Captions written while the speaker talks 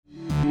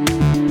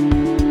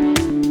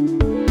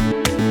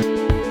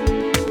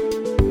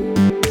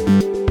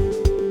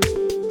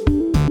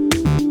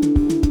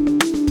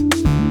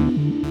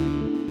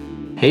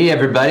Hey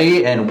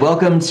everybody, and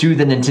welcome to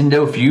the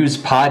Nintendo Fuse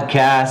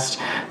podcast.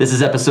 This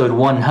is episode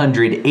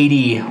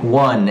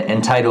 181,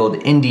 entitled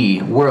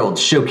Indie World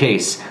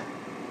Showcase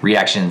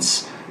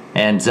Reactions.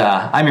 And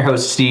I'm your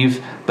host,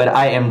 Steve, but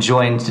I am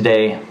joined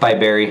today by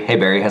Barry. Hey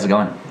Barry, how's it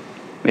going?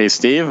 Hey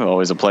Steve,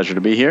 always a pleasure to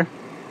be here.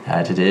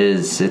 It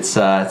is. It's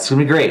going to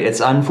be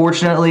great.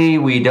 Unfortunately,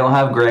 we don't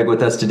have Greg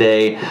with us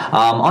today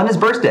on his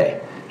birthday.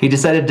 He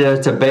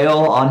decided to bail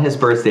on his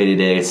birthday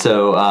today,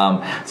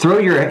 so throw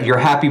your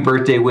happy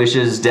birthday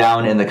wishes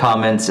down in the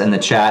comments and the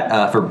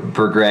chat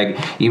for Greg.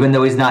 Even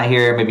though he's not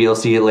here, maybe you'll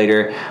see it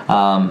later.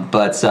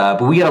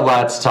 But we got a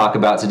lot to talk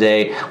about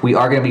today. We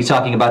are going to be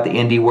talking about the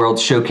Indie World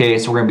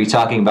Showcase. We're going to be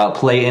talking about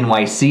Play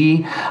NYC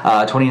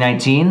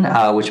 2019,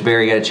 which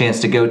Barry got a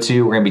chance to go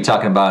to. We're going to be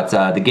talking about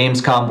the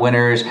Gamescom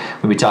winners. We're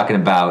going to be talking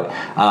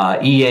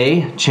about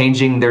EA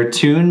changing their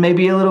tune,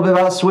 maybe a little bit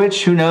about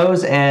Switch, who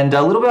knows, and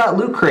a little bit about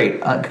Loot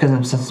Crate.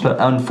 Because of some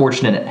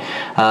unfortunate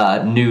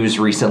news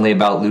recently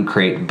about Loot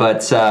Crate.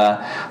 But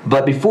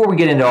before we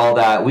get into all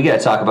that, we got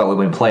to talk about what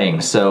we've been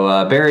playing.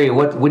 So, Barry,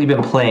 what have you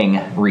been playing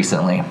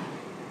recently?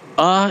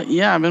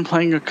 Yeah, I've been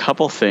playing a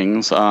couple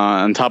things.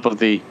 On top of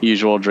the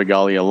usual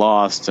Dragalia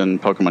Lost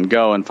and Pokemon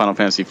Go and Final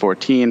Fantasy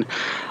XIV,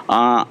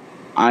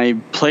 I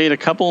played a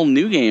couple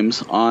new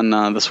games on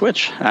the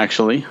Switch,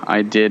 actually.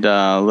 I did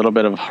a little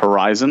bit of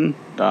Horizon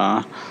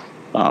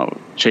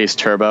Chase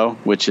Turbo,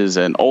 which is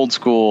an old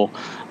school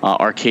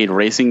arcade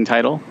racing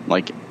title,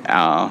 like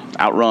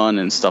Outrun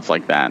and stuff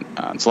like that.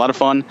 It's a lot of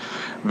fun,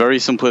 very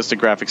simplistic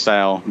graphic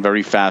style,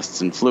 very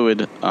fast and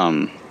fluid.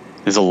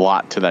 There's a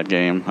lot to that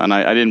game, and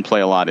I didn't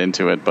play a lot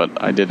into it,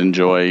 but I did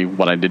enjoy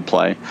what I did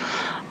play.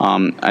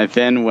 I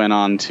then went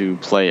on to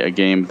play a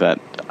game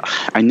that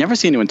I never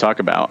see anyone talk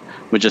about,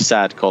 which is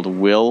sad, called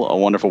Will, A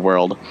Wonderful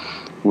World,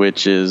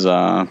 which is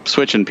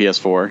Switch and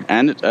PS4,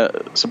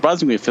 and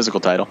surprisingly a physical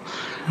title,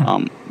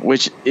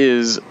 which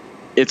is,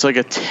 it's like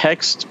a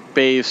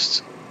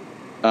text-based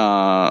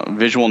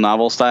visual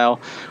novel style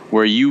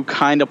where you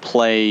kind of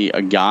play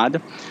a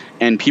god,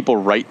 and people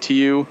write to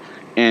you,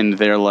 and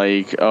they're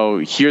like, "Oh,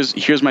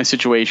 here's my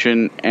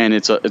situation, and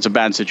it's a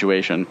bad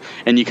situation,"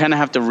 and you kind of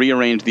have to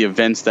rearrange the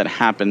events that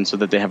happen so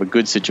that they have a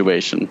good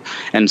situation.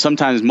 And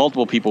sometimes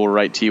multiple people will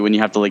write to you, and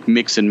you have to like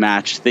mix and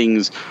match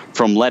things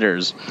from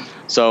letters.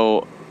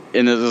 So,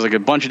 and there's like a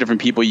bunch of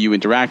different people you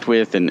interact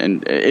with,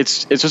 and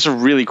it's just a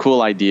really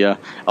cool idea,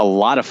 a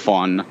lot of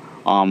fun.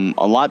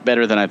 A lot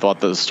better than I thought.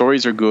 The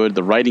stories are good,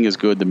 the writing is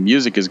good, the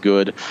music is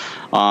good,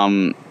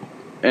 and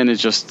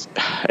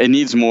it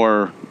needs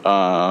more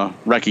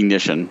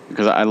recognition,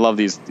 because I love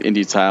these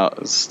indie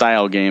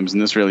style games,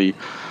 and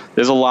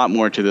there's a lot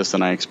more to this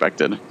than I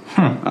expected.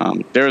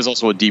 There is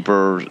also a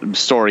deeper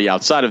story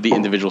outside of the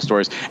individual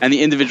stories, and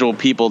the individual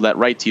people that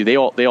write to you, they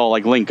all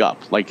like link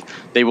up, like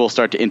they will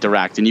start to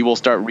interact, and you will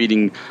start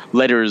reading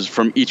letters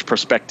from each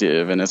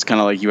perspective, and it's kind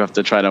of like you have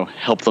to try to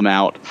help them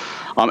out.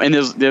 And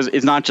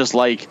it's not just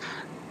like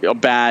a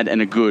bad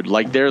and a good.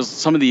 Like there's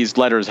some of these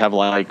letters have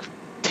like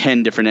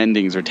 10 different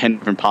endings or 10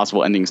 different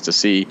possible endings to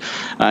see,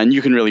 and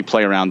you can really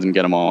play around and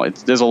get them all.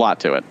 There's a lot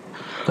to it.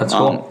 That's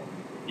cool.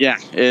 Yeah,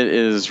 it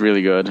is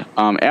really good.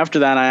 After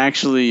that, I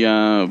actually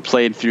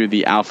played through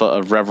the alpha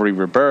of Reverie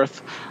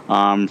Rebirth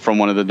from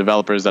one of the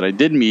developers that I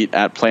did meet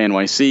at Play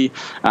NYC,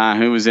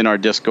 who was in our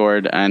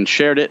Discord and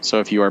shared it. So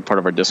if you are part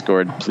of our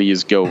Discord,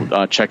 please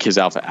go check his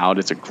alpha out.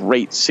 It's a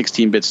great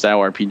 16-bit style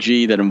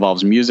RPG that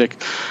involves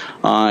music.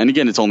 And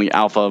again, it's only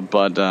alpha,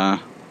 but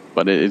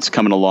it's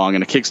coming along.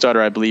 And a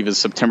Kickstarter, I believe, is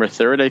September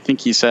 3rd, I think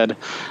he said.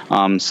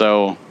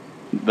 So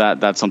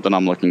that's something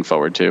I'm looking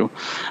forward to.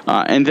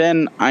 And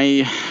then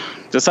I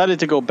decided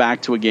to go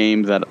back to a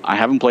game that I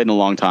haven't played in a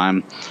long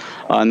time,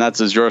 and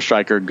that's Zero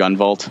Striker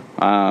Gunvolt.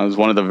 It was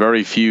one of the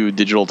very few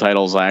digital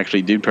titles I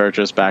actually did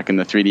purchase back in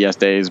the 3DS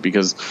days,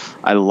 because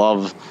I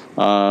love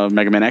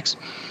Mega Man X.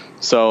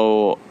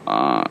 So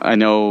I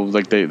know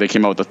like they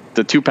came out with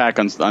the 2-pack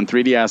on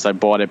 3DS. I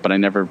bought it, but I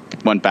never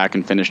went back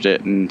and finished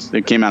it, and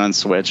it came out on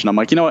Switch, and I'm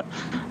like, you know what,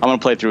 I'm going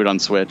to play through it on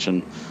Switch,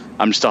 and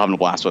I'm still having a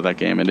blast with that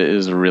game, and it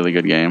is a really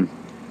good game.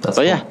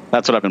 Cool. Yeah,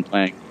 that's what I've been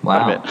playing.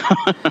 Wow.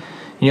 Quite a bit.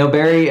 You know,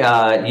 Barry,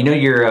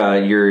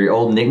 your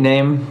old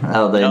nickname,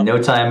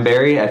 No Time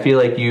Barry, I feel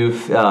like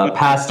you've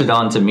passed it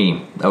on to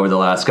me over the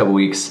last couple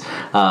weeks,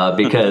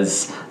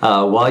 because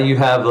while you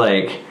have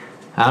like,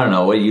 I don't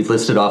know, you've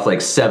listed off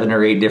like 7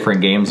 or 8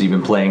 different games you've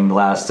been playing the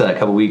last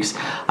couple weeks.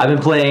 I've been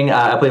playing,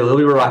 I played a little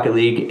bit of Rocket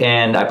League,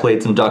 and I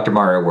played some Dr.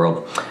 Mario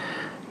World.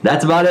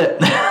 That's about it.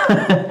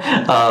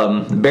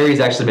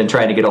 Barry's actually been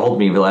trying to get a hold of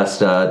me the last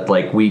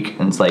week,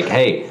 and it's like,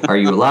 hey, are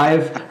you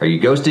alive? Are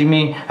you ghosting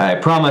me? I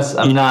promise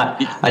I'm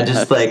not. I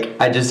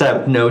just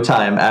have no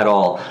time at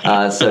all.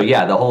 So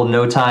yeah, the whole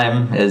no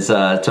time is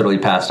totally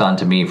passed on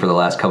to me for the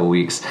last couple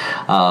weeks.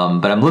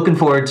 But I'm looking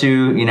forward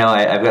to,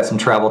 I've got some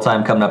travel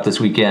time coming up this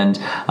weekend.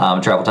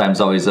 Travel time is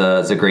always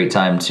a great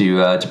time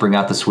to bring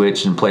out the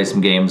Switch and play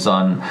some games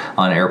on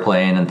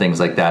Airplane and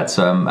things like that.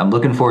 So I'm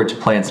looking forward to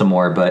playing some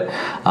more. But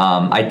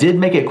I I did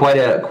make it quite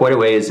a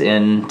ways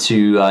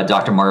into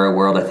Dr. Mario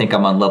World. I think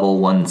I'm on level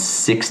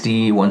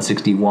 160,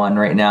 161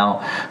 right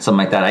now, something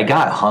like that. I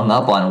got hung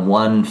up on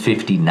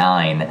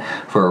 159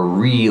 for a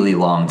really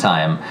long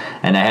time,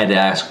 and I had to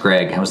ask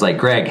Greg. I was like,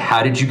 Greg,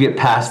 how did you get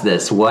past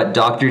this? What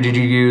doctor did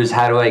you use?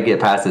 How do I get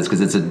past this?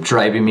 Because it's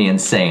driving me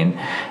insane.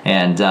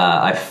 And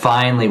I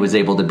finally was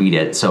able to beat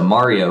it. So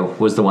Mario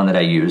was the one that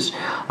I used.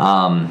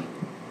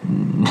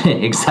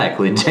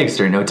 Exactly,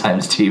 Dexter. No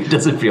time, Steve.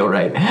 Doesn't feel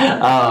right.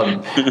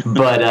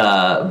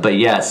 But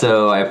yeah.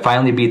 So I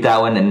finally beat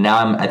that one, and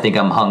now I think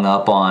I'm hung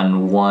up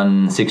on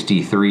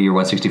 163 or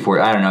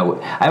 164. I don't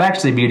know. I've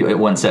actually beat it at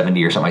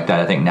 170 or something like that,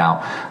 I think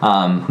now.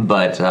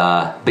 But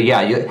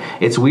yeah,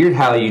 it's weird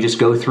how you just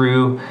go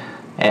through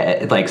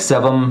like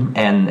 7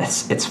 and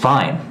it's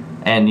fine.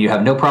 And you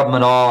have no problem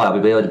at all. I'll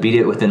be able to beat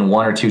it within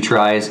 1 or 2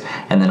 tries,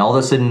 and then all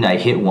of a sudden I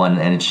hit one,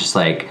 and it's just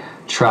like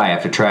try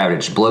after try. I have to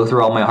just blow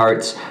through all my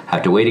hearts,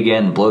 have to wait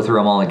again, blow through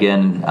them all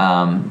again.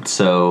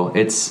 So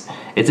it's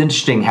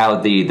interesting how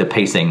the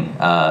pacing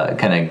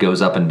kind of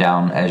goes up and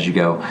down as you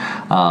go.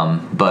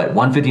 But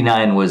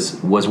 159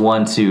 was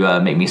one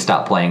to make me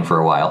stop playing for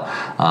a while.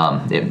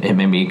 It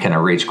made me kind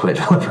of rage quit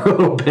for a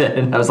little bit,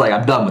 and I was like,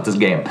 I'm done with this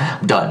game.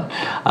 I'm done.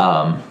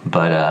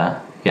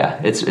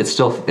 Yeah, it's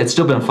still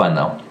been fun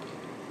though.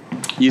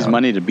 Use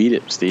money to beat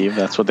it, Steve.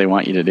 That's what they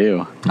want you to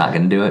do. Not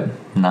gonna do it.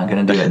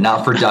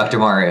 Not for Dr.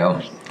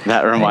 Mario.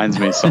 That reminds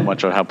me so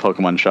much of how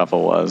Pokemon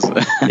Shuffle was.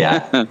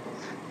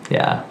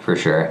 Yeah, for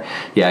sure.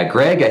 Yeah,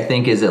 Greg, I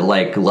think, is at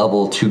like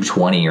level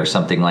 220 or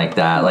something like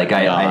that. Like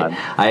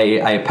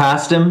I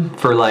passed him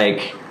for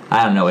like,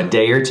 I don't know, a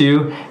day or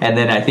two, and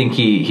then I think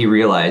he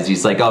realized,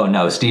 he's like, oh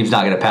no, Steve's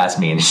not going to pass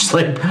me, and he just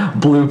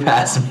like blew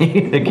past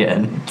me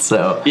again.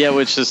 So yeah,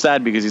 which is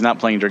sad because he's not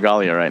playing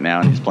Dragalia right now,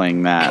 and he's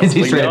playing that. Because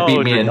he's trying to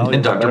beat me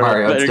in Dr.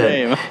 Mario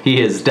instead.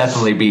 He has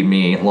definitely beat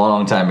me a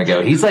long time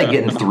ago. He's like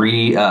getting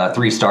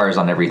three stars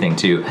on everything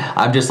too.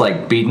 I'm just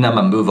like beating him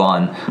and move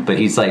on, but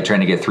he's like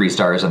trying to get 3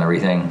 stars on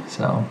everything.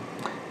 So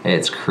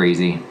it's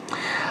crazy.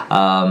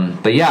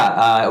 But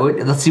yeah,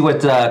 let's see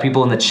what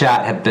people in the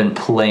chat have been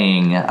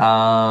playing.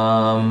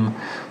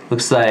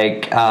 Looks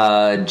like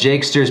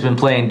Jakster's been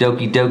playing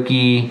Doki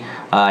Doki,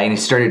 and he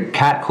started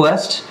Cat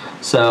Quest.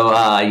 So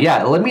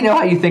yeah, let me know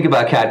how you think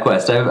about Cat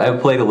Quest. I've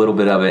played a little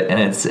bit of it, and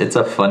it's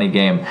a funny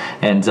game.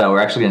 And we're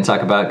actually going to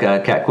talk about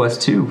Cat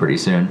Quest 2 pretty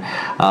soon.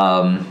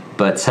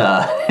 But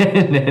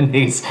and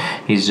he's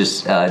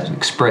just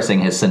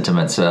expressing his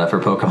sentiments for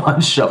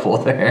Pokemon Shuffle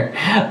there.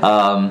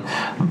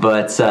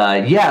 But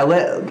yeah,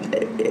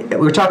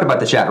 we're talking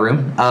about the chat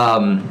room.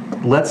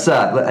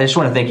 I just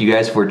want to thank you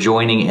guys for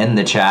joining in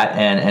the chat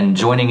and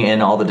joining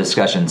in all the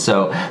discussion.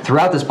 So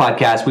throughout this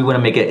podcast, we want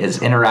to make it as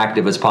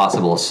interactive as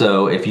possible.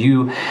 So if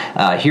you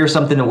hear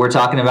something that we're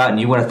talking about and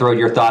you want to throw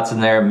your thoughts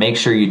in there, make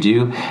sure you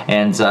do.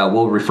 And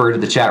we'll refer to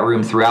the chat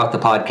room throughout the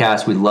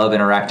podcast. We love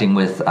interacting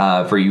with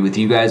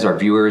you guys, our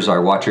viewers,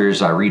 our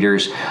watchers, our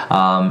readers.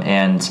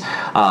 And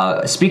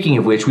speaking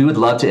of which, we would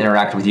love to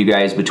interact with you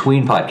guys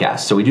between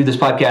podcasts. So we do this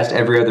podcast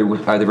every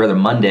other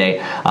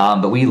Monday,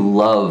 but we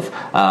love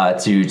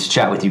to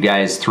chat with you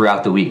guys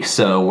throughout the week.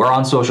 So we're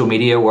on social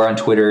media. We're on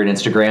Twitter and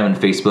Instagram and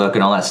Facebook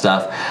and all that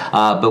stuff.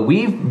 But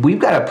we've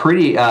got a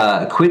pretty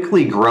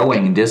quickly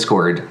growing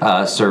Discord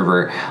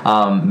server.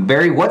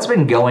 Barry, what's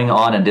been going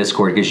on in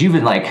Discord? Because you've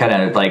been like kind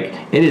of like,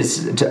 it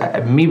is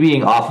me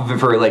being off of it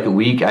for like a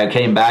week. I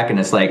came back and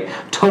it's like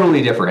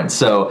totally different.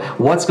 So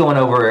what's going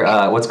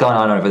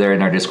on over there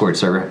in our Discord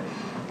server?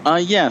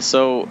 Yeah.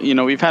 So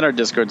we've had our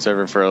Discord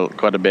server for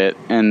quite a bit,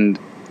 and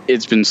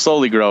it's been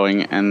slowly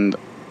growing, and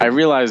I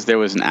realized there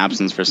was an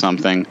absence for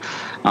something.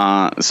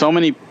 So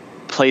many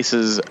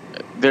places,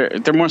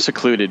 they're more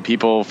secluded.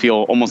 People feel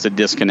almost a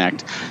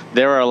disconnect.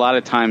 There are a lot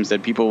of times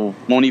that people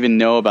won't even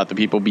know about the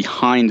people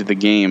behind the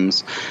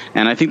games,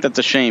 and I think that's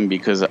a shame,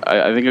 because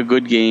I think a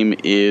good game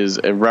is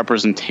a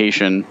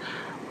representation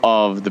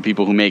of the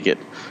people who make it,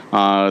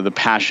 the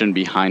passion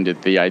behind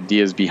it, the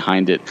ideas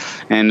behind it.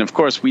 And of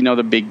course, we know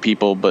the big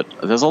people, but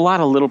there's a lot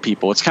of little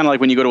people. It's kind of like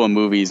when you go to a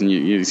movies and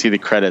you see the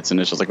credits and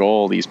it's just like, oh,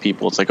 all these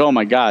people. It's like, oh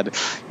my God,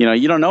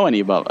 you don't know any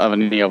of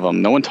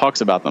them. No one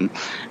talks about them.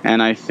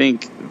 And I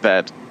think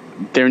that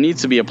there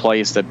needs to be a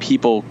place that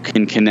people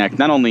can connect,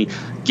 not only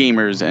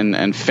gamers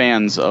and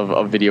fans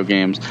of video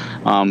games,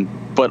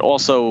 but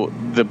also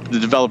the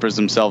developers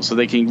themselves, so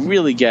they can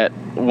really get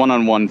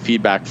one-on-one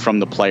feedback from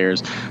the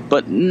players.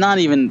 But not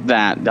even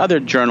that. Other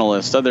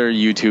journalists, other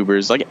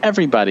YouTubers, like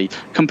everybody,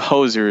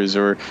 composers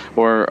or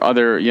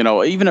other,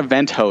 even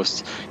event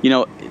hosts,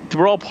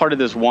 we're all part of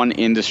this one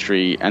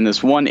industry, and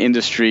this one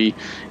industry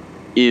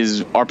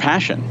is our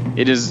passion.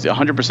 It is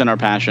 100% our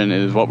passion.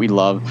 It is what we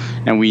love,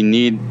 and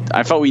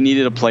I felt we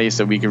needed a place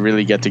that we could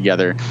really get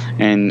together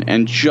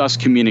and just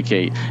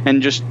communicate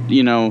and just,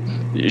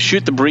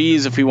 shoot the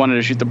breeze if we wanted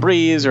to shoot the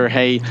breeze, or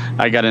hey,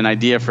 I got an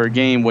idea for a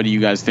game. What do you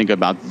guys think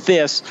about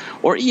this?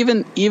 Or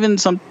even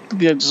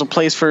just a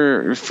place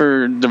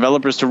for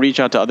developers to reach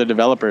out to other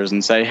developers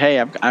and say, hey,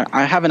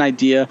 I have an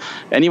idea.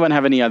 Anyone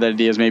have any other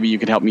ideas? Maybe you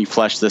could help me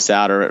flesh this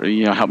out, or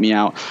help me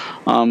out.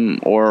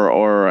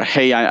 Or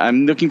hey,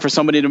 I'm looking for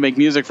somebody to make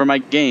music for my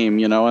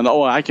game, and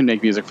I can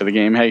make music for the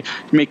game. Hey,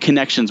 make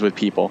connections with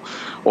people,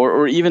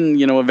 or even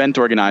event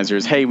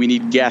organizers. Hey, we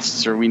need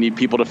guests, or we need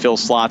people to fill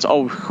slots.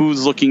 Oh,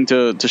 who's looking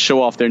to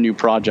show off their new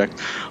project?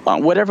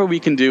 Whatever we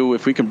can do,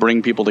 if we can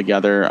bring people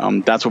together,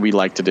 that's what we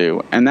like to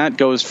do, and that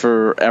goes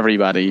for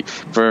everybody,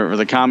 for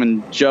the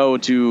common Joe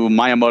to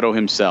Miyamoto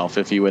himself,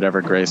 if he would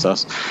ever grace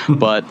us.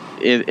 But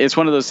it's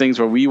one of those things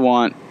where we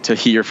want to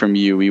hear from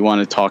you. We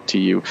want to talk to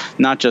you,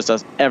 not just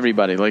us,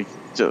 everybody. Like,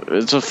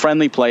 it's a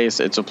friendly place.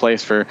 It's a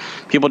place for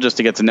people just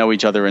to get to know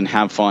each other and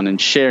have fun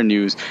and share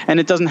news. And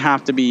it doesn't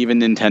have to be even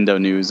Nintendo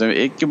news.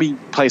 It could be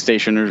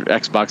PlayStation or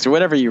Xbox or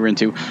whatever you're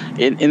into.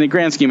 In the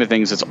grand scheme of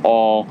things, it's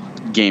all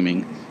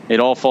gaming. It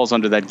all falls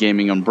under that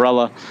gaming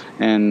umbrella,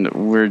 and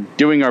we're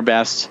doing our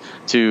best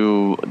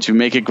to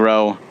make it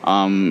grow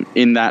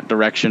in that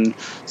direction.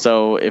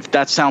 So if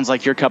that sounds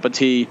like your cup of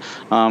tea,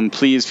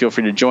 please feel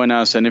free to join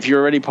us. And if you're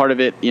already part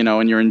of it,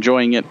 and you're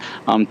enjoying it,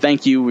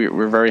 thank you.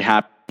 We're very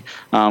happy.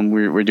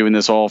 We're doing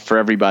this all for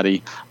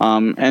everybody,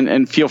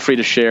 and feel free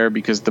to share,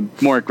 because the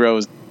more it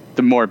grows,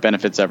 the more it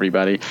benefits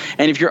everybody.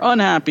 And if you're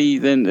unhappy,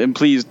 then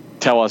please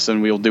tell us,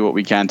 and we'll do what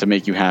we can to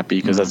make you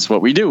happy, because that's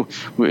what we do.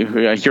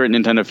 Here at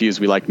Nintendo Fuse,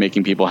 we like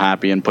making people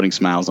happy and putting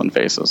smiles on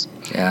faces.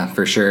 Yeah,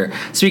 for sure.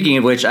 Speaking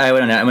of which, I'm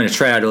going to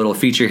try out a little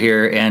feature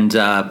here, and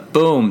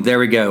boom, there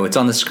we go. It's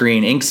on the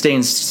screen.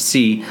 Inkstains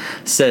C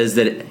says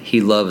that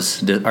he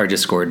loves our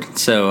Discord.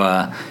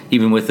 So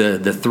even with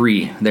the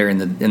 3 there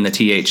in the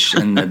TH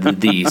and the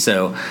D,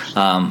 so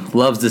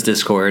loves this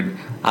Discord.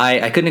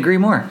 I couldn't agree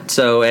more.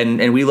 So,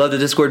 and we love the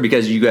Discord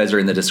because you guys are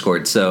in the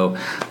Discord. So,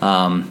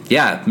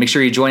 make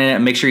sure you join it,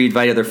 and make sure you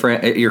invite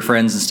your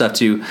friends and stuff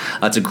too.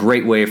 It's a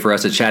great way for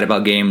us to chat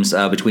about games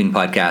between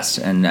podcasts,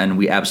 and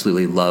we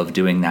absolutely love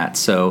doing that.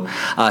 So,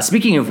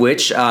 speaking of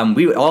which,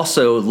 we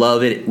also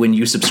love it when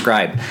you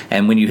subscribe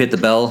and when you hit the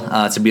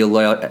bell to be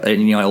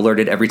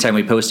alerted every time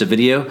we post a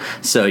video.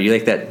 So, you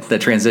like that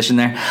transition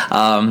there?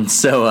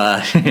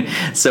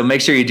 So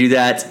make sure you do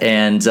that,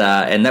 and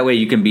that way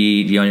you can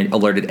be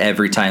alerted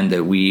every time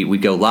that we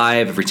go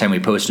live, every time we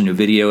post a new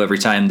video, every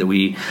time that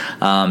we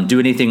do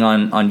anything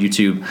on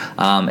YouTube.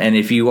 And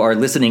if you are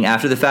listening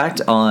after the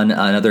fact on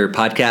another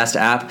podcast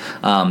app,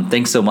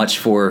 thanks so much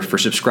for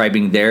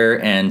subscribing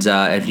there. And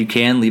if you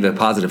can, leave a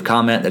positive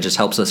comment. That just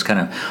helps us kind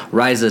of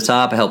rise to the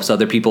top. It helps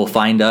other people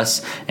find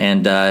us,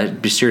 and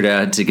be sure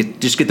to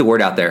get the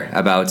word out there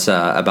about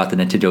the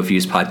Nintendo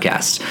Fuse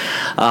podcast.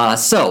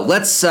 So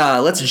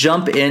let's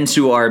jump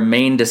into our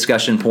main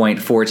discussion point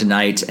for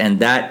tonight, and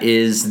that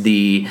is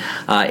the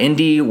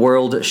Indie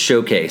World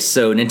Showcase.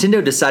 So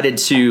Nintendo decided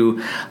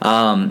to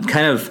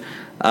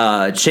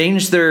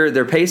change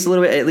their pace a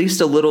little bit, at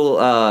least a little.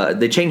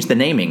 They changed the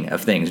naming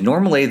of things.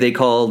 Normally they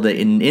call the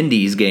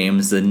Indies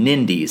games the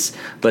Nindies,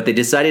 but they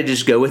decided to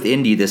just go with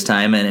Indie this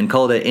time and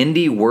call it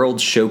Indie World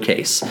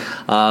Showcase.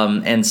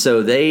 And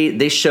so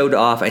they showed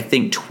off, I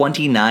think,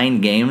 29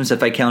 games,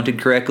 if I counted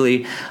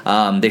correctly.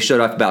 They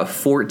showed off about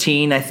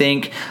 14, I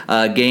think,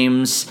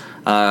 games.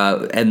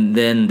 And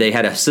then they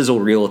had a sizzle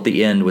reel at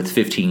the end with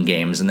 15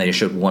 games, and they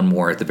showed one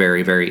more at the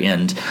very, very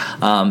end.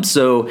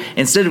 So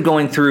instead of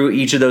going through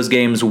each of those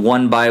games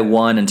one by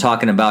one and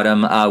talking about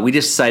them, we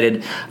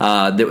decided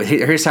that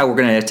here's how we're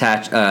going to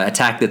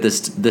attack that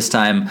this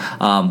time.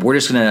 I'm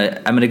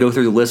going to go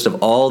through the list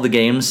of all the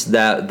games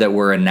that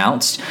were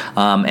announced,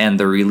 and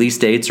the release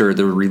dates or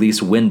the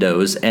release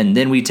windows, and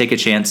then we take a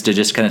chance to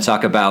just kind of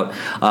talk about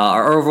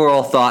our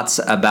overall thoughts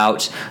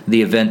about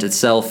the event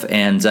itself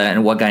and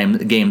what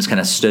games kind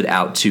of stood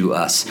out to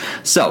us.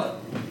 So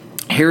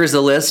here is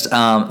the list.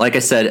 Like I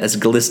said, it's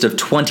a list of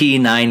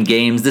 29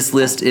 games. This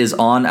list is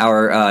on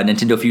our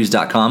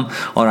NintendoFuse.com,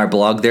 on our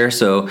blog there,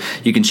 so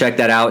you can check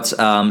that out.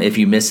 If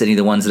you miss any of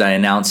the ones that I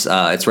announced,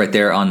 it's right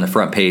there on the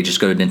front page.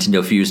 Just go to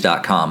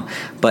NintendoFuse.com.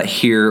 But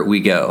here we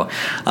go.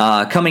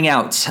 Coming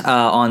out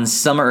in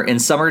summer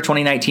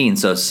 2019,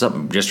 so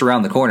just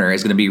around the corner,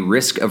 is going to be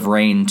Risk of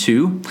Rain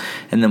 2.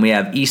 And then we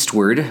have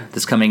Eastward,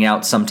 that's coming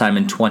out sometime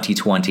in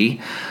 2020.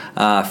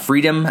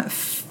 Freedom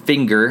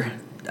Finger,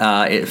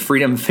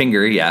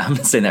 yeah, I'm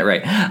saying that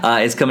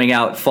right, is coming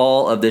out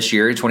fall of this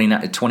year,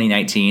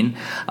 2019.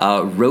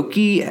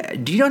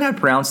 Roki, do you know how to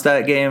pronounce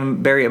that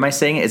game, Barry? Am I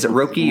saying it? Is it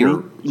Roki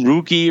or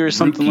Rookie or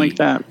something like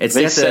that? It's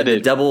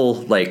the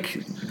double,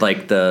 like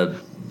the,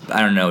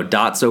 I don't know,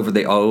 dots over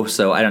the O,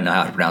 so I don't know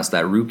how to pronounce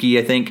that. Rookie,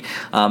 I think.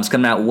 It's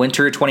coming out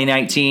winter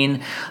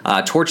 2019.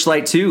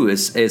 Torchlight 2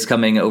 is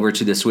coming over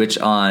to the Switch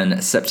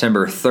on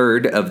September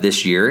 3rd of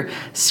this year.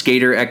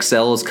 Skater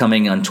XL is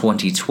coming on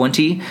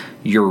 2020.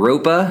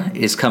 Europa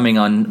is coming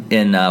on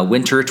in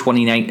winter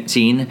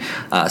 2019.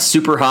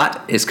 Super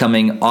Hot is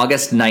coming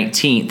August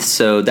 19th.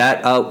 So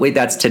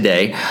that's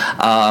today.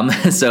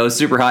 So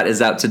Super Hot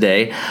is out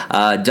today.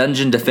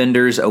 Dungeon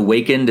Defenders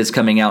Awakened is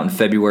coming out in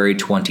February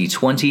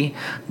 2020.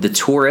 The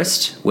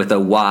Tourist with a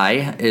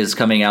Y is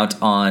coming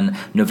out on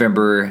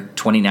November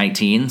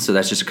 2019. So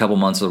that's just a couple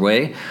months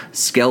away.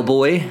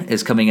 Skellboy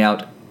is coming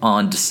out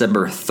on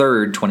December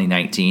 3rd,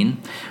 2019.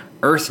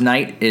 Earth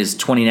Knight is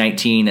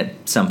 2019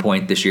 at some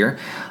point this year.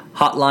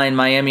 Hotline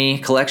Miami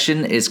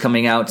Collection is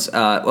coming out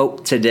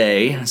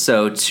today,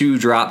 so 2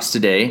 drops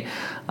today.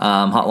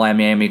 Hotline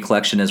Miami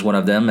Collection is one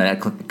of them,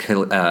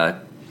 and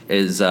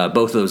is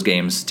both of those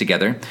games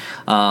together.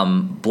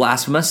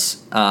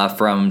 Blasphemous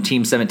from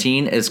Team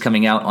 17 is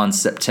coming out on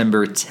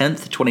September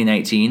 10th,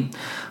 2019.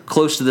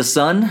 Close to the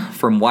Sun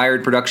from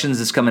Wired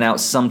Productions is coming out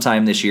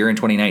sometime this year in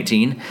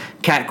 2019.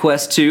 Cat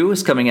Quest 2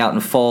 is coming out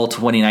in fall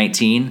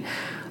 2019.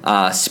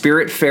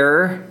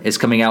 Spiritfarer is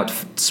coming out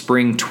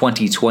spring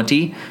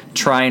 2020.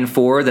 Trine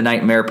 4, The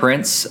Nightmare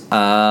Prince.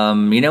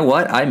 You know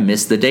what? I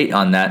missed the date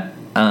on that.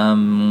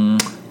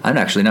 I'm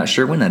actually not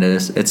sure when that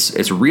is.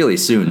 It's really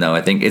soon, though.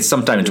 I think it's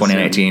sometime in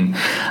 2019.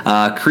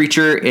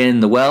 Creature in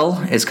the Well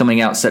is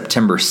coming out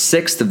September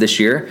 6th of this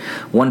year.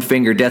 One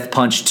Finger Death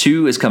Punch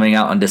 2 is coming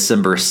out on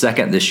December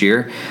 2nd this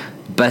year.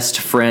 Best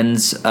Friend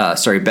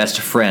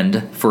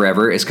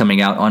Forever is coming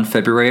out on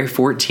February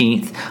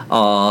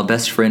 14th.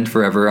 Best Friend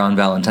Forever on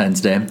Valentine's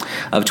Day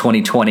of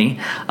 2020.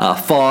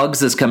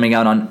 Fogs is coming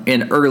out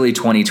in early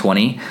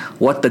 2020.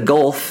 What the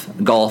Golf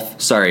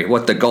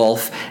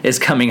is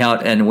coming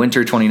out in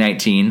winter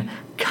 2019.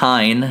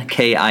 Kine,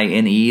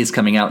 Kine, is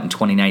coming out in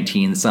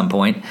 2019 at some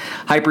point.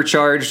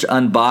 Hypercharged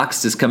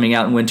Unboxed is coming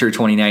out in winter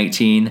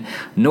 2019.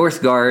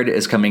 Northgard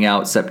is coming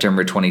out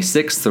September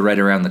 26th, right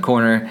around the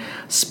corner.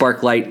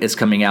 Sparklight is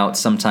coming out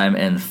sometime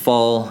in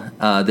fall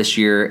this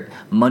year.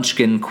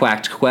 Munchkin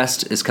Quacked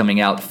Quest is coming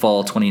out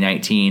fall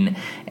 2019.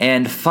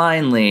 And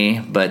finally,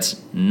 but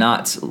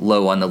not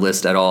low on the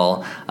list at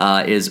all,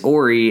 is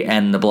Ori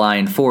and the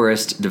Blind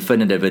Forest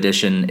Definitive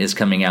Edition is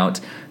coming out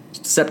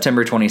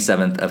September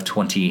 27th of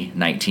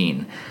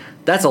 2019.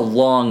 That's a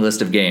long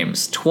list of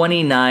games.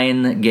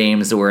 29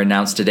 games that were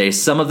announced today.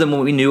 Some of them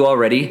we knew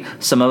already.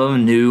 Some of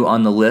them new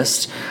on the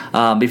list.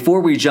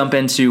 Before we jump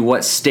into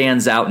what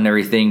stands out and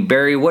everything,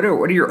 Barry, what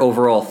are your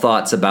overall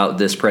thoughts about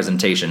this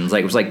presentation?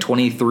 It was like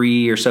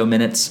 23 or so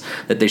minutes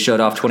that they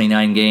showed off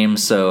 29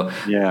 games. So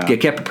yeah,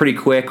 it kept it pretty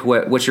quick.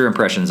 What's your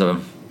impressions of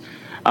them?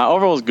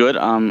 Overall is good.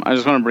 I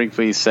just want to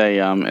briefly say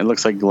it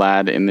looks like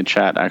Glad in the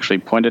chat actually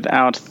pointed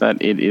out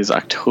that it is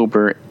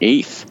October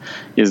 8th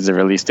is the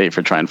release date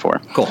for Trine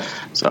 4. Cool.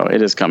 So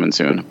it is coming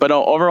soon. But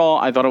overall,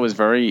 I thought it was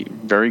very,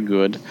 very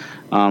good.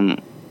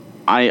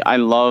 I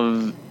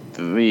love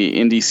the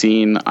indie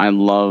scene. I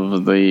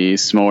love the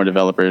smaller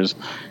developers.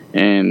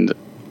 And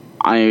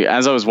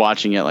as I was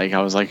watching it,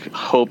 I was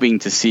hoping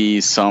to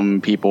see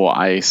some people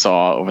I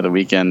saw over the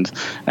weekend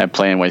at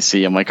Play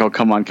NYC. I'm like, oh,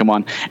 come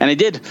on. And I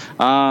did.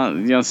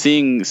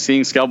 Seeing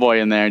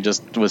Skellboy in there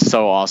just was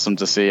so awesome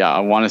to see. I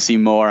want to see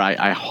more.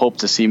 I hope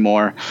to see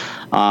more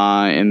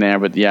in there.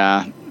 But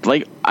yeah,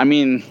 I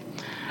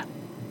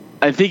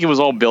think it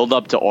was all build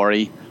up to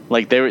Ori.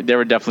 They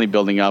were definitely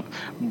building up.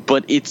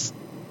 But it's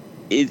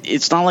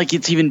not like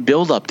it's even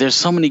build up. There's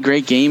so many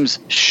great games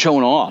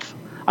shown off.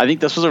 I think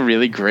this was a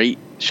really great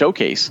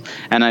showcase,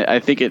 and I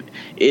think it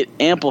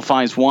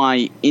amplifies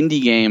why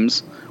indie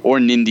games, or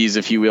nindies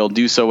if you will,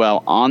 do so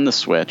well on the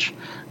Switch,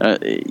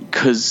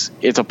 because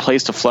it's a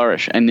place to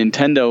flourish, and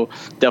Nintendo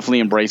definitely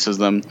embraces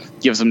them,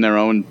 gives them their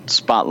own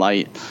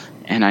spotlight,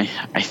 and I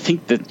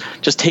think that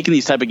just taking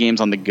these type of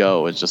games on the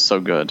go is just so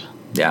good.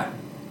 Yeah,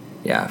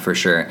 for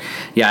sure.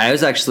 Yeah, I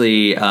was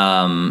actually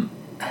I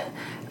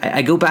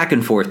go back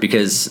and forth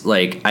because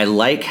I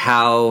like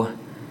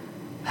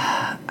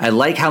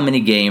how many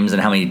games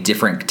and how many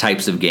different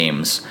types of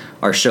games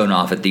are shown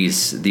off at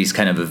these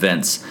kind of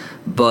events.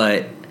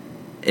 But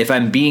if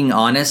I'm being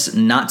honest,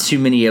 not too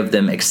many of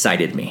them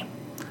excited me.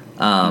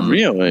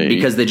 Really?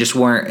 Because they just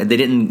weren't. They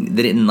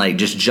didn't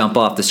just jump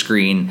off the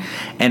screen.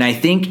 And I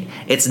think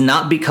it's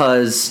not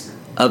because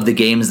of the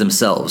games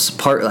themselves.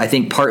 I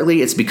think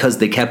partly it's because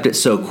they kept it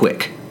so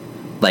quick.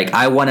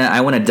 I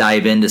want to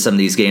dive into some of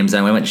these games,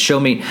 and I went, show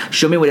me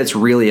what it's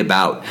really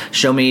about.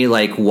 Show me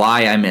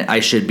why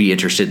I should be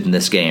interested in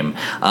this game.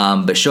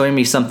 But showing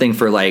me something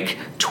for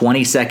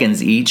 20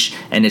 seconds each,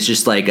 and it's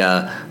just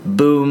a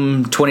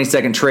boom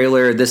 20-second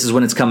trailer. This is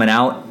when it's coming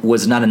out,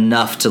 was not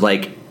enough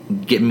to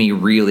get me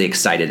really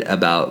excited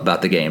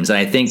about the games. And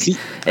I think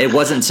it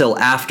wasn't until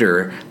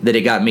after that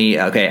it got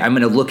me, okay, I'm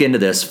going to look into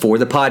this for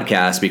the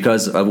podcast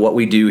because of what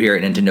we do here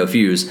at Nintendo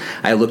Fuse.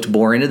 I looked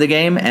more into the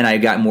game and I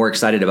got more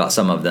excited about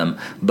some of them.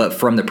 But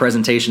from the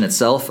presentation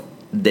itself,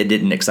 they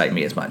didn't excite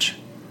me as much.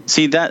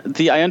 See,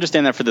 I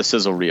understand that for the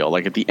sizzle reel,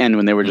 at the end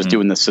when they were just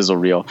doing the sizzle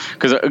reel,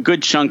 because a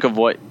good chunk of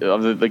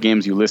the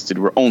games you listed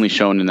were only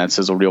shown in that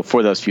sizzle reel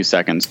for those few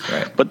seconds.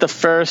 Right. But the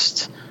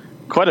first,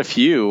 quite a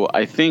few,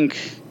 I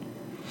think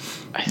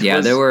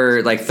There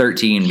were like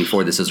 13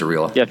 before this is a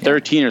real. Yeah,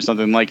 13 or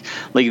something. Like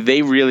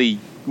they really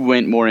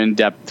went more in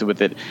depth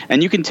with it,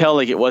 and you can tell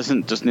like it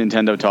wasn't just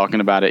Nintendo talking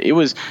about it. It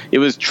was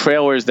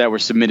trailers that were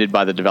submitted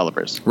by the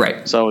developers.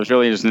 Right. So it was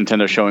really just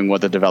Nintendo showing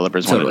what the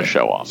developers wanted to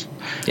show off.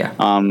 Yeah.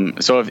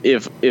 So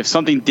if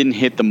something didn't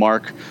hit the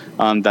mark,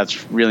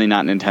 that's really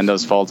not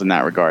Nintendo's fault in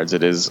that regards.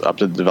 It is up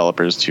to the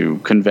developers to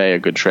convey a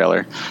good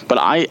trailer. But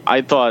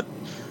I thought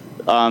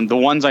the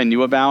ones I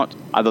knew about,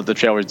 I thought the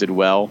trailers did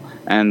well,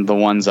 and the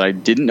ones I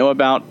didn't know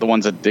about, the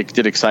ones that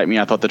did excite me,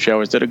 I thought the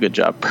trailers did a good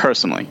job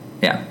personally.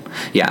 Yeah.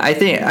 I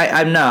think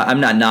I'm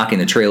not knocking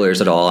the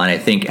trailers at all, and I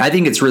think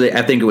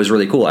it was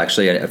really cool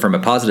actually. From a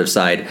positive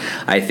side,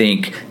 I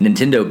think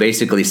Nintendo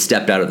basically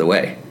stepped out of the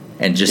way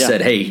and just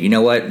said, "Hey, you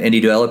know what,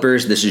 indie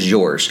developers, this is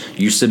yours.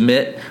 You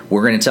submit.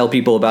 We're going to tell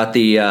people about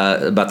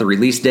the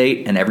release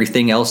date, and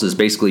everything else is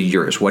basically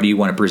yours. What do you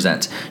want to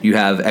present? You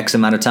have X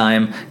amount of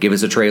time. Give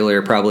us a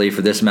trailer, probably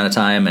for this amount of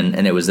time,"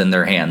 and it was in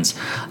their hands.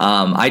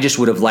 I just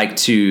would have liked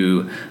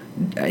to.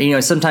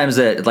 Sometimes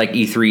at like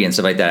E3 and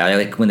stuff like that, I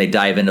like when they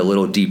dive in a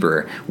little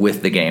deeper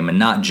with the game and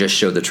not just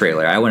show the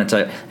trailer. I want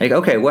to like,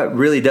 okay, what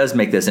really does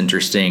make this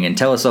interesting, and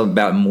tell us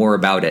more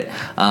about it.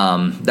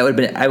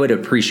 I would have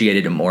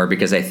appreciated it more,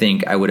 because I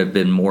think I would have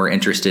been more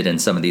interested in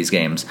some of these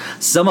games.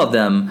 Some of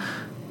them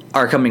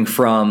are coming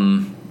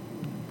from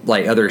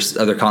like other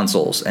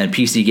consoles and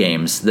PC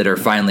games that are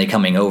finally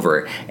coming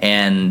over,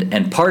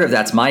 and part of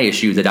that's my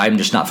issue, that I'm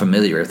just not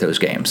familiar with those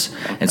games.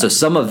 Okay. And so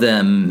some of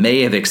them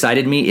may have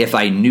excited me if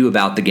I knew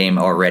about the game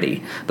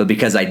already, but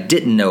because I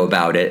didn't know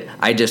about it,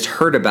 I just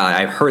heard about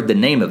it. I've heard the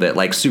name of it,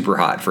 like Super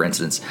Hot, for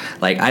instance.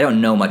 Like, I don't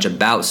know much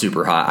about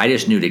Super Hot. I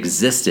just knew it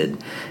existed,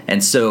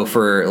 and so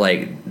for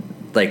like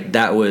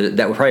that would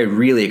probably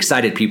really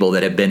excited people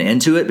that have been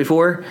into it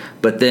before,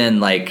 but then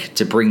like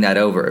to bring that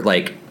over,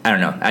 like, I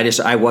don't know.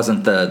 I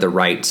wasn't the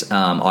right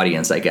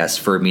audience, I guess,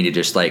 for me to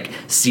just like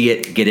see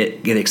it, get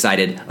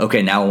excited.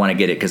 Okay, now I want to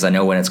get it because I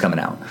know when it's coming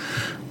out.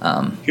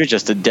 You're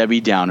just a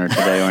Debbie Downer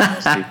today,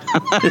 aren't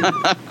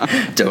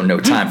you? Don't know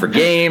time for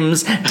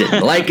games.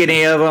 Didn't like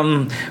any of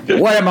them.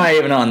 What am I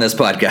even on this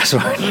podcast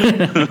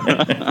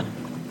for?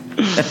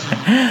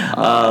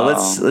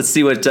 Let's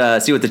see what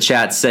the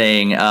chat's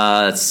saying.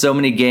 So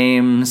many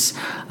games.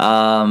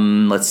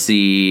 Let's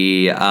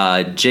see.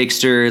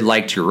 Jakester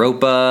liked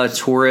Europa,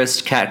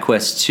 Tourist, Cat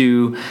Quest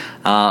 2,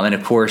 and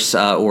of course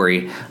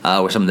Ori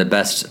were some of the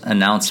best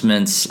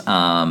announcements.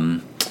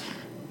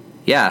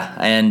 Yeah,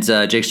 and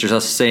Jakester's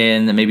also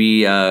saying that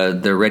maybe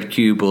the Red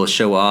Cube will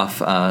show off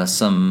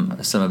some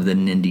of the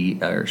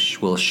Nindy, or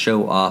will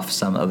show off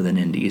some of the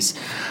Nindies.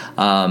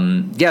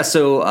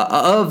 So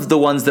of the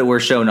ones that were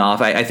shown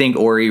off, I think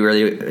Ori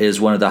really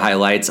is one of the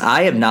highlights.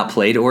 I have not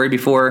played Ori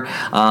before,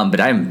 but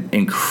I'm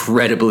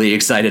incredibly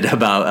excited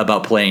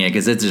about playing it,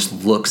 because it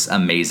just looks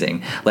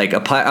amazing. Like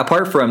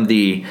apart from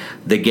the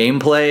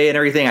gameplay and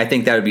everything, I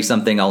think that would be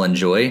something I'll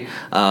enjoy.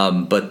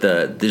 But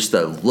just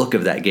the look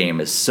of that game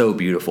is so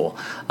beautiful.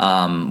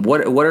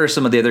 What are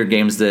some of the other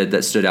games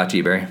that stood out to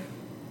you, Barry?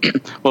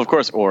 Well, of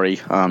course,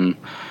 Ori.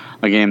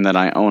 A game that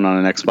I own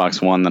on an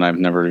Xbox One that I've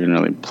never even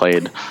really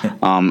played,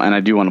 and I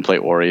do want to play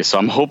Ori, so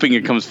I'm hoping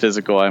it comes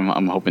physical.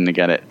 I'm hoping to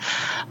get it,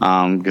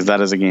 because that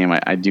is a game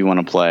I do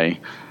want to play.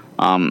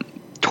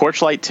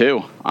 Torchlight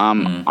 2.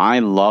 I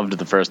loved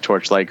the first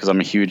Torchlight because I'm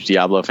a huge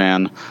Diablo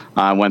fan.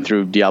 I went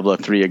through Diablo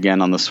 3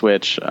 again on the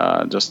Switch.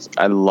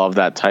 I love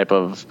that type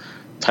of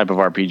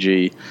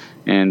RPG.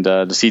 And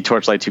to see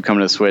Torchlight 2 come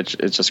to the Switch,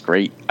 it's just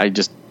great.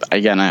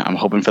 I'm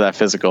hoping for that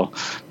physical.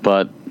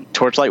 But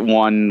Torchlight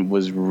 1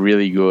 was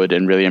really good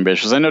and really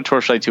ambitious. I know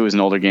Torchlight 2 is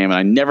an older game, and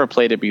I never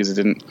played it because it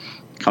didn't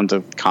come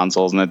to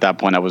consoles, and at that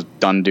point I was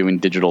done doing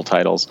digital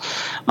titles.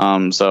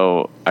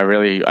 So I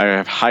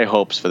have high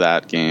hopes for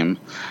that game.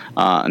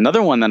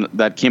 Another one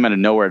that came out of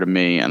nowhere to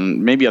me,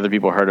 and maybe other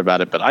people heard about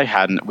it, but I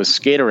hadn't, was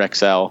Skater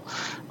XL.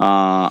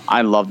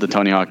 I loved the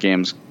Tony Hawk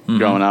games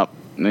growing up.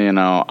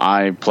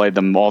 I played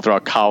them all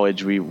throughout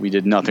college. We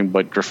did nothing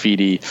but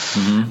graffiti,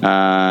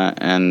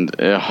 and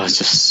it was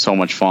just so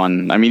much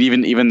fun. I mean,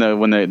 even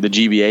when the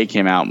GBA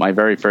came out, my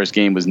very first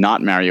game was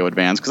not Mario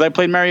Advance, because I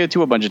played Mario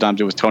 2 a bunch of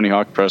times. It was Tony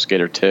Hawk Pro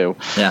Skater 2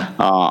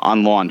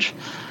 on launch.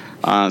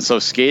 So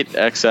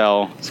Skater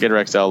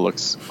XL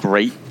looks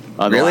great.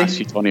 The last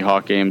few Tony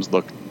Hawk games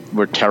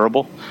were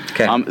terrible.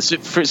 Okay.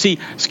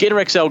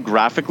 Skater XL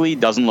graphically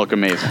doesn't look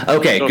amazing.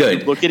 Okay, so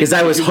good. Because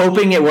I was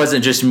hoping it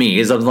wasn't just me.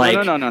 Because I'm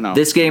like, no.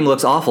 This game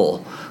looks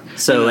awful.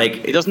 So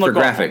it doesn't look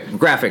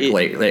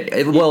graphically.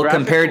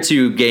 Compared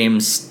to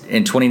games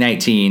in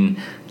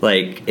 2019,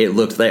 like it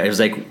looked like I was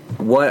like,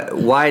 what?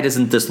 Why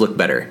doesn't this look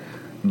better?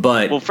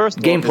 But first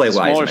gameplay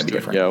wise, it might be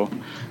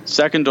different.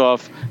 Second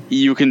off,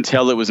 you can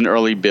tell it was an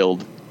early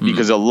build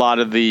because a lot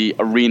of the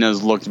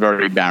arenas looked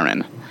very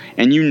barren.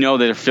 And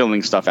they're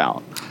filling stuff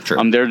out.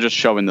 Sure. They're just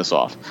showing this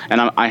off.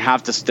 And I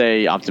have to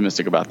stay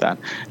optimistic about that.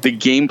 The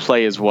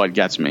gameplay is what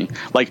gets me.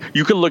 Like,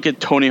 you can look at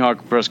Tony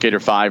Hawk Pro Skater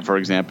 5, for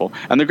example,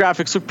 and the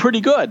graphics look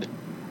pretty good.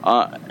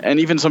 And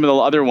even some of the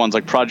other ones,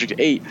 like Project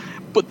 8.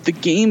 but the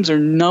games are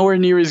nowhere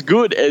near as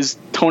good as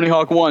Tony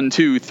Hawk 1,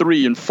 2,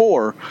 3, and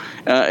 4.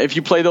 If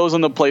you play those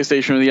on the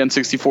PlayStation or the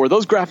N64,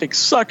 those graphics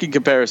suck in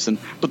comparison,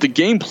 but the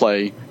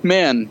gameplay,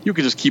 man, you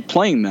could just keep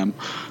playing them.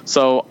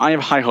 So I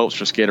have high hopes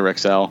for Skater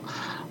XL.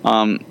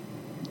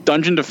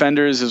 Dungeon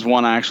Defenders is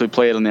one I actually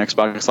played on the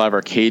Xbox Live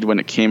Arcade when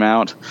it came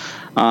out.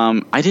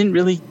 I didn't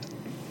really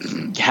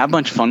have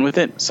much fun with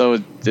it, so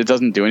it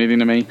doesn't do anything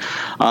to me.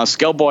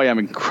 Skellboy I'm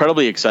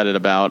incredibly excited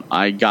about.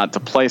 I got to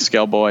play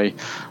Skellboy.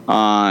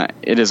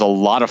 It is a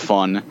lot of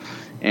fun,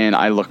 and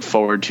I look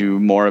forward to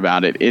more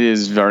about it. It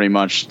is very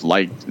much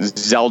like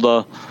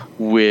Zelda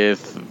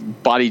with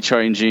body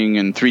changing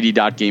and 3D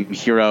dot game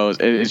heroes.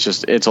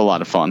 It's a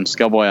lot of fun.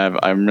 Skellboy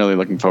I'm really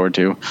looking forward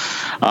to.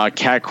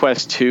 Cat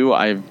Quest 2,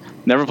 I've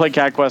never played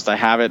Cat Quest. I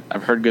have it.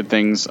 I've heard good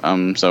things.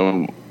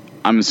 So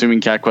I'm assuming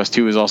Cat Quest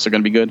 2 is also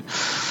going to be good.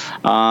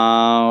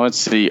 Let's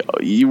see.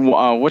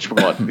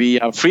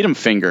 The Freedom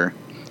Finger.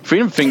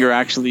 Freedom Finger,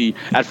 actually,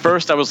 at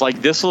first I was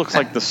like, this looks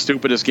like the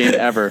stupidest game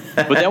ever.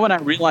 But then when I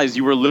realized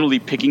you were literally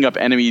picking up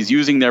enemies,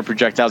 using their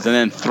projectiles, and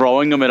then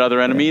throwing them at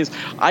other enemies,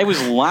 I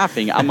was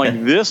laughing. I'm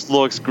like, this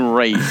looks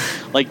great.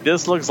 Like,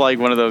 this looks like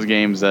one of those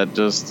games that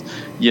just,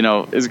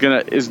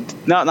 is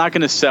not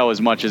gonna sell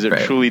as much as it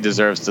truly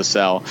deserves to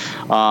sell.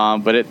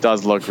 But it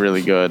does look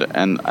really good,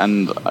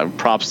 and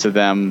props to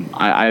them.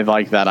 I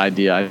like that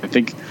idea.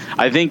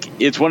 I think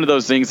it's one of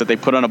those things that they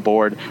put on a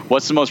board.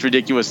 What's the most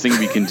ridiculous thing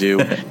we can do?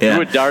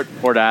 Yeah. Dart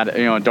at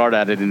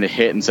it and they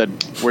hit and said,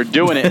 we're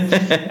doing it.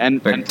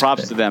 And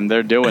props to them,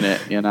 they're doing it.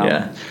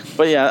 Yeah.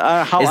 But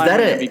yeah, how is that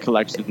a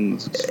collection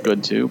is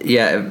good too.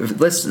 Yeah,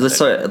 let's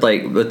start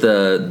like with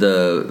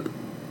the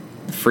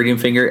Freedom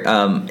Finger.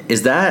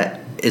 Is that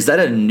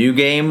a new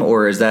game,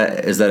 or is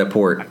that a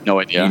port? No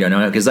idea. You don't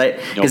know, because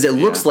it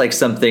looks like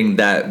something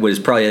that was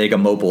probably like a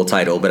mobile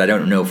title, but I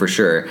don't know for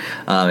sure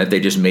if they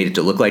just made it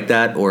to look like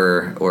that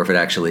or if it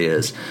actually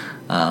is.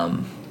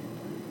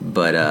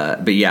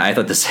 But yeah, I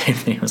thought the same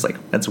thing. I was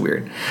like, that's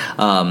weird.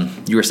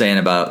 You were saying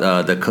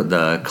about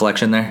the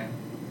collection there?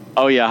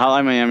 Oh yeah,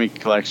 Hotline Miami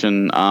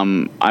collection.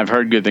 I've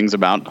heard good things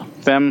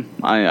about them.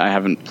 I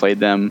haven't played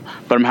them,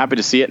 but I'm happy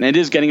to see it, and it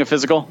is getting a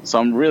physical, so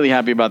I'm really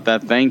happy about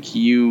that. Thank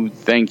you.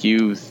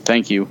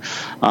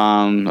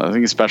 I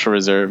think Special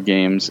Reserve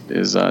Games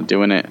is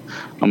doing it.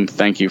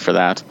 Thank you for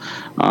that.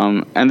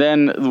 And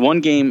then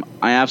one game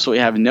I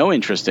absolutely have no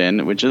interest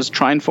in, which is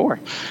Trine 4.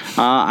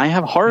 I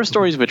have horror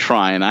stories with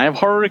Trine. I have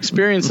horror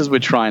experiences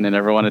with Trine, and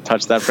never want to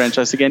touch that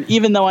franchise again,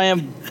 even though I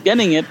am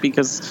getting it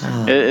because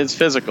it's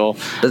physical.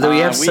 But we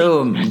have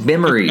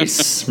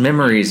memories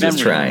with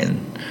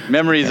Trine.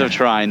 Memories of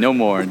Trine, no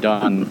more.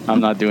 Done. I'm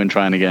not doing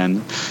Trine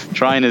again.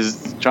 Trine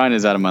is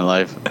out of my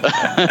life.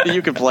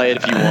 You can play it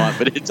if you want,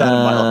 but it's out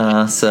of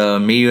my life. So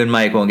me, you, and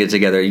Mike won't get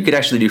together. You could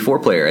actually do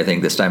 4-player, I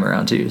think, this time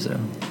around too. So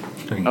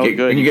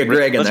good. You get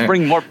Greg in there. Let's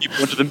bring more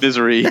people into the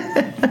misery.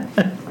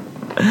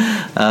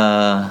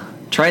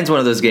 Trine's one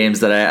of those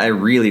games that I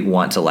really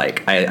want to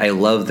like. I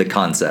love the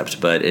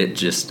concept, but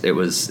it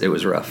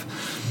was rough.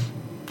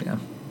 Yeah.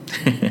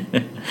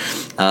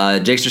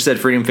 Jakester said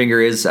Freedom Finger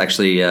is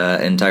actually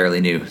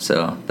entirely new,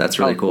 so that's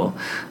really cool.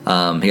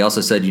 He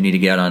also said you need to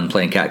get on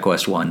playing Cat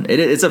Quest 1.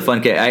 It's a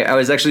fun game. I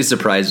was actually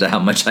surprised at how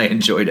much I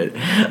enjoyed it.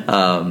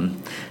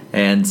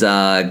 And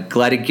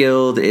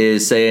Gladigild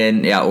is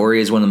saying, yeah,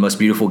 Ori is one of the most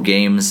beautiful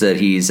games that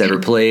he's ever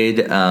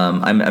played.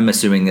 I'm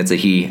assuming that's a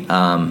he.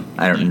 I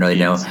don't really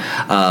know.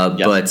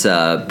 Yes.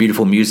 But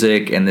beautiful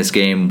music, and this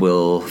game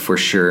will for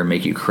sure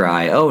make you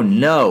cry. Oh,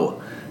 no.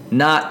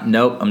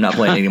 Nope, I'm not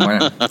playing anymore.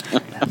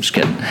 I'm just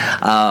kidding.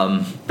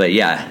 But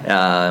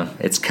yeah,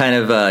 it's kind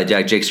of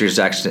Jack Jakester's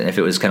accident. If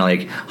it was kind of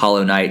like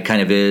Hollow Knight,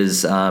 kind of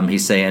is.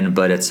 He's saying,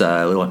 but it's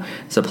a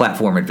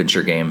platform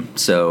adventure game.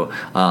 So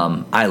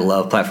I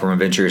love platform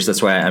adventures.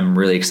 That's why I'm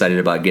really excited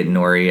about getting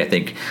Ori. I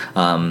think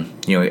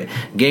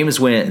games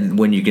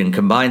when you can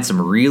combine some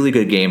really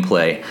good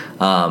gameplay.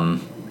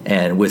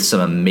 And with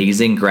some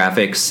amazing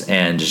graphics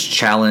and just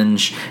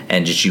challenge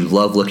and just you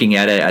love looking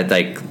at it, I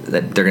think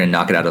that they're going to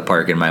knock it out of the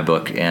park in my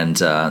book, and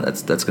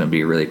that's going to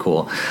be really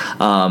cool.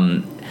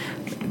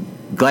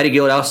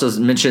 Gladigild also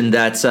mentioned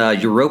that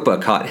Europa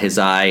caught his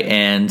eye,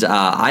 and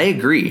I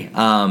agree.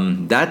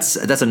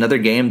 That's another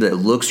game that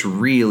looks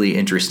really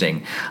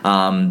interesting.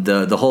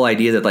 The whole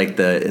idea that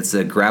it's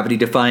a gravity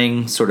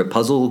defying sort of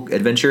puzzle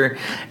adventure,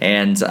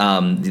 and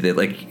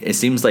it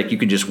seems like you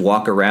can just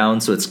walk around.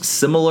 So it's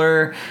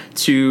similar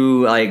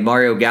to like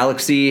Mario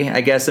Galaxy,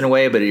 I guess, in a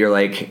way, but you're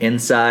like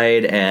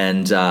inside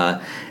and.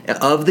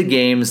 Of the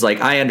games,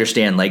 like I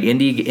understand, like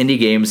indie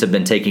games have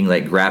been taking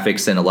like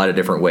graphics in a lot of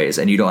different ways,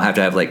 and you don't have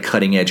to have like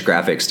cutting edge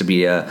graphics to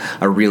be a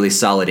really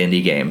solid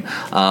indie game.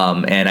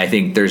 And I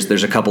think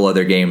there's a couple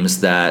other games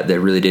that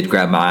really did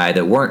grab my eye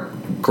that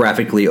weren't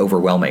graphically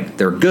overwhelming.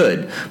 They're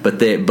good, but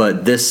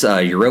this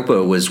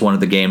Europa was one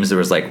of the games that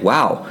was like,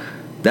 wow,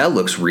 that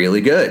looks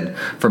really good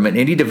from an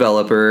indie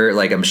developer.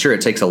 Like, I'm sure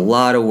it takes a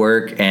lot of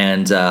work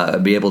and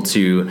be able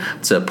to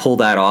pull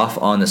that off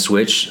on the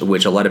Switch,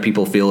 which a lot of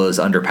people feel is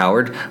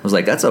underpowered. I was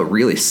like, that's a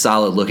really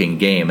solid looking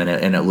game,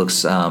 and it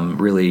looks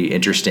really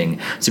interesting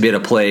to be able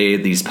to play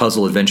these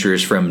puzzle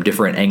adventures from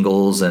different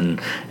angles and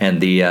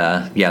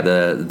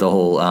the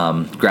whole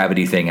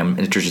gravity thing. I'm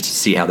interested to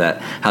see how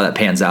that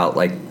pans out,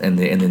 like in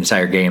the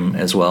entire game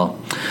as well.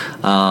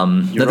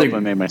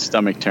 Europa made my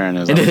stomach turn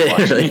as I was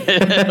watching it.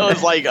 It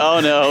was like, oh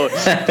no,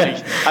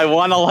 like, I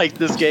want to like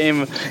this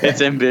game.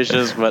 It's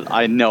ambitious, but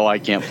I know I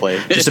can't play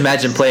it. Just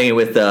imagine playing it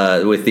with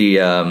the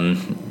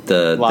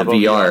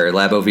VR,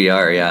 Labo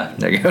VR. Yeah,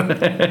 there you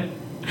go.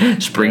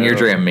 Just bring your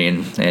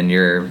Dramamine and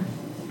your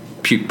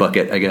puke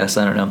bucket, I guess.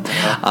 I don't know.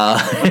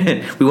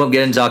 We won't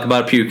get into talk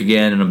about puke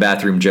again and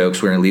bathroom jokes.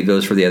 We're going to leave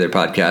those for the other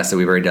podcasts that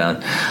we've already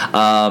done.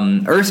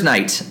 Earth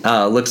Knight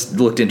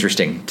looked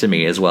interesting to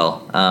me as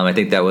well. I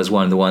think that was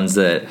one of the ones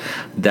that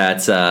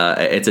it's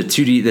a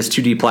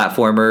 2D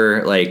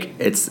platformer. Like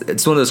it's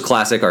one of those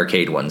classic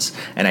arcade ones,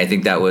 and I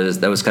think that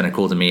was kind of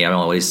cool to me. I'm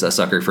always a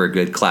sucker for a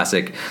good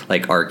classic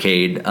like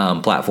arcade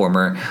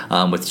platformer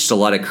with just a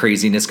lot of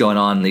craziness going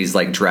on. These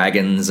like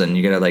dragons, and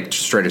you gotta like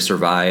just try to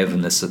survive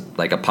in this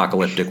like apocalyptic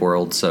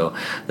world. So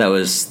that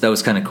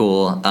was kind of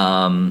cool.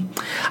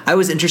 I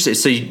was interested.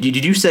 So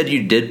you said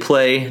you did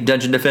play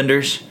Dungeon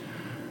Defenders?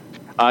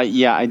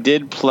 Yeah, I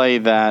did play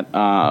that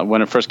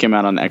when it first came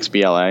out on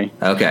XBLA.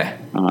 Okay.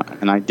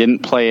 And I didn't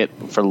play it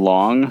for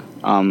long.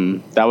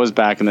 That was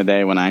back in the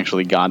day when I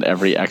actually got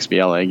every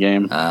XBLA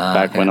game.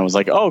 Back when I was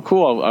like, oh,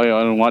 cool.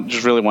 I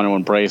just really want to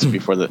embrace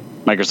before the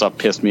Microsoft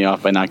pissed me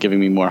off by not giving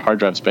me more hard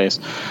drive space.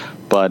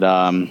 But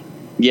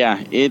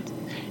yeah,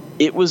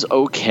 it was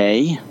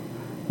okay.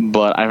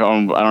 But I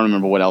don't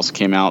remember what else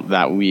came out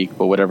that week,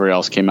 but whatever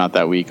else came out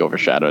that week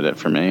overshadowed it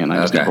for me, and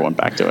I just never went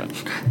back to it.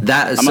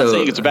 I'm not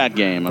saying it's a bad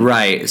game.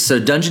 Right. So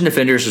Dungeon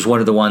Defenders was one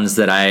of the ones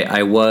that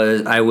I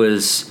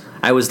was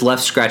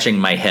left scratching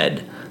my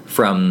head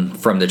from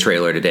the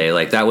trailer today.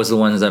 Like that was the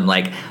ones I'm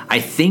like, I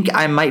think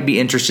I might be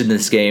interested in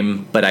this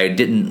game, but I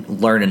didn't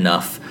learn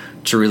enough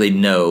to really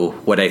know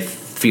what I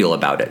feel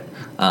about it.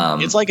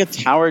 It's like a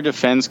tower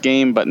defense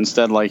game, but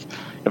instead, like,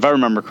 if I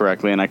remember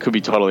correctly, and I could be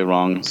totally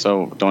wrong,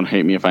 so don't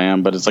hate me if I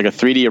am, but it's like a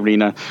 3D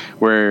arena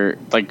where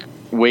like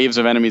waves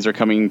of enemies are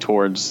coming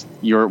towards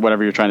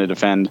whatever you're trying to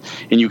defend,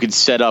 and you could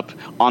set up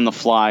on the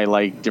fly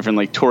like different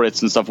like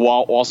turrets and stuff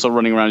while also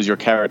running around as your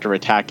character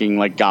attacking,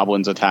 like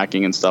goblins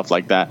attacking and stuff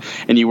like that.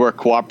 And you work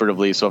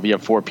cooperatively, so if you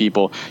have 4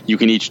 people, you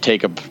can each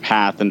take a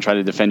path and try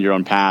to defend your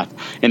own path.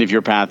 And if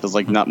your path is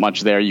like not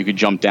much there, you could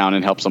jump down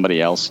and help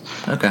somebody else.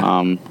 Okay.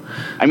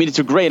 I mean, it's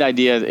a great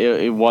idea.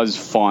 It was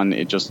fun.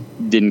 It just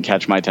didn't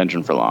catch my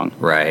attention for long.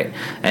 Right.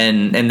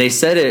 And they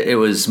said it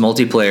was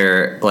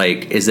multiplayer.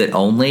 Like, is it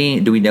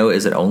only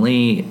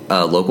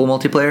local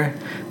multiplayer?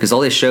 Because all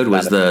they showed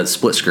was the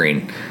split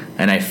screen,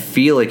 and I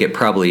feel like it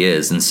probably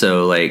is. And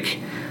so, like,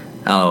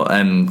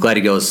 I'm glad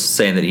he goes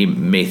saying that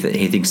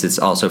he thinks it's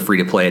also free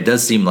to play. It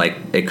does seem like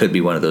it could be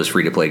one of those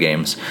free to play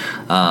games.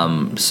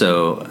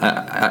 So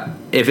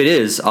if it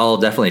is, I'll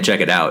definitely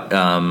check it out.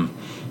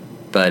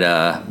 But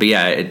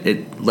yeah,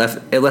 it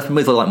left me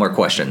with a lot more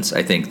questions,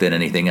 I think, than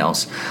anything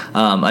else.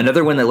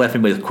 Another one that left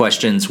me with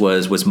questions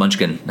was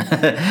Munchkin,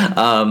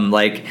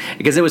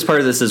 because it was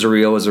part of the Scissor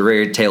Reel. It was a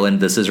very tail end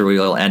of the Scissor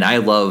Reel, and I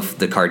love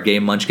the card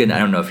game Munchkin. I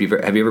don't know if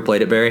have you ever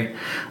played it, Barry?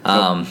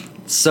 Nope.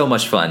 So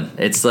much fun.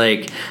 It's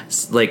like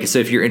so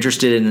if you're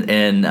interested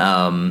in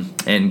I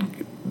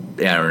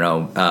don't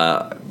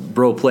know.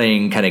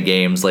 Role-playing kind of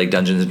games like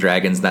Dungeons and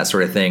Dragons, that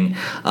sort of thing.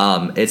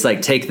 It's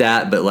like take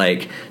that, but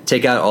like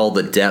take out all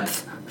the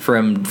depth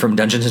from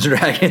Dungeons and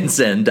Dragons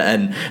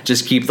and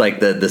just keep like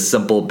the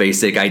simple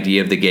basic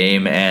idea of the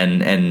game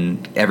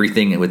and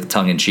everything with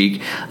tongue in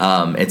cheek.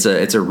 It's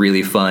a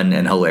really fun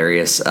and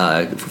hilarious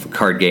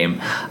card game,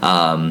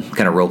 kind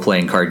of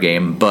role-playing card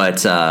game.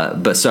 But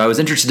so I was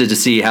interested to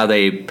see how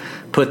they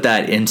put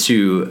that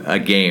into a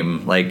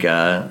game like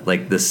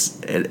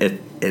this.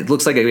 It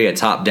looks like a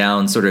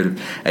top-down sort of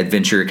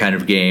adventure kind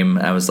of game.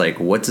 I was like,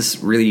 what's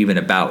this really even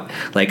about?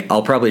 Like,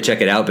 I'll probably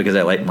check it out because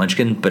I like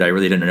Munchkin, but I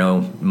really didn't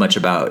know much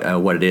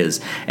about what it is.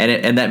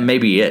 And that may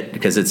be it,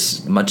 because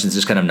Munchkin's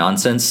just kind of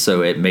nonsense,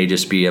 so it may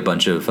just be a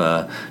bunch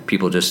of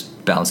people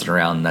just bouncing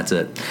around, and that's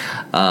it,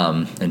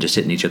 and just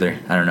hitting each other.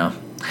 I don't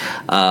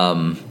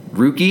know.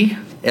 Rookie,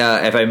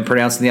 if I'm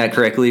pronouncing that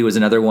correctly, was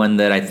another one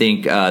that I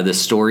think the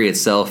story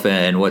itself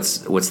and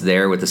what's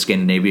there with the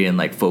Scandinavian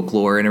like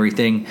folklore and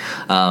everything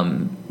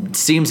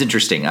seems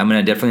interesting. I'm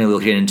gonna definitely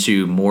look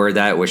into more of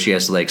that, where she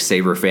has to like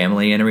save her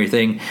family and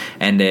everything.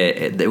 And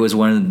it was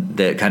one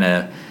that kind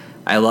of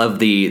I love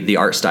the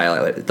art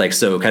style. Like,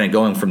 so kind of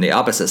going from the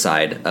opposite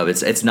side of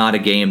it's not a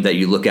game that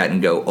you look at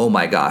and go, oh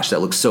my gosh, that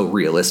looks so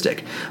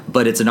realistic.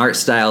 But it's an art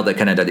style that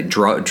kind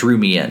of drew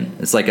me in.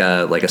 It's like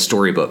a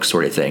storybook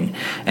sort of thing,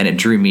 and it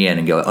drew me in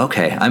and go,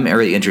 okay, I'm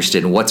really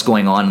interested in what's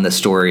going on in the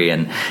story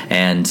and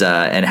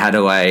how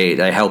do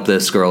I help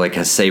this girl like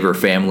save her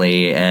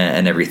family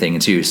and everything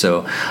too.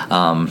 So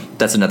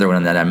that's another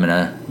one that I'm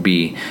gonna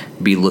be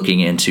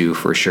looking into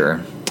for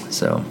sure.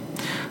 So.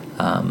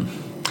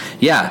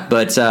 Yeah,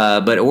 but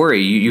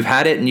Ori, you've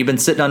had it and you've been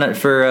sitting on it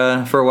for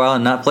a while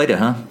and not played it,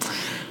 huh?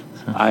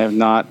 I have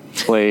not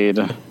played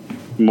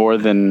more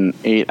than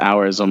 8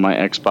 hours on my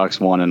Xbox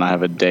One, and I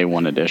have a day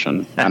one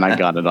edition, and I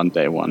got it on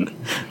day one.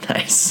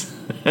 Nice.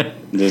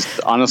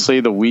 Just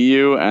honestly, the Wii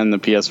U and the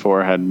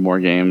PS4 had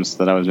more games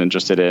that I was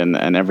interested in,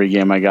 and every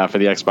game I got for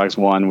the Xbox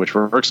One, which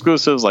were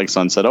exclusives like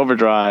Sunset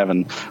Overdrive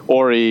and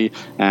Ori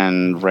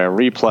and Rare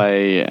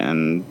Replay,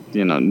 and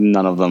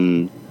none of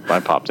them I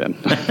popped in.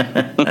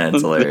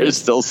 That's hilarious. They're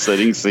still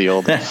sitting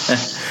sealed.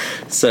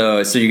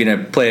 So you're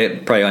gonna play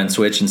it probably on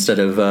Switch instead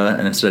of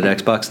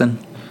Xbox then?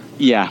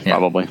 Yeah,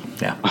 probably.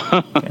 Yeah.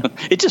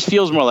 It just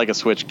feels more like a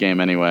Switch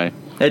game anyway.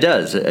 It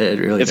does. It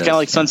really does. It's kind of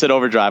like Sunset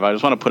Overdrive. I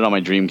just want to put it on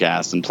my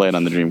Dreamcast and play it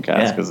on the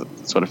Dreamcast because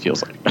that's what it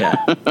feels like.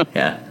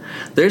 Yeah.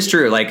 There's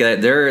true. Like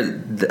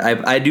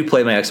I do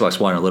play my Xbox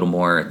One a little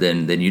more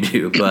than you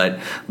do,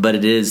 but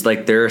it is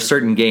like there are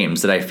certain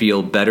games that I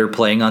feel better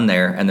playing on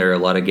there, and there are a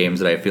lot of games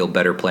that I feel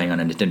better playing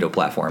on a Nintendo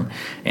platform.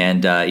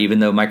 And even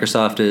though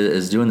Microsoft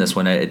is doing this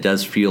one, it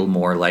does feel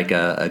more like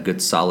a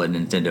good solid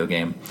Nintendo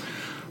game.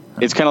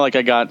 It's kind of like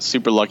I got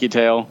Super Lucky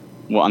Tail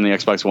on the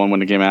Xbox One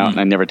when it came out, and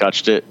I never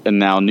touched it. And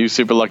now new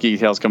Super Lucky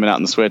Tail's coming out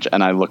on the Switch,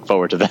 and I look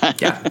forward to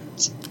that. Yeah,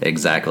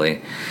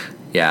 exactly.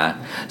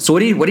 Yeah. So what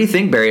do you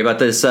think, Barry, about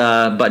this?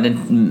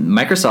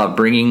 Microsoft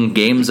bringing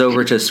games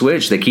over to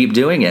Switch? They keep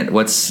doing it.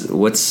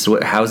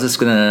 How's this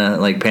gonna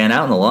like pan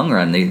out in the long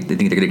run? They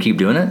think they're gonna keep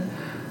doing it?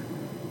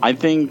 I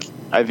think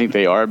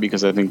they are,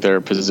 because I think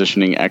they're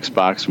positioning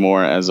Xbox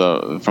more as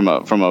from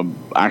a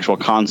actual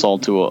console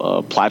to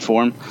a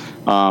platform,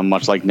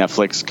 much like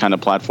Netflix kind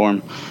of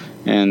platform.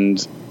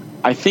 And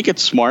I think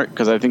it's smart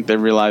because I think they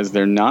realize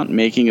they're not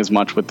making as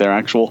much with their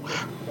actual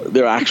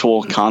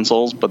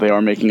consoles, but they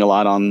are making a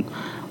lot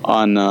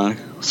on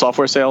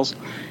software sales.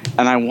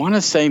 And I want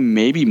to say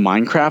maybe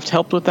Minecraft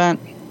helped with that.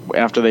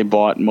 After they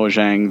bought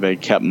Mojang, they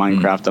kept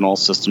Minecraft on all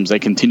systems. They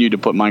continued to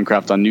put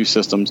Minecraft on new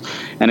systems,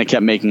 and it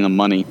kept making them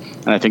money.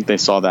 And I think they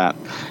saw that.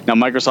 Now,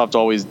 Microsoft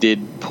always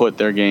did put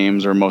their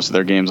games, or most of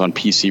their games, on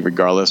PC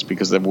regardless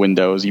because of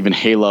Windows. Even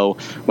Halo,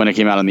 when it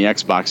came out on the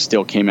Xbox,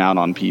 still came out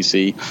on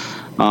PC.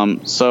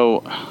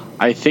 So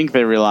I think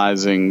they're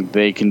realizing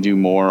they can do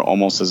more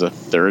almost as a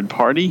third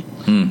party,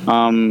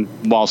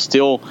 while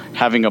still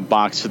having a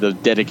box for the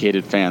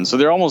dedicated fans. So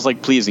they're almost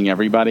like pleasing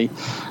everybody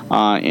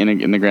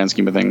in the grand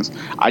scheme of things.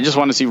 I just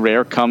want to see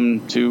Rare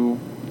come to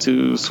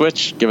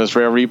Switch, give us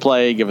Rare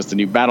Replay, give us the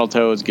new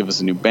Battletoads, give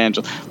us a new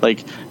Banjo.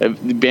 Like,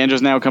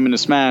 Banjo's now coming to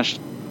Smash.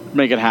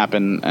 Make it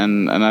happen.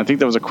 And I think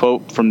there was a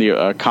quote from the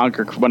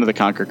one of the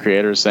Conker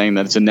creators saying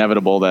that it's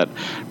inevitable that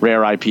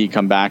Rare IP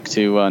come back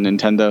to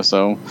Nintendo.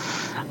 So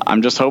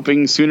I'm just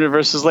hoping sooner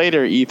versus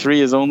later.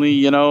 E3 is only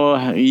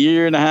a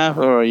year and a half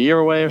or a year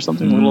away or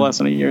something, a little less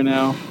than a year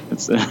now.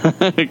 It's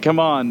come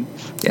on,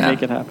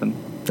 make it happen.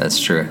 That's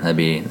true. That'd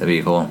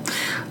be cool.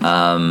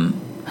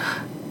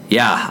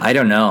 Yeah, I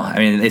don't know. I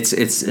mean,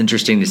 it's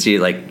interesting to see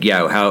where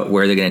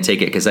they're going to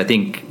take it, because I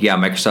think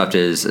Microsoft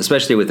is,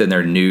 especially within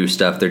their new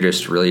stuff, they're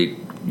just really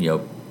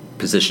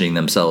positioning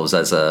themselves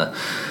as a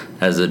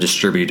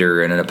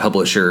distributor and a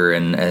publisher,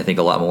 and I think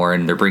a lot more.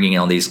 And they're bringing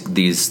on these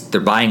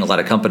they're buying a lot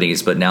of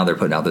companies, but now they're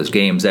putting out those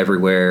games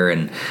everywhere,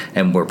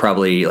 and we're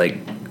probably like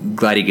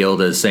Glady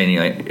Guild is saying,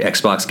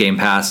 Xbox Game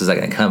Pass is that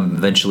going to come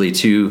eventually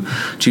to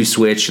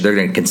Switch? They're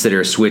going to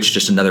consider Switch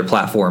just another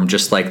platform,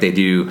 just like they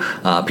do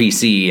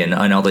PC and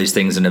all these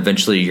things, and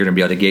eventually you're going to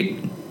be able to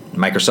get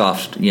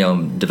Microsoft,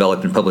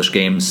 developed and published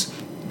games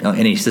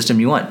any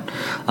system you want,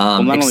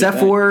 except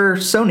for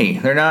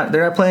Sony. They're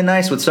not playing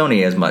nice with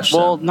Sony as much.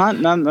 Well, not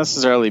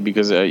necessarily,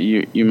 because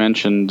you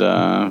mentioned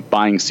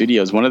buying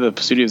studios. One of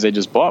the studios they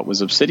just bought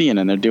was Obsidian,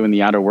 and they're doing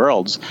The Outer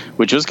Worlds,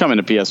 which was coming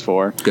to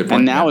PS4, good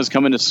point, and now is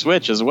coming to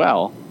Switch as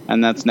well,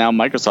 and that's now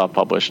Microsoft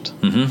published.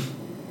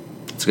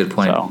 That's a good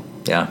point. So.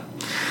 Yeah.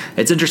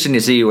 It's interesting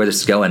to see where this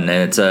is going, and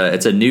it's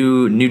a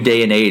new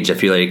day and age. I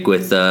feel like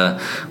with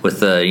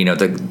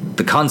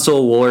the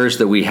console wars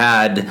that we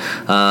had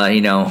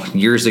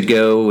years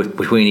ago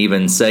between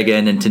even Sega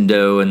and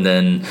Nintendo, and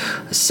then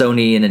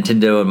Sony and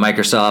Nintendo and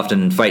Microsoft,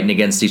 and fighting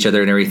against each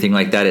other and everything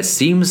like that. It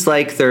seems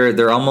like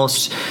they're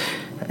almost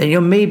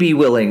maybe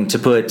willing to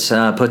put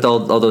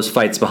all those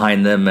fights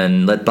behind them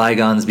and let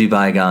bygones be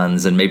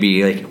bygones, and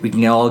maybe we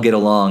can all get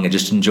along and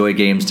just enjoy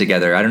games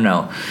together. I don't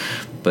know.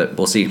 But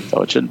we'll see.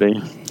 So it should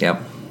be. Yeah.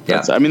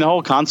 I mean, the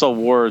whole console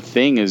war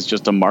thing is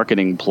just a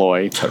marketing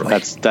ploy. Totally.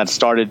 That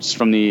started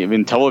from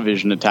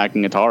Intellivision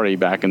attacking Atari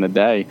back in the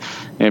day,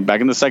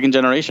 back in the second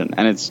generation,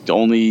 and it's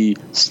only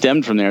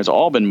stemmed from there. It's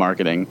all been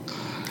marketing.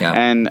 Yeah.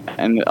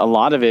 And a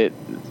lot of it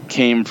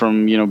came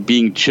from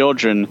being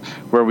children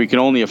where we could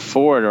only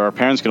afford, or our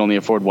parents could only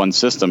afford, one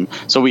system,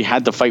 so we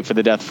had to fight for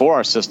the death for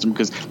our system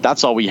because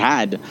that's all we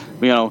had.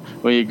 When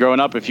you're growing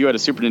up, if you had a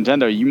Super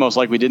Nintendo, you most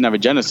likely didn't have a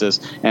Genesis,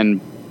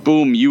 and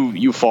boom,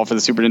 you fall for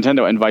the Super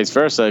Nintendo, and vice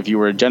versa if you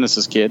were a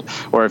Genesis kid,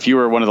 or if you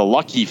were one of the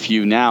lucky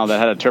few now that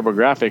had a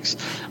TurboGrafx.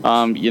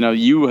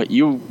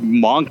 You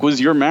Monk was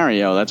your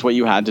Mario. That's what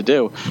you had to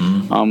do.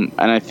 And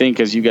I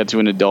think as you get to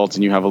an adult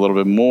and you have a little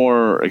bit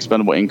more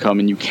expendable income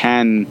and you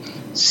can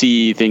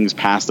see things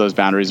past those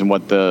boundaries and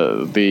what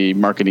the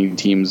marketing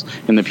teams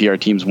and the PR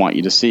teams want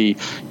you to see,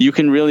 you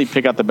can really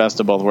pick out the best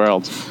of both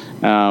worlds,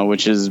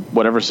 which is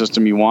whatever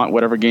system you want,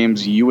 whatever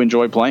games you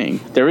enjoy playing.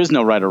 There is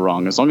no right or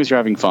wrong as long as you're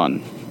having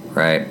fun.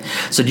 Right.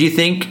 So do you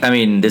think,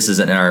 this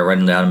isn't in our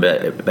rundown,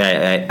 but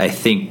I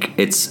think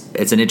it's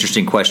an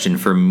interesting question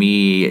for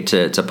me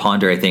to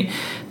ponder. I think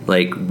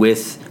like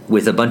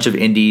with a bunch of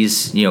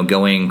indies,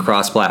 going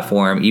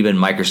cross-platform, even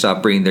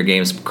Microsoft bringing their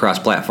games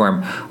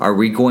cross-platform, are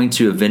we going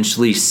to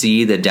eventually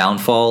see the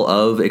downfall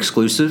of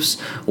exclusives,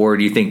 or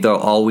do you think they'll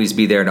always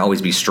be there and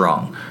always be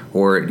strong,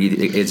 or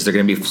is there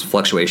going to be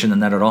fluctuation in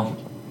that at all?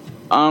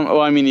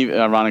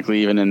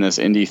 Ironically, even in this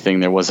indie thing,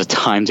 there was a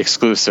timed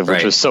exclusive,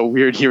 which was so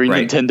weird hearing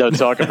Nintendo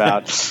talk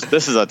about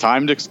this is a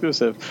timed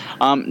exclusive.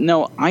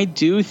 No, I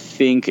do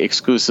think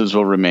exclusives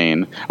will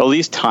remain, or at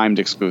least timed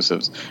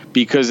exclusives,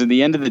 because at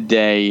the end of the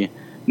day,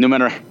 no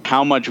matter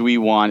how much we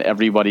want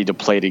everybody to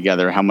play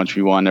together, how much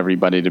we want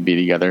everybody to be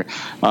together,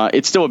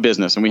 it's still a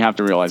business, and we have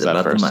to realize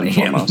that first and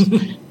foremost.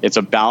 It's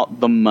about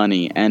the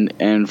money,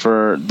 and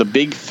for the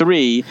big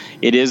three,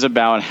 it is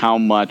about how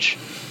much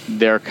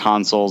their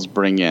consoles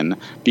bring in,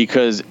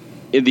 because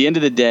at the end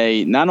of the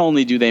day, not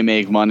only do they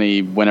make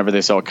money whenever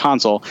they sell a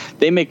console,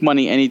 they make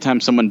money anytime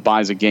someone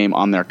buys a game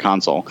on their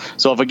console.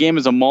 So if a game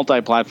is a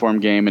multi-platform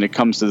game and it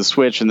comes to the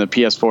Switch and the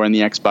PS4 and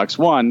the Xbox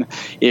One,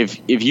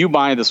 if you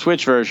buy the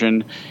Switch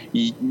version,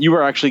 you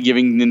are actually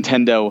giving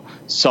Nintendo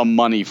some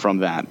money from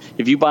that.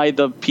 If you buy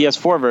the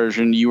PS4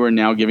 version, you are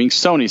now giving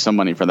Sony some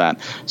money for that.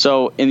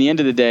 So in the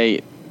end of the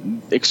day,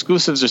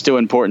 exclusives are still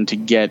important to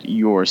get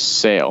your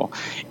sale.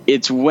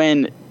 It's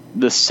when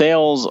the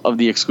sales of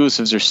the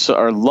exclusives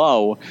are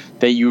low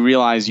that you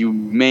realize you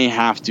may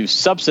have to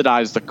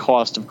subsidize the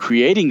cost of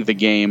creating the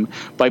game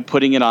by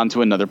putting it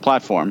onto another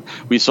platform.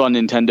 We saw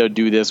Nintendo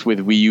do this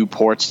with Wii U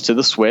ports to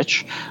the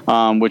Switch,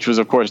 which was,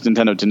 of course,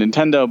 Nintendo to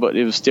Nintendo, but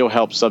it still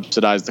helped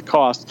subsidize the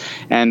cost.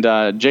 And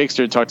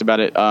Jakester talked about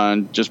it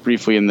just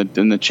briefly in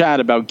the chat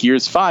about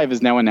Gears 5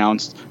 is now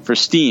announced for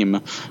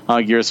Steam.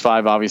 Gears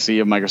 5,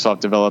 obviously, a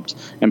Microsoft-developed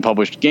and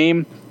published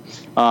game.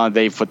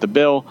 They foot the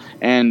bill,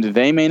 and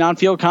they may not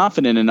feel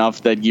confident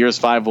enough that Gears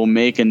 5 will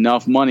make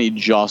enough money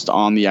just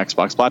on the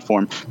Xbox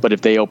platform. But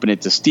if they open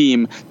it to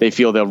Steam, they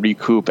feel they'll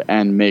recoup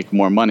and make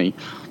more money.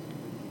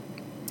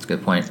 That's a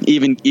good point.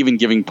 Even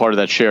giving part of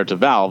that share to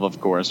Valve, of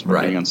course, for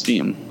being on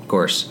Steam. Of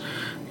course.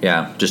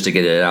 Yeah, just to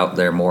get it out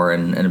there more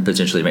and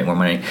potentially make more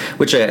money,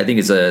 which I think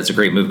is a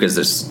great move, because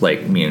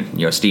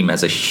there's Steam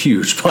has a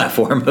huge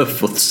platform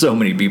with so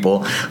many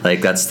people.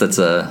 Like that's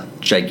a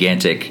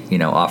gigantic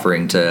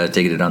offering to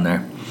get it on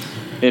there.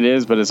 It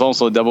is, but it's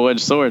also a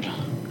double-edged sword.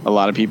 A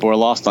lot of people are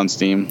lost on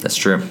Steam. That's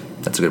true.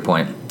 That's a good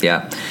point.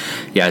 Yeah,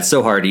 it's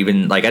so hard.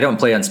 Even I don't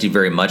play on Steam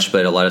very much,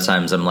 but a lot of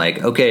times I'm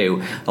like, okay,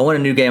 I want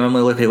a new game. I'm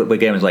gonna look at what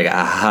game is like.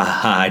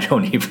 I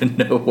don't even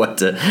know what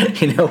to,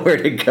 where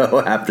to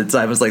go half the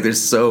time. It's like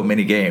there's so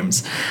many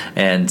games,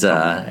 and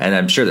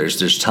I'm sure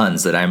there's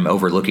tons that I'm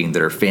overlooking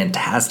that are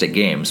fantastic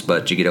games,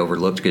 but you get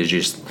overlooked because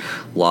you're just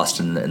lost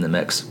in the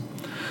mix.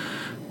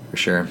 For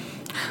sure.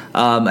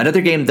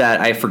 Another game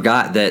that I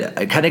forgot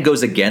that kind of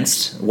goes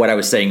against what I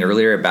was saying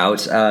earlier about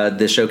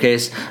this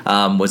showcase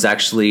was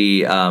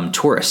actually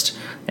Tourist.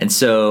 And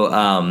so,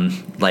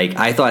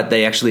 I thought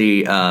they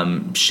actually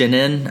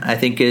Shinin, I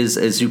think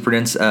is who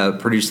produced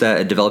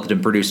that, developed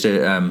and produced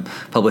it,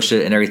 published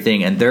it, and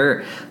everything. And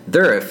they're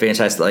a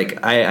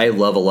fantastic. I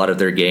love a lot of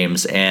their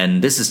games,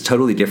 and this is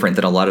totally different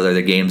than a lot of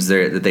other games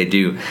that they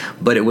do.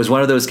 But it was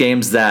one of those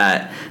games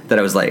that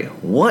I was like,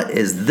 what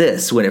is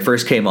this? When it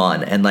first came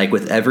on, and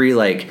with every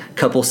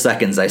couple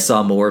seconds I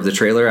saw more of the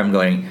trailer, I'm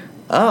going,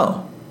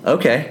 oh,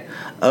 okay.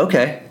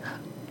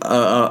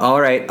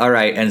 All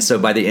right. And so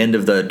by the end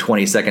of the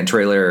 20-second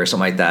trailer or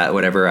something like that,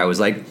 whatever, I was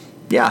like,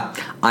 yeah,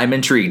 I'm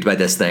intrigued by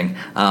this thing.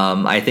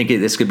 I think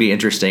this could be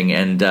interesting.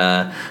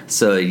 And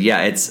so,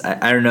 yeah, it's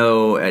I don't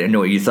know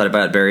what you thought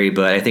about it, Barry,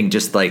 but I think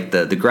just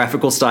the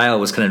graphical style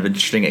was kind of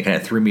interesting. It kind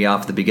of threw me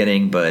off at the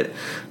beginning, but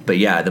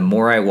yeah, the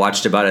more I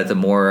watched about it, the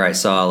more I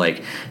saw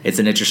it's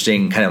an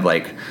interesting kind of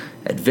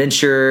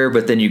adventure,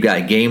 but then you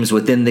got games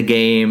within the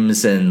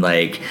games, and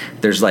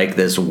there's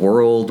this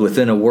world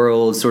within a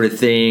world sort of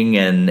thing,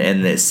 and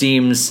it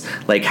seems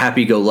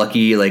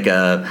happy-go-lucky,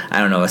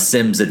 a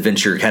Sims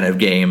adventure kind of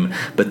game,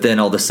 but then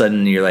all of a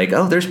sudden you're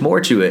oh, there's more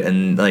to it,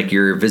 and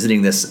you're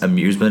visiting this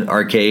amusement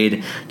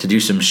arcade to do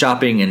some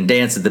shopping and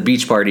dance at the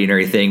beach party and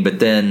everything, but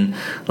then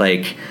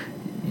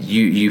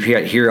you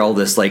hear all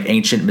this like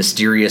ancient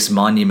mysterious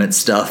monument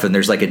stuff, and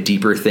there's like a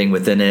deeper thing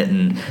within it,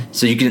 and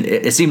so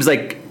it seems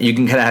like you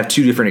can kind of have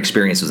two different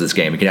experiences with this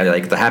game. You can have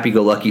like the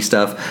happy-go-lucky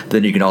stuff, but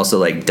then you can also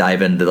like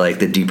dive into like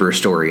the deeper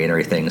story and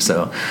everything.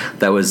 So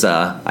that was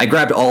I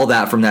grabbed all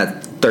that from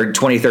that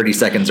 30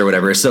 seconds or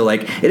whatever. So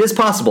like it is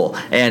possible,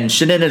 and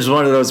Shinin is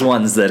one of those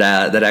ones that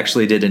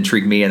actually did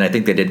intrigue me, and I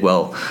think they did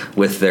well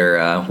with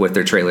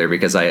their trailer,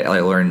 because I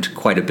learned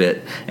quite a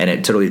bit, and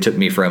it totally took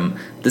me from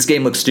this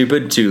game looks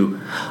stupid to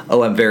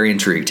I'm very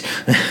intrigued.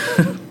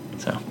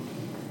 So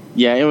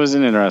yeah, it was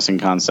an interesting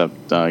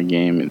concept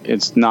game.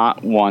 It's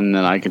not one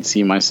that I could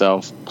see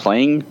myself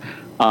playing,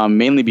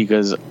 mainly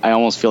because I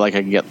almost feel like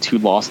I could get too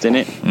lost in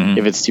it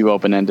if it's too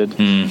open-ended.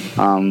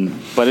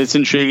 But it's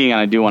intriguing, and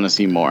I do want to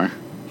see more.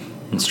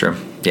 That's true.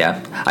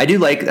 Yeah, I do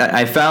like.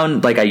 I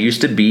found like I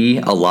used to be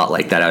a lot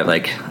like that.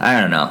 I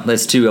don't know,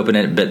 that's too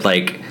open-ended, but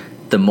like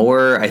the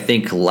more I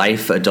think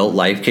adult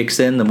life kicks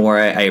in, the more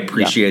I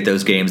appreciate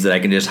those games that I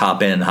can just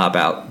hop in and hop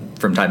out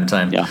from time to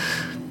time. Yeah.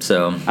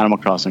 So Animal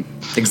Crossing.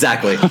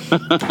 Exactly.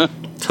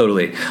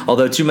 Totally.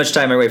 Although too much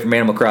time away from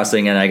Animal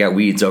Crossing, and I got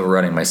weeds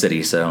overrunning my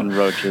city. So and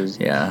roaches.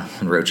 Yeah,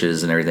 and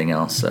roaches and everything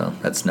else. So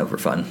that's never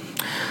fun.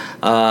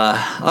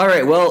 All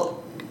right. Well,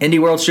 Indie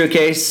World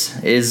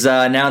Showcase is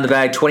now in the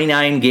bag.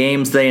 29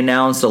 games they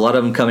announced, a lot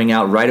of them coming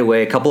out right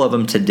away, a couple of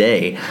them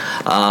today,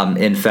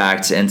 in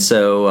fact. And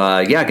so,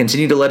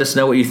 continue to let us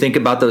know what you think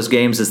about those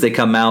games as they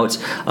come out.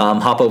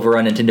 Hop over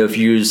on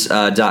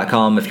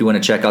NintendoFuse.com if you want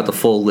to check out the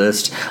full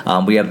list.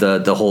 We have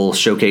the whole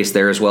showcase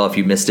there as well. If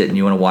you missed it and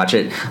you want to watch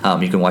it,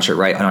 you can watch it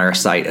right on our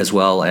site as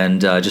well. And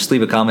just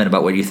leave a comment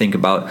about what you think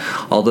about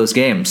all those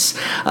games.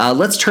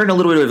 Let's turn a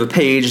little bit of a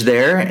page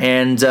there.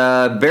 And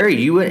Barry,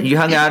 you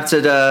hung out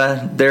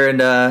at there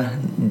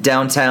in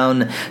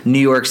downtown New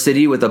York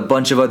City with a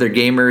bunch of other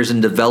gamers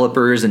and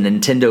developers and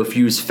Nintendo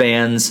Fuse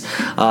fans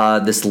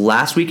this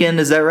last weekend.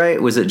 Is that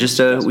right? Was it just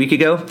a week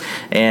ago?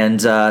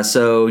 And let's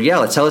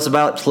tell us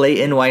about Play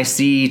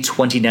NYC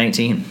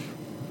 2019.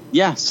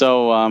 Yeah,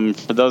 so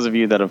for those of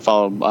you that have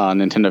followed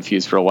Nintendo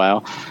Fuse for a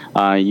while,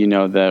 you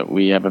know that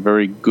we have a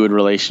very good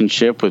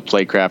relationship with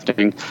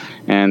Playcrafting,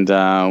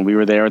 and we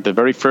were there at the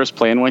very first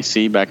Play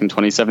NYC back in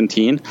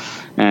 2017,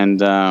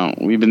 and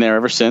we've been there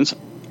ever since.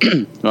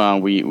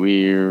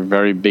 We're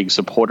very big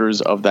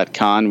supporters of that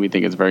con. We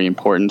think it's very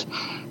important,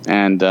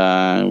 and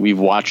we've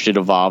watched it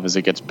evolve as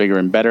it gets bigger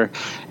and better.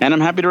 And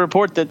I'm happy to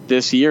report that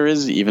this year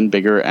is even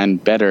bigger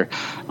and better.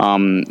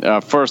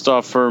 First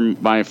off, for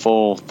my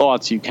full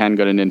thoughts, you can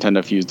go to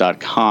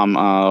NintendoFuse.com.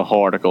 The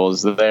whole article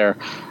is there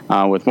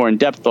with more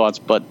in-depth thoughts.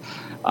 But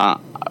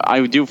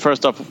I do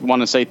first off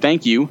want to say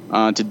thank you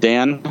to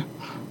Dan,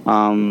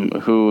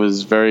 who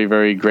was very,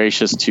 very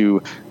gracious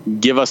to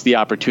give us the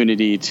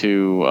opportunity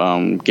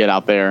to get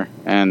out there,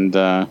 and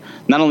not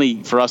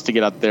only for us to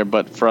get out there,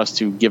 but for us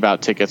to give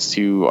out tickets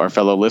to our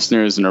fellow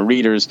listeners and our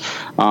readers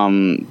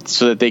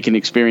so that they can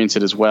experience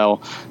it as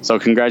well. So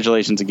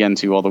congratulations again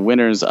to all the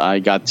winners. I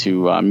got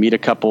to meet a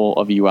couple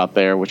of you out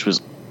there, which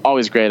was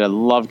always great. I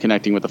love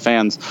connecting with the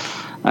fans,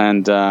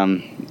 and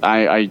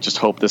I just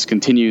hope this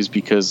continues,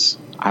 because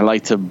I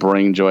like to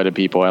bring joy to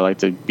people. I like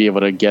to be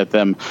able to get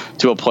them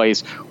to a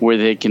place where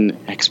they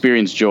can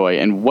experience joy.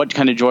 And what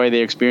kind of joy are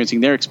they experiencing?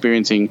 They're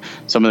experiencing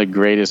some of the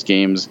greatest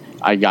games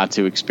I got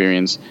to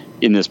experience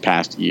in this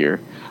past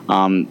year.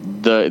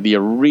 The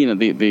arena,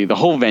 the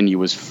whole venue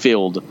was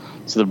filled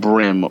to the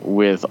brim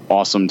with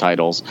awesome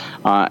titles.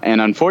 And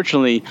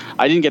unfortunately,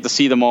 I didn't get to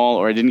see them all,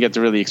 or I didn't get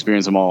to really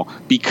experience them all,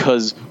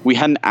 because we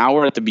had an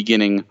hour at the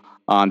beginning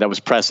that was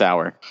press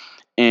hour.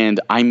 And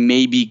I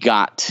maybe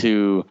got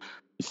to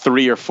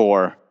 3 or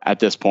 4 at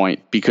this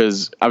point,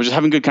 because I was just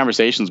having good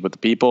conversations with the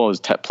people. I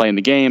was playing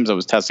the games. I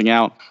was testing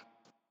out.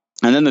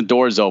 And then the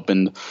doors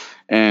opened,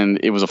 and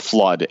it was a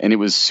flood, and it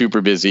was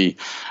super busy.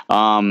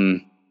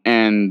 And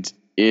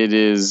it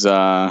is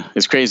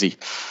it's crazy.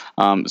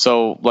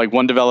 So like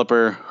one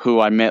developer who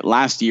I met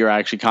last year, I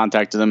actually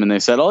contacted them, and they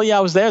said, "Oh yeah,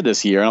 I was there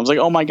this year." And I was like,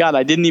 "Oh my God,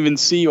 I didn't even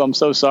see you. I'm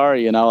so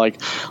sorry." You know, like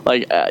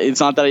it's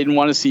not that I didn't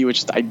want to see you,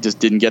 I just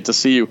didn't get to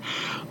see you.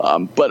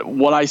 But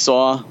what I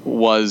saw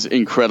was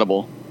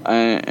incredible.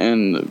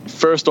 And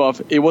first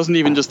off, it wasn't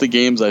even just the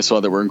games I saw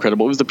that were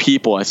incredible. It was the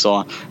people I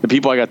saw, the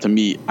people I got to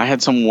meet. I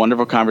had some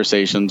wonderful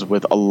conversations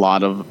with a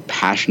lot of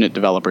passionate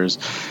developers,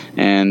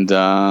 and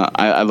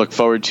I look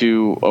forward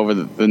to, over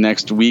the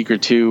next week or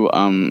two,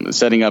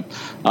 setting up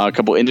a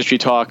couple industry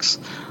talks,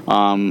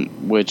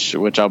 which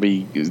I'll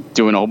be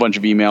doing a whole bunch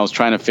of emails,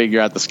 trying to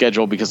figure out the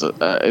schedule, because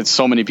it's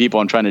so many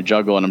people I'm trying to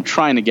juggle, and I'm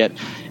trying to get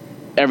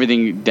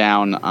everything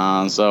down.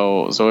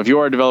 So if you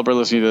are a developer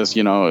listening to this,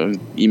 you know,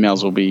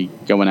 emails will be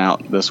going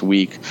out this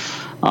week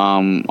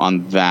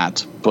on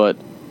that. But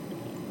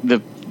a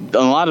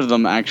lot of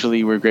them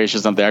actually were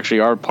gracious enough. They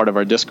actually are part of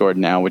our Discord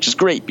now, which is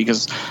great,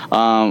 because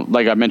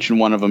like I mentioned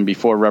one of them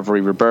before,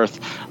 Reverie Rebirth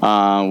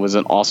was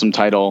an awesome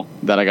title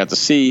that I got to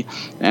see,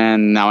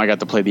 and now I got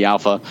to play the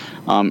alpha.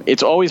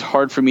 It's always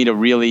hard for me to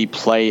really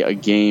play a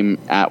game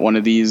at one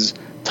of these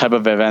type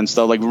of events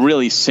that like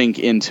really sink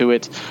into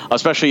it,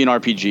 especially in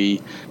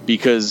RPG,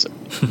 because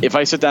if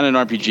I sit down in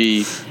an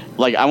RPG,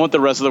 like I want the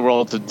rest of the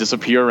world to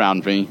disappear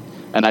around me,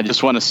 and I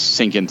just want to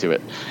sink into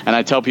it. And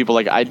I tell people,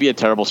 like, I'd be a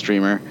terrible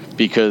streamer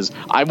because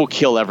I will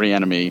kill every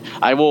enemy.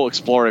 I will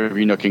explore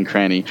every nook and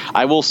cranny.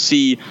 I will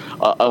see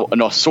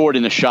a sword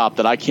in a shop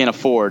that I can't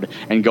afford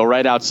and go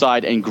right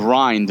outside and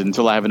grind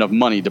until I have enough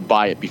money to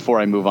buy it before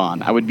I move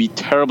on. I would be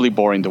terribly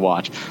boring to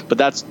watch, but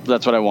that's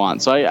what I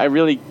want. So I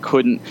really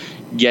couldn't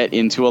get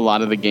into a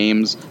lot of the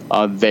games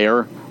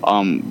there.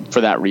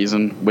 For that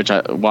reason,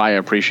 why I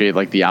appreciate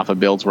like the alpha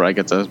builds where I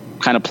get to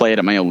kind of play it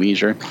at my own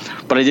leisure.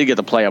 But I did get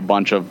to play a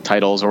bunch of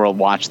titles, or I'll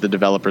watch the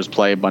developers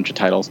play a bunch of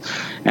titles,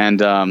 and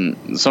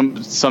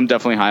some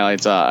definitely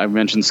highlights. I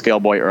mentioned Scale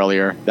Boy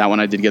earlier. That one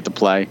I did get to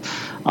play.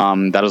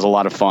 That was a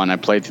lot of fun. I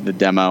played through the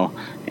demo,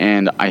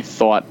 and I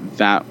thought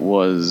that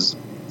was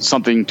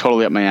something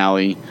totally up my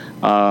alley.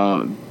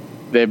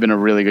 They've been a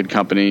really good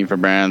company for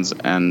brands,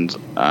 and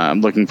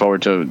I'm looking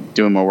forward to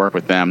doing more work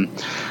with them.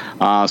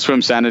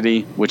 Swim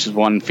Sanity, which is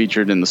one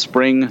featured in the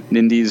spring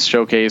Nindies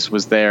showcase,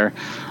 was there.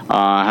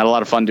 Had a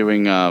lot of fun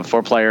doing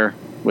 4-player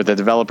with the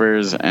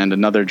developers and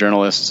another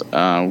journalist.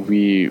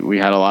 We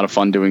had a lot of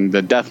fun doing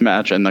the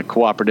deathmatch and the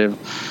cooperative.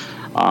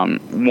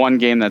 One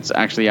game that's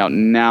actually out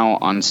now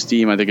on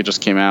Steam, I think it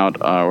just came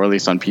out, or at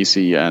least on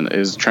PC, and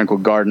is Tranquil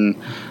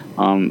Garden.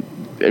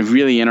 A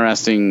really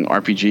interesting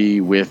RPG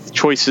with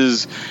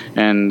choices,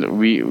 and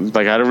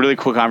I had a really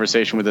cool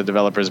conversation with the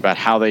developers about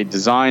how they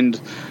designed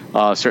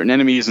certain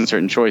enemies and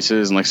certain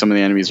choices, and like some of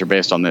the enemies are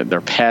based on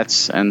their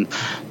pets, and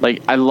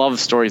like I love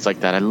stories like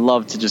that. I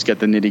love to just get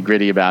the nitty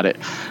gritty about it.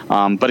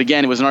 But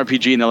again, it was an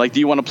RPG, and they're like, "Do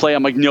you want to play?"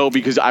 I'm like, "No,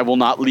 because I will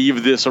not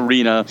leave this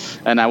arena,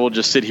 and I will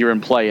just sit here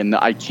and play." And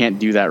I can't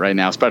do that right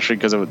now, especially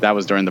because that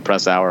was during the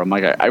press hour. I'm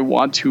like, I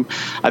want to.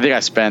 I think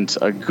I spent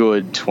a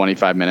good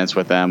 25 minutes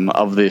with them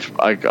of the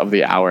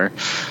hour.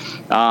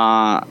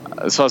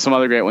 Saw some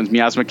other great ones.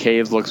 Miasma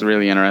Caves looks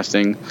really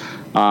interesting.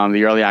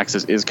 The early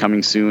access is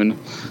coming soon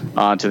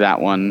to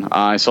that one.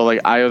 I saw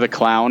like Eye of the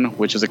Clown,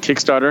 which is a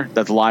Kickstarter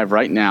that's live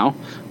right now.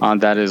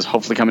 That is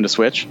hopefully coming to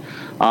Switch.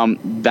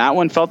 That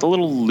one felt a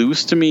little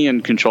loose to me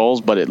in controls,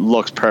 but it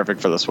looks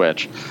perfect for the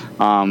Switch.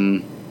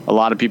 A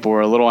lot of people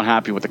were a little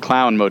unhappy with the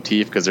clown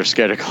motif because they're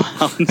scared of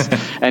clowns,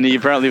 and he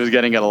apparently was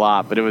getting it a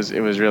lot. But it was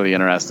really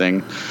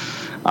interesting.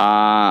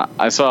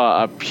 I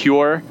saw a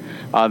Pure.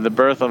 The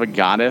Birth of a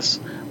Goddess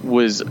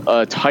was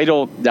a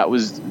title that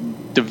was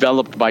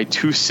developed by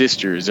two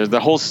sisters.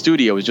 The whole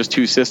studio is just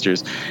two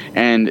sisters,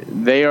 and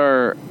they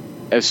are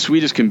as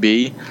sweet as can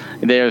be.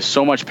 They have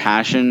so much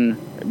passion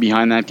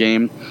behind that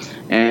game,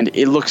 and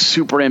it looks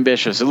super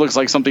ambitious. It looks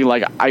like something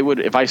like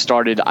if I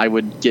started, I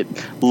would get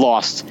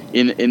lost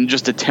in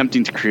just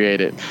attempting to create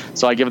it.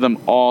 So I give them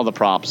all the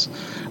props.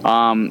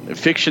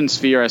 Fiction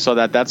Sphere, I saw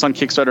that's on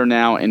Kickstarter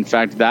now. In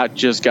fact, that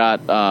just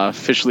got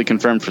officially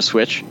confirmed for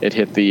Switch. It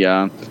hit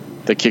the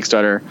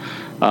Kickstarter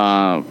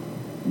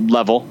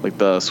level, like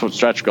the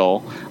stretch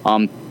goal.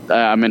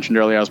 I mentioned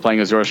earlier I was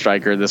playing Azure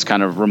Striker. This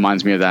kind of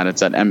reminds me of that.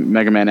 It's at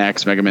Mega Man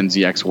X, Mega Man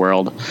ZX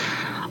World.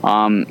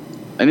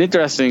 An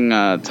interesting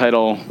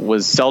title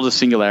was Zelda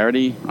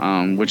Singularity,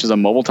 which is a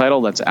mobile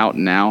title that's out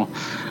now.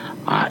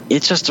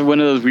 It's just one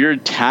of those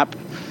weird tap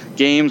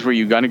games where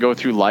you got to go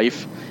through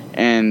life.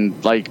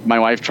 And like my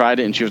wife tried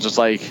it, and she was just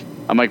like,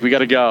 "I'm like, we got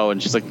to go,"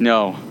 and she's like,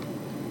 "No,"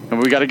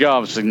 and we got to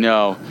go. She's like,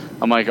 "No."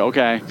 I'm like,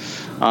 "Okay."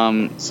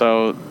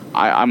 So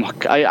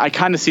I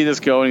kind of see this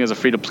going as a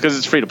because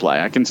it's free to play.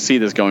 I can see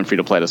this going free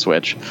to play to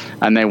Switch,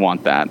 and they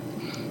want that.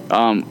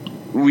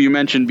 We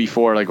mentioned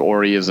before, like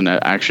Ori is an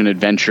action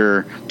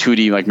adventure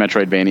 2D like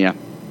Metroidvania.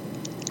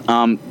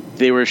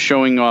 They were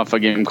showing off a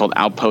game called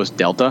Outpost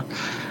Delta,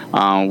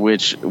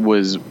 which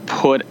was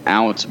put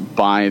out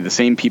by the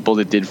same people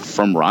that did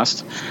From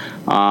Rust,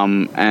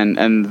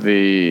 and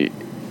the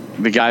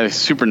guy is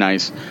super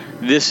nice.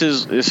 This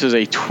is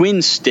a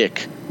twin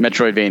stick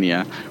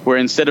Metroidvania, where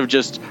instead of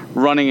just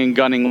running and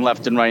gunning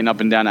left and right and up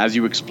and down as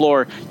you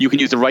explore, you can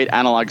use the right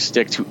analog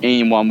stick to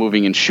aim while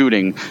moving and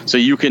shooting, so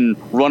you can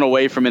run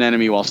away from an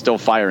enemy while still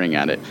firing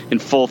at it in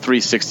full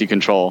 360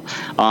 control.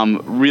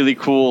 Really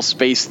cool,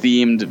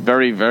 space-themed,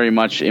 very, very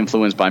much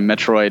influenced by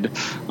Metroid.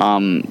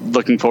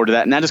 Looking forward to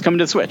that. And that is coming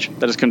to the Switch.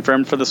 That is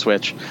confirmed for the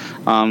Switch.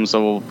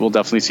 So we'll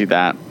definitely see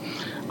that.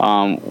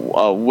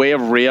 Way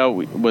of Rhea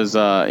was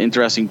an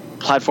interesting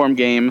platform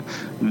game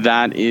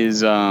that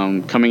is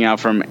coming out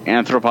from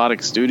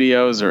Anthropoc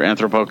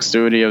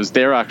Studios.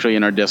 They're actually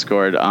in our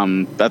Discord.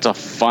 That's a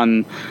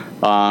fun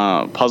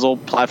puzzle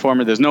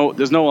platformer.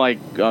 There's no like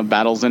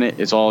battles in it.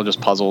 It's all just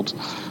puzzled,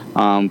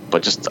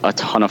 but just a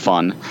ton of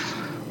fun.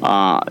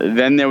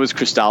 Then there was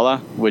Crystalla,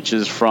 which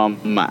is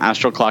from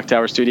Astral Clock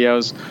Tower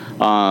Studios.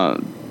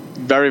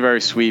 Very, very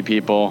sweet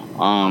people.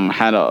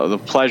 Had the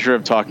pleasure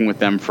of talking with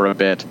them for a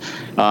bit.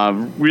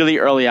 Really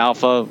early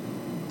alpha,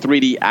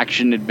 3D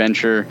action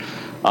adventure.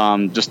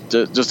 Just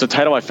a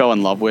title I fell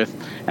in love with,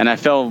 and I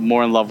fell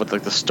more in love with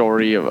like the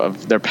story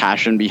of their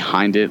passion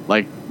behind it.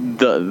 Like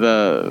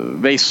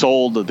they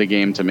sold the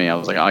game to me. I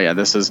was like, oh yeah,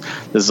 this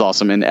is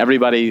awesome. And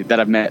everybody that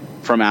I've met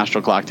from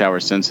Astral Clock Tower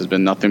since has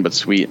been nothing but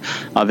sweet.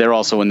 They're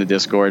also in the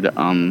Discord.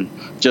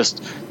 This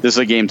is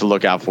a game to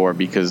look out for,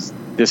 because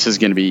this is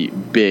going to be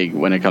big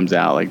when it comes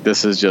out. Like,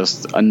 this is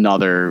just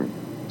another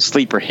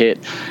sleeper hit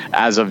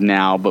as of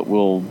now, but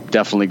will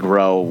definitely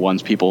grow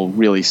once people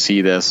really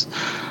see this.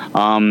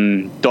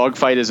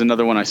 Dogfight is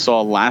another one I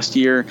saw last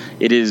year.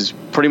 It is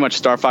pretty much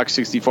Star Fox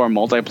 64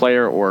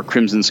 multiplayer or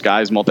Crimson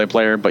Skies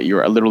multiplayer, but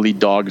you're literally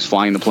dogs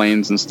flying the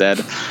planes instead.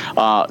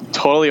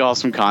 Totally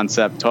awesome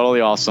concept, totally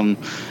awesome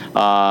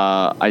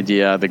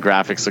idea. The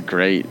graphics look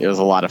great. It was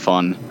a lot of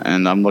fun,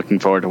 and I'm looking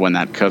forward to when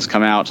that does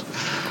come out.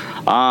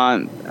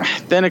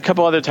 Then a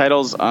couple other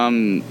titles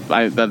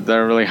that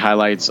are really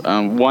highlights.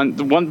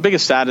 One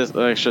biggest status,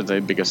 I should say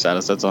biggest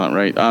status, that's not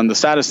right. The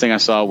saddest thing I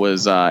saw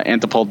was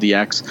Antipole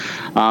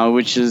DX,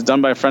 which is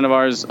done by a friend of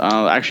ours,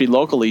 actually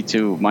locally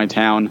to my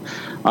town.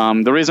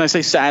 The reason I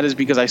say sad is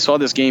because I saw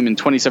this game in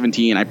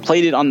 2017. I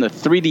played it on the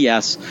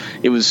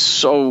 3DS. It was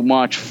so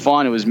much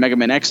fun. It was Mega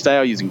Man X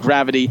style using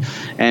gravity,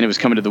 and it was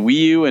coming to the Wii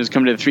U and it was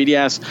coming to the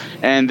 3DS.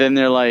 And then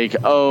they're like,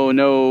 oh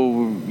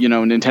no,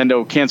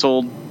 Nintendo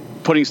canceled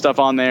putting stuff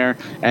on there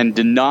and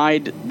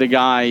denied the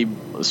guy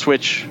a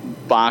Switch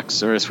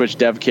box or a Switch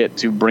dev kit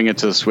to bring it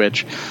to the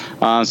Switch.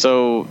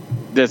 So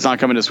that's not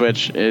coming to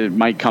Switch. It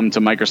might come to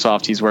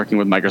Microsoft. He's working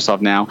with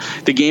Microsoft now.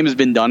 The game has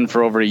been done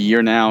for over a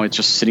year now. It's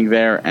just sitting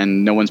there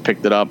and no one's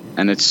picked it up,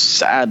 and it's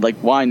sad. Like,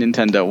 why,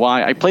 Nintendo?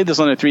 Why? I played this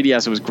on the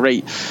 3DS. It was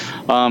great.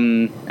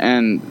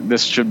 And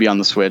this should be on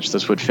the Switch.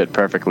 This would fit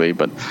perfectly.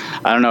 But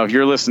I don't know, if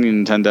you're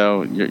listening,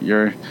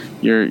 Nintendo,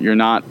 you're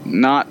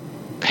not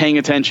paying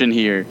attention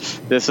here.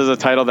 This is a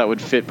title that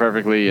would fit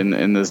perfectly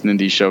in this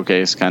Nindy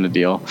Showcase kind of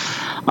deal.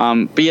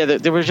 But yeah,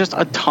 there was just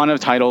a ton of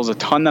titles, a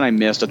ton that I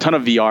missed, a ton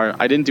of VR.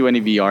 I didn't do any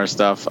VR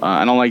stuff.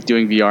 I don't like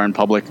doing VR in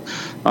public,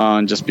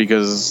 just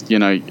because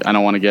I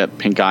don't want to get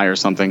pink eye or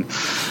something.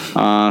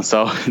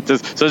 So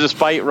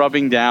despite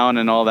rubbing down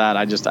and all that,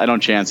 I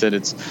don't chance it.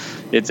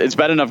 It's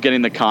bad enough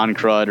getting the con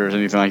crud or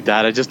anything like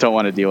that. I just don't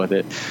want to deal with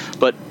it.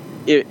 But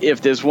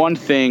if there's one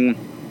thing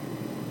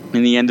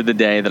in the end of the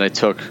day that I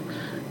took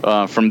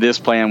from this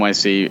Play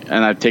NYC,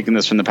 and I've taken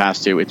this from the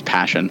past too, it's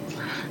passion.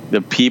 The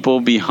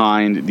people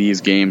behind these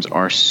games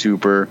are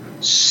super,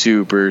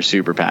 super,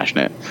 super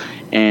passionate.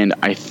 And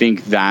I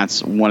think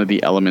that's one of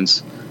the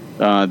elements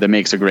that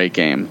makes a great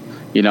game.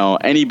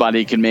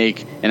 Anybody can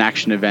make an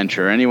action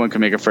adventure, anyone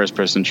can make a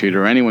first-person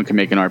shooter, anyone can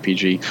make an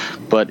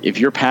RPG. But if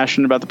you're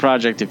passionate about the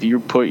project, if you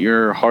put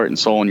your heart and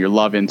soul and your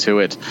love into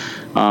it,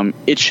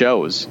 it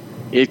shows.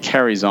 It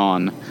carries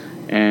on.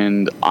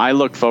 And I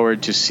look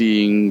forward to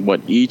seeing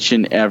what each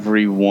and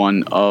every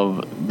one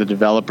of the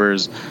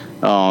developers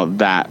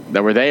that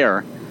were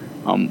there,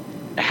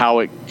 how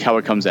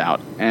it comes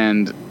out.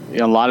 And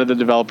a lot of the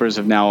developers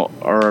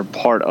are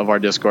part of our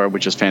Discord,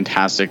 which is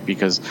fantastic,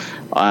 because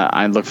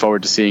I look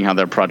forward to seeing how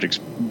their projects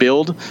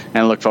build, and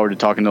I look forward to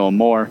talking to them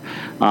more.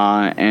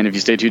 And if you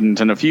stay tuned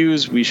to Nintendo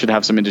Fuse, we should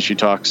have some industry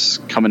talks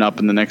coming up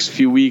in the next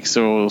few weeks,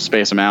 so we'll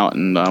space them out,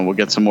 and we'll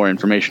get some more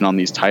information on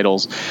these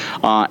titles.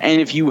 And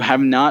if you have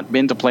not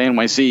been to Play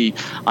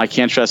NYC, I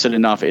can't stress it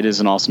enough. It is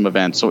an awesome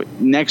event. So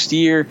next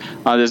year,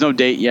 there's no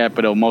date yet,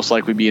 but it'll most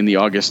likely be in the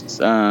August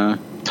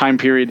time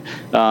period.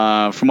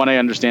 From what I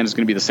understand, it's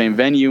going to be the same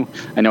venue.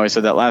 I know I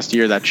said that last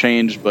year, that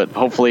changed, but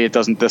hopefully it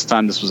doesn't this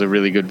time. This was a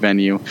really good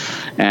venue,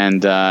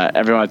 and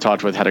everyone I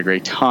talked with had a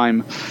great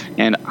time.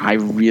 And I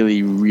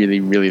really, really,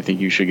 really think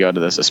you should go to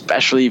this,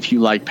 especially if you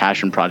like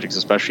passion projects,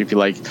 especially if you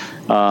like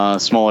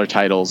smaller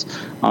titles.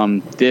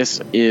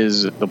 This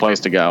is the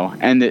place to go.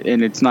 And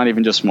it's not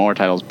even just smaller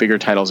titles. Bigger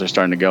titles are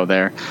starting to go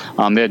there.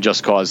 They had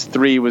Just Cause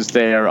 3 was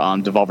there.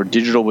 Devolver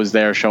Digital was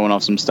there showing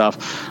off some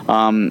stuff.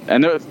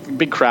 And there were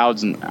big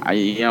crowds, and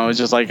it's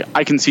just like,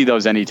 I can see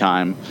those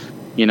anytime.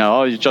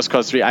 Just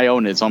Cause 3, I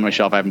own it. It's on my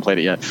shelf. I haven't played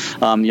it yet.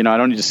 I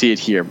don't need to see it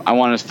here. I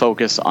want to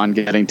focus on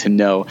getting to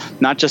know,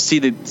 not just see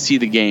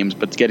the games,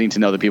 but getting to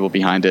know the people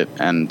behind it.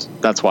 And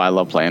that's why I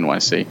love Play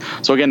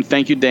NYC. So again,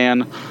 thank you,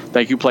 Dan.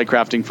 Thank you,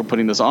 Playcrafting, for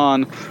putting this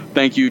on.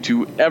 Thank you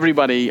to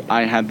everybody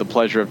I had the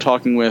pleasure of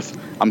talking with.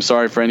 I'm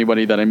sorry for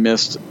anybody that I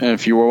missed.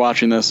 If you were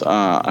watching this,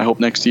 I hope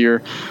next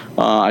year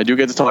I do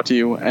get to talk to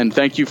you. And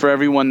thank you for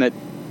everyone that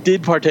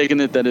did partake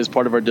in it, that is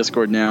part of our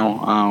Discord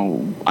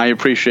now. I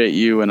appreciate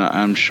you, and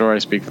I'm sure I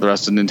speak for the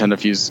rest of the Nintendo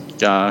Fuse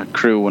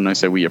crew when I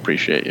say we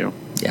appreciate you.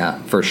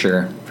 Yeah, for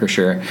sure.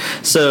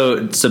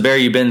 So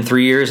Barry, you've been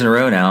 3 years in a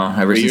row now,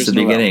 ever since the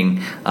beginning.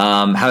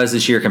 How has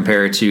this year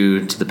compared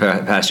to the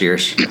past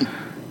years?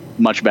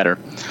 Much better.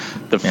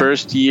 The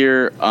first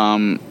year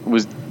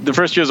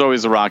was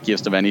always the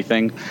rockiest of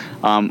anything.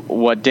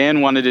 What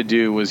Dan wanted to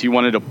do was he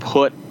wanted to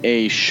put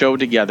a show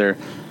together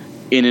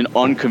in an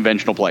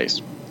unconventional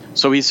place.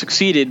 So he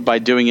succeeded by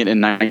doing it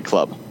in a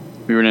nightclub.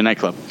 We were in a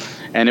nightclub.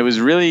 And it was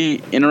really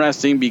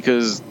interesting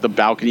because the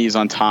balconies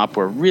on top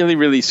were really,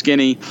 really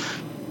skinny.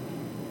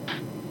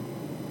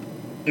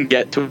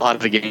 Get to a lot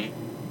of the game.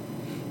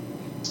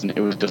 It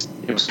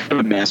was kind of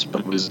a mess,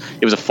 but it was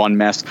a fun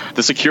mess.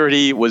 The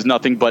security was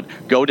nothing but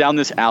go down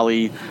this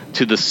alley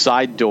to the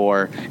side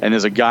door, and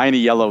there's a guy in a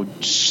yellow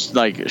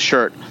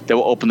shirt that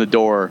will open the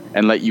door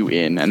and let you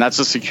in, and that's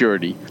the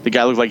security. The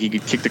guy looked like he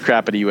could kick the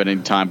crap out of you at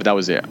any time, but that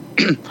was it.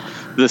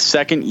 The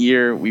second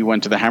year we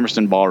went to the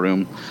Hammerstein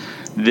Ballroom.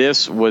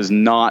 This was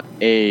not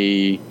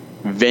a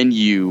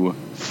venue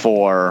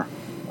for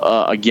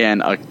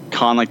again a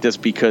con like this,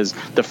 because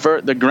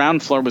the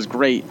ground floor was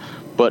great,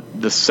 but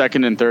the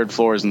second and third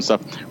floors and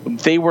stuff,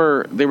 they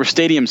were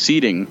stadium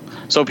seating,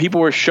 so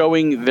people were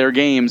showing their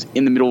games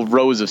in the middle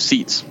rows of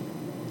seats.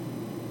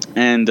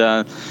 And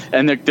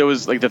there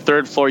was like the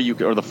third floor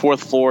or the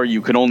fourth floor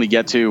you could only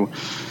get to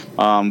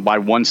by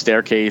one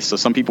staircase, so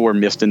some people were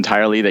missed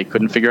entirely. They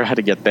couldn't figure out how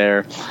to get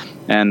there.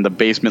 And the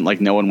basement, like,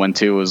 no one went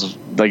to, was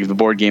like the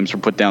board games were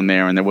put down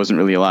there, and there wasn't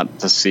really a lot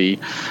to see.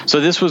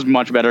 So this was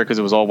much better because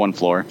it was all one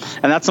floor.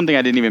 And that's something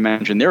I didn't even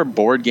mention. There were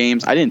board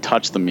games. I didn't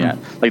touch them yet.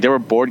 Like, there were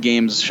board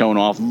games shown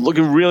off,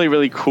 looking really,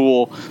 really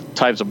cool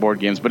types of board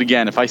games. But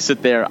again, if I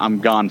sit there, I'm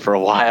gone for a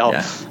while.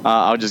 Yeah.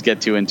 I'll just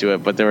get too into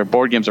it. But there were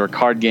board games, there were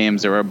card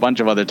games, there were a bunch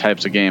of other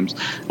types of games.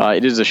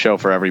 It is a show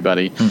for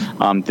everybody.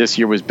 This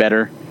year was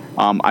better.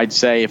 I'd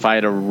say if I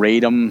had to rate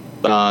them,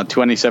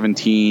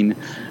 2017,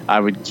 I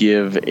would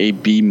give a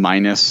B-.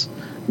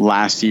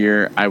 Last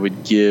year, I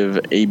would give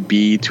a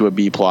B to a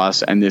B+,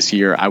 and this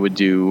year I would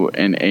do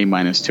an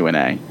A- to an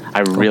A.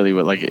 I really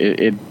would like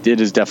it. It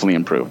is definitely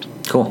improved.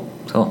 Cool.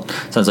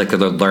 Sounds like they're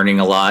learning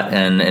a lot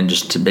and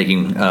just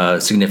making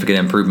significant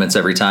improvements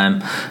every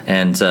time.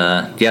 And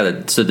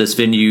so this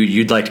venue,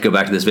 you'd like to go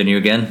back to this venue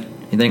again,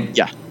 you think?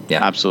 Yeah,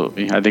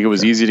 absolutely. I think it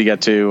was easy to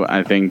get to.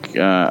 I think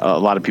a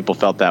lot of people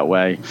felt that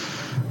way,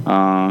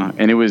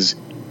 and it was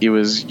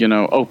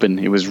open.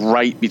 It was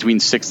right between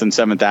 6th and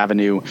 7th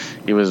Avenue.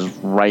 It was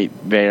right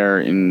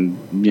there in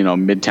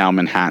Midtown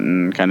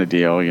Manhattan kind of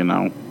deal.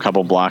 A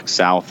couple blocks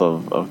south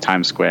of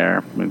Times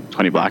Square,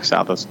 20 blocks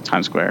south of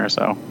Times Square.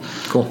 So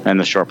cool. And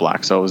the short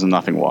block, so it was a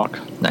nothing walk.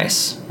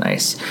 Nice.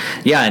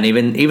 Yeah, and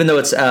even though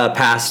it's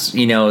past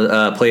Play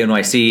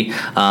NYC,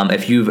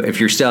 if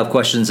you still have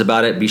questions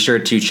about it, be sure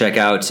to check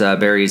out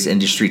Barry's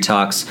Industry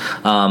Talks.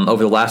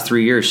 Over the last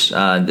 3 years,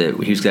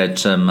 he's got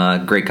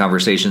some great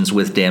conversations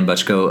with Dan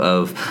Butchko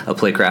of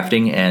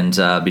Playcrafting,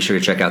 and be sure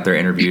to check out their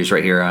interviews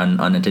right here on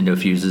Nintendo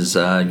Fuse's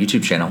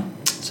YouTube channel.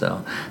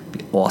 So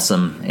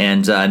awesome.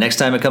 And next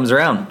time it comes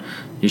around,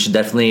 you should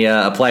definitely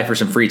apply for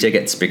some free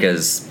tickets,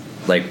 because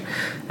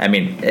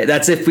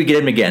that's if we get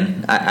them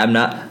again. I'm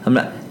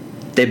not.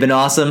 They've been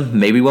awesome.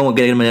 Maybe we won't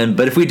get them in,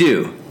 but if we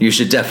do, you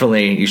should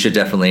definitely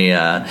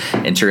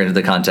enter into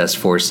the contest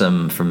for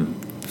some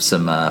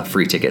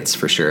free tickets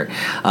for sure.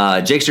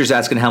 Jakester's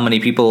asking how many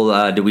people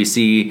did we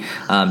see?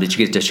 Did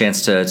you get a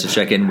chance to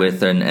check in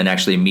with and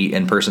actually meet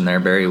in person there,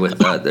 Barry, with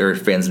their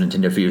fans of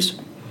Nintendo Fuse?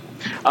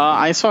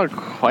 I saw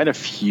quite a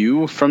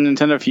few from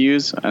Nintendo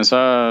Fuse. I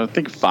saw, I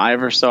think,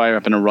 5 or so I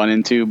happened to run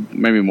into,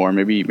 maybe more,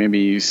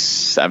 maybe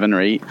 7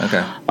 or 8.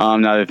 Okay. Now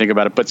that I think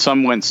about it, but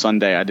some went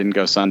Sunday. I didn't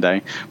go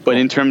Sunday. But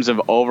in terms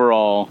of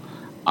overall,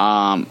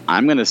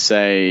 I'm gonna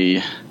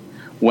say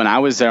when I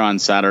was there on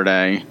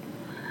Saturday,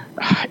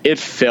 it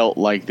felt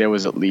like there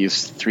was at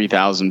least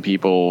 3,000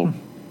 people.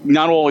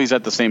 Not always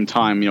at the same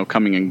time,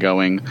 coming and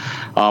going.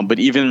 But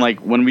even like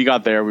when we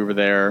got there, we were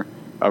there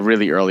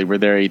really early. We're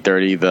there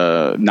 8:30.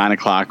 The 9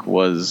 o'clock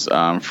was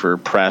for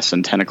press,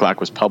 and 10 o'clock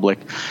was public.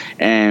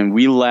 And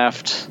we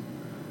left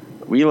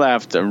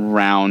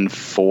around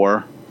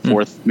 4,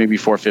 maybe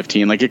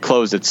 4:15. Like, it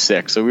closed at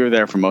 6, so we were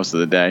there for most of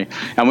the day.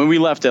 And when we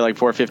left at like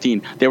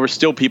 4:15, there were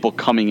still people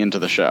coming into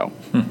the show.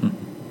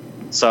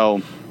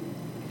 So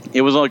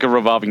it was like a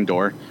revolving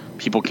door.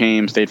 People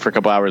came, stayed for a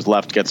couple hours,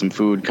 left, get some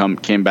food,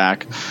 came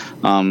back.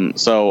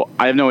 So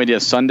I have no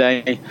idea.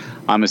 Sunday,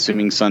 I'm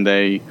assuming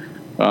Sunday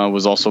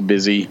was also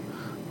busy.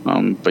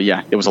 But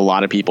yeah, it was a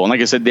lot of people. And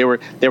like I said, there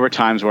were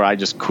times where I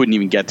just couldn't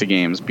even get to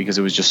games because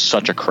it was just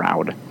such a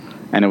crowd.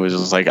 And it was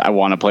just like, I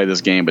want to play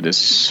this game, but there's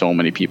so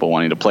many people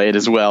wanting to play it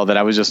as well that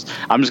I'm just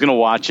going to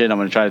watch it. I'm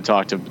going to try to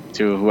talk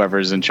to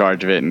whoever's in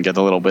charge of it and get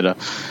a little bit of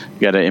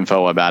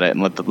info about it,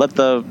 and let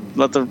the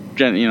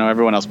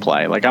everyone else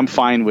play. Like, I'm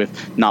fine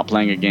with not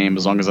playing a game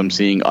as long as I'm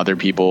seeing other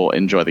people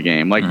enjoy the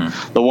game. Like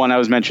the one I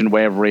was mentioned,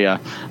 Way of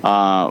Rhea,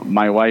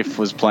 my wife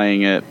was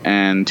playing it,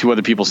 and 2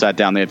 other people sat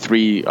down. They had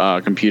 3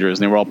 computers,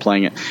 and they were all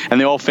playing it,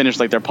 and they all finished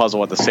like their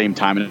puzzle at the same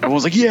time, and everyone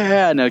was like,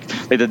 yeah, and like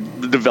the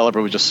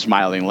developer was just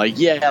smiling, like,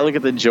 yeah, look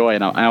at the joy.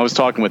 And I was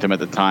talking with him at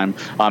the time,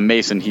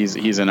 Mason.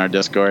 He's in our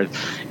Discord,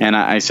 and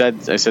I said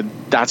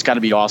that's got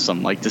to be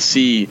awesome. Like, to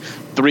see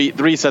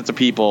three sets of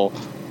people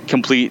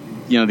complete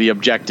the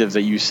objectives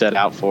that you set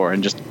out for,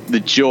 and just the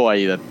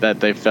joy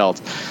that they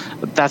felt.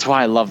 That's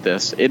why I love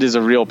this. It is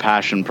a real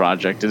passion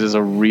project. It is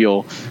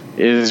real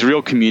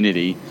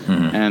community,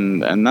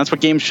 and that's what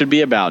games should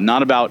be about.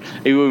 Not about,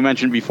 we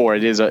mentioned before,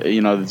 it is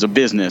it's a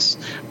business,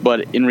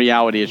 but in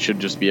reality, it should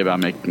just be about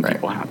making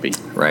people happy.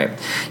 Right.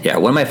 Yeah.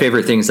 One of my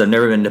favorite things, I've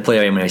never been to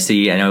Play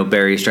MIC. I know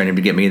Barry's trying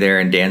to get me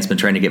there, and Dan's been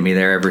trying to get me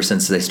there ever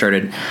since they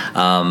started.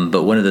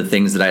 But one of the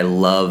things that I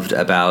loved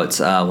about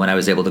when I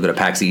was able to go to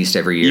PAX East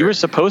every year. You were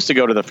supposed to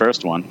go to the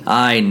first one.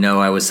 I know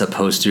I was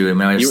supposed to. I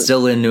mean, I was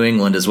still in New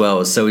England as well. It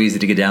was so easy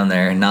to get down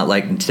there, not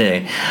like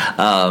today.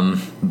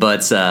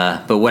 But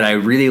what I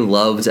really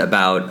loved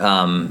about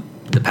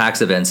the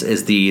PAX events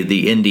is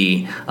the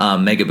indie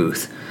mega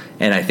booth.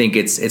 And I think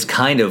it's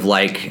kind of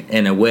like,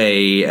 in a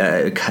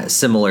way,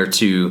 similar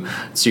to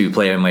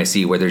Play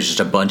MIC, where there's just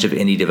a bunch of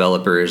indie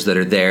developers that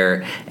are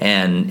there,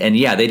 and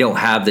yeah, they don't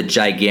have the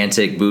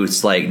gigantic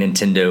booths like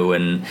Nintendo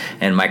and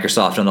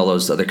Microsoft and all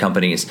those other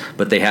companies,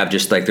 but they have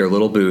just like their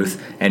little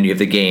booth, and you have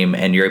the game,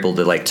 and you're able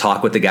to like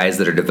talk with the guys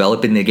that are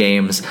developing the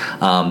games,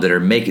 that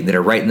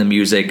are writing the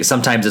music.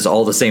 Sometimes it's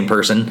all the same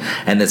person,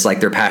 and it's like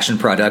their passion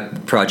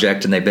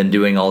project, and they've been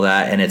doing all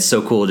that, and it's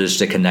so cool just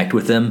to connect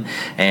with them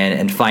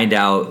and find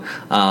out.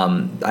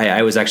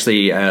 I was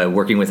actually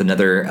working with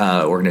another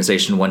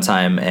organization one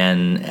time,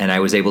 and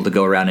I was able to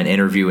go around and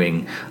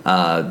interviewing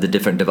the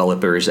different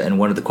developers. And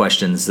one of the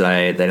questions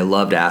that I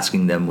loved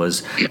asking them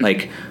was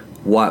like,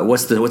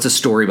 what's the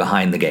story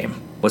behind the game?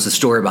 What's the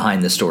story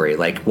behind the story?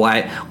 Like,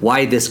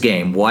 why this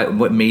game?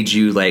 What made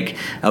you, like,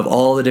 of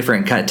all the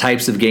different kind of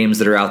types of games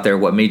that are out there,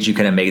 what made you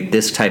kind of make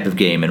this type of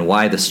game, and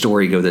why the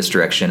story go this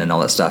direction and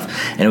all that stuff?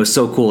 And it was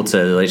so cool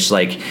to just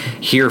like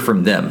hear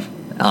from them.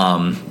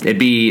 It'd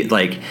be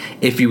like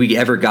if we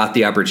ever got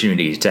the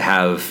opportunity to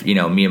have,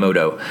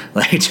 Miyamoto,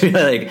 like to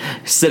like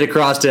sit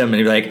across him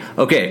and be like,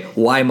 okay,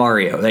 why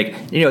Mario?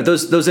 Like,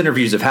 those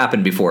interviews have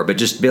happened before, but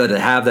just be able to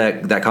have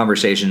that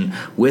conversation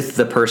with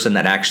the person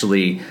that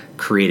actually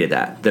created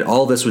that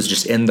all this was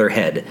just in their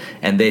head,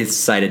 and they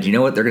decided, you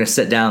know what, they're going to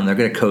sit down, they're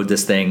going to code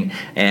this thing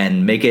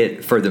and make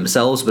it for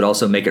themselves, but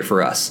also make it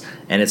for us.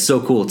 And it's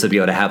so cool to be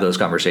able to have those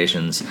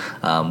conversations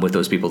with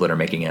those people that are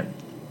making it.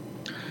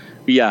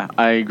 Yeah,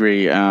 I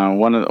agree.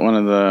 One of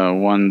the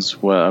ones,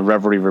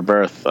 Revelry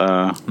Rebirth,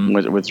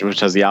 which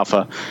has the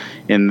alpha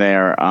in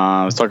there.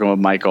 I was talking with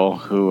Michael,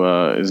 who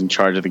is in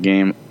charge of the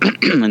game,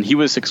 and he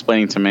was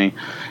explaining to me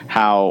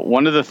how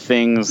one of the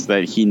things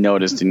that he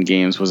noticed in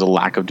games was a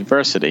lack of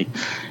diversity,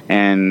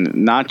 and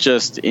not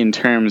just in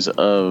terms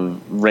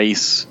of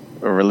race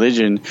or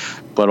religion,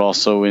 but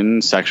also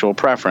in sexual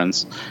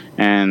preference.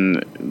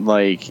 And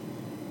like,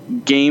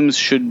 games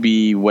should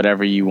be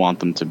whatever you want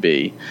them to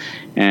be.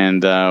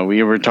 And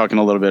we were talking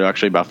a little bit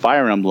actually about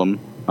Fire Emblem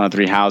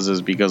Three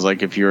Houses, because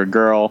like if you're a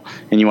girl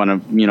and you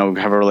want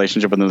to have a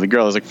relationship with another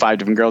girl, there's like 5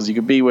 different girls you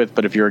could be with,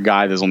 but if you're a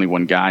guy, there's only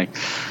one guy,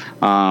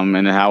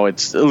 and how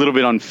it's a little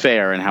bit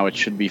unfair and how it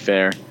should be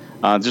fair.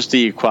 Just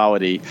the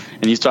equality.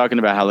 And he's talking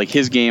about how, like,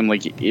 his game,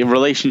 like, a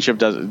relationship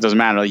doesn't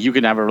matter. Like, you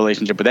can have a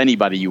relationship with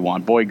anybody you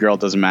want. Boy, girl,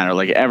 doesn't matter.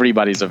 Like,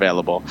 everybody's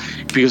available.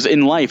 Because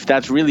in life,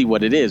 that's really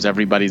what it is.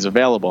 Everybody's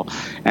available.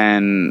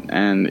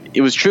 And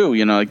it was true,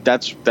 like,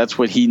 that's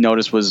what he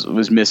noticed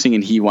was missing,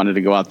 and he wanted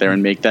to go out there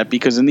and make that.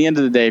 Because in the end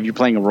of the day, if you're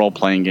playing a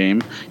role-playing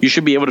game, you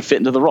should be able to fit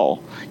into the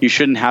role. You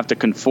shouldn't have to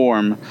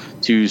conform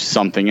to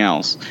something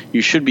else.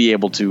 You should be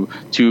able to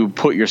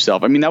put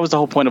yourself. I mean, that was the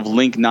whole point of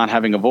Link not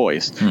having a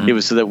voice. Mm-hmm. It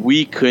was so that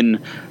we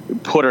can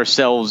put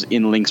ourselves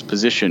in Link's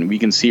position. We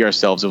can see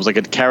ourselves. It was like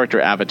a character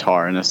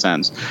avatar in a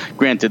sense.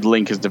 Granted,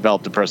 Link has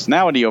developed a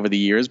personality over the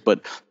years,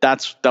 but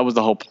that was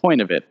the whole point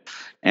of it.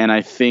 And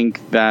I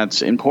think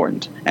that's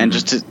important. And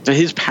just to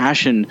his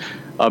passion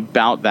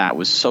about that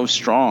was so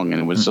strong,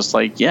 and it was just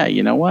like, yeah,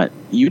 you know what?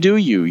 You do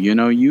you.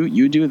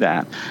 You do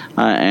that.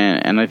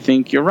 And I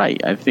think you're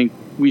right. I think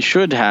we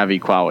should have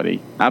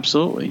equality.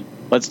 Absolutely.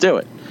 Let's do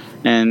it.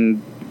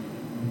 And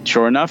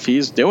sure enough,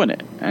 he's doing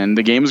it, and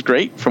the game is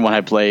great from what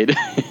I played.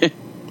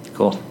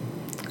 Cool.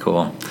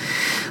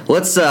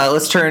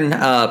 Let's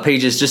turn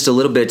pages just a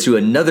little bit to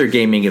another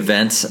gaming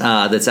event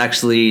that's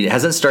actually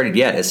hasn't started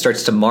yet. It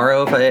starts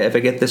tomorrow, if I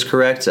get this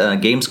correct.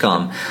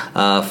 Gamescom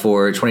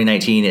for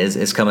 2019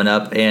 is coming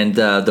up, and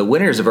the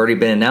winners have already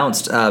been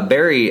announced.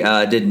 Barry,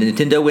 did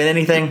Nintendo win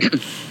anything?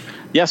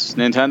 Yes,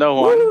 Nintendo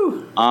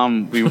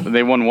won.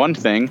 They won one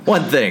thing.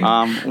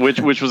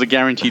 Which was a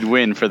guaranteed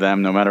win for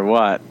them, no matter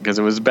what, because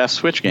it was the best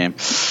Switch game.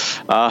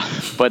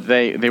 But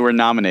they were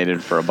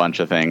nominated for a bunch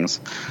of things.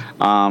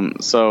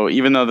 So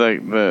even though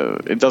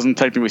it doesn't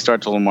technically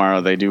start till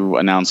tomorrow, they do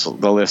announce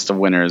the list of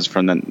winners for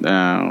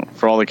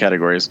all the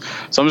categories.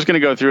 So I'm just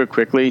going to go through it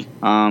quickly.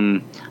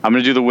 I'm going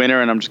to do the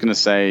winner, and I'm just going to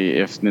say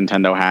if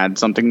Nintendo had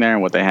something there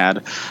and what they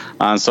had.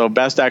 So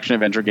best action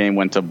adventure game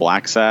went to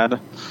Black Sad.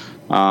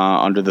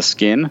 Under the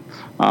Skin.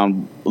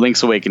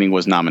 Link's Awakening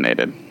was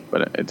nominated,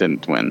 but it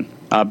didn't win.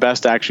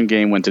 Best action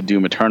game went to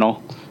Doom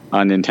Eternal.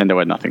 Nintendo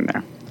had nothing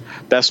there.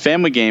 Best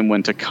family game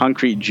went to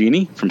Concrete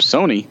Genie from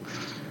Sony.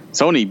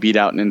 Sony beat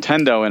out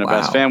Nintendo in a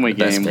best family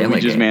game.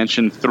 Luigi's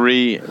Mansion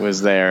 3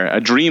 was there.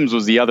 Dreams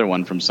was the other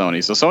one from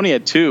Sony. So Sony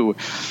had 2 to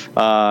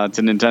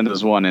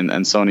Nintendo's 1, and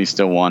Sony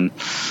still won.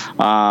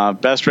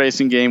 Best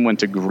racing game went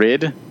to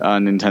Grid.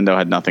 Nintendo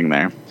had nothing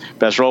there.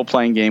 Best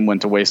role-playing game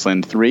went to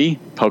Wasteland 3.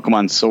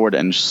 Pokemon Sword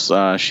and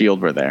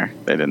Shield were there.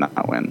 They did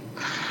not win.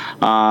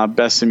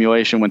 Best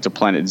simulation went to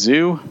Planet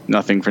Zoo.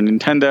 Nothing for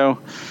Nintendo.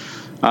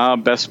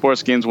 Best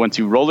sports games went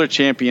to Roller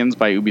Champions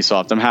by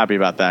Ubisoft. I'm happy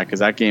about that because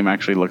that game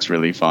actually looks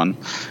really fun.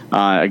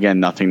 Again,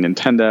 nothing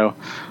Nintendo.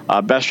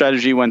 Best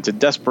strategy went to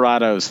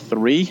Desperados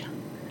 3.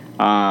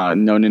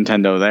 No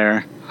Nintendo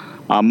there.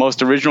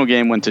 Most original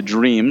game went to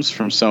Dreams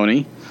from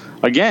Sony.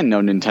 Again, no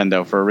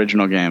Nintendo for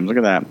original games. Look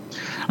at that.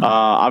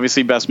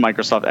 Obviously, best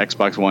Microsoft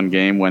Xbox One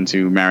game went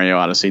to Mario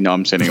Odyssey. No,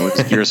 I'm saying it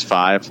was Gears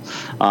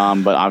 5.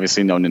 But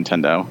obviously, no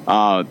Nintendo.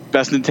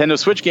 Best Nintendo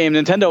Switch game,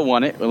 Nintendo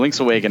won it. Link's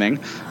Awakening,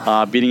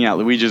 beating out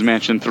Luigi's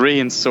Mansion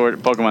 3 and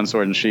Pokemon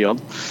Sword and Shield.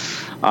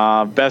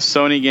 Best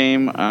Sony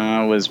game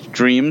was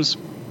Dreams.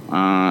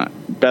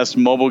 Best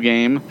mobile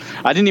game.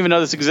 I didn't even know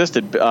this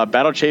existed.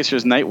 Battle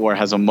Chasers Night War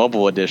has a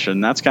mobile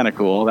edition. That's kind of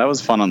cool. That was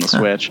fun on the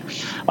Switch.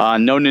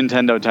 No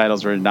Nintendo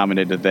titles were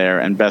nominated there.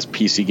 And best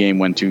PC game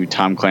went to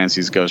Tom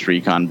Clancy's Ghost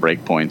Recon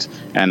Breakpoint.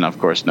 And, of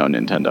course, no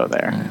Nintendo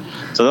there.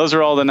 So those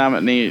are all the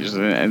nominees,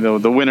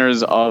 the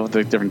winners of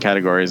the different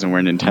categories and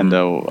where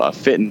Nintendo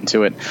fit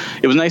into it.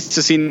 It was nice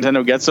to see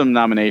Nintendo get some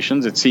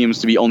nominations. It seems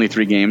to be only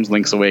 3 games,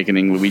 Link's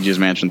Awakening, Luigi's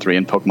Mansion 3,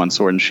 and Pokemon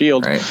Sword and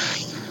Shield.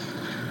 Right.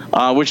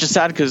 Which is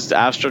sad because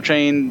Astro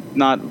Chain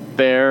not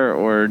there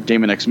or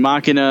Daemon X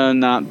Machina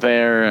not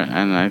there,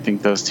 and I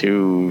think those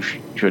two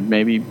should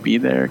maybe be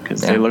there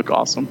because they look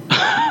awesome.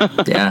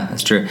 Yeah,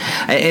 that's true.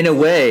 In a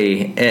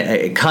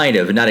way, kind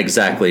of, not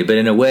exactly, but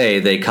in a way,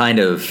 they kind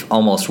of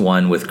almost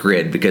won with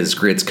Grid because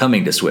Grid's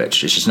coming to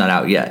Switch. It's just not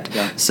out yet.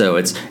 Yeah. So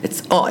it's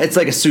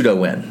like a pseudo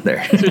win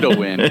there. Pseudo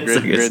win.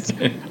 Grid's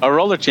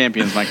Roller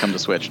Champions might come to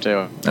Switch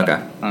too. Okay.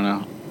 I don't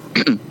know.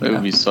 It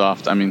would be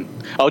soft. I mean,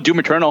 Doom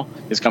Eternal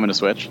is coming to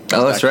Switch.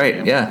 That's right.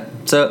 Game. Yeah.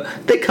 So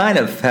they kind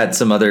of had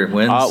some other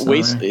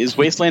wins. Is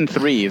Wasteland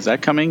 3, is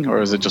that coming?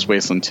 Or is it just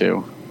Wasteland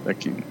 2?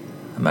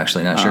 I'm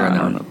actually not sure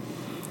on that.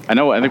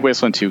 I think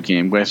Wasteland 2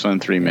 came.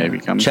 Wasteland 3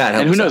 maybe coming.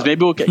 And who knows?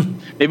 Maybe we'll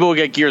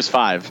get Gears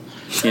 5.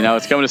 You know,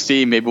 it's coming to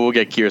Steam. Maybe we'll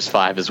get Gears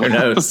 5 as well. Who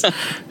knows?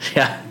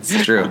 Yeah,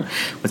 it's true.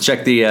 Let's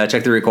check the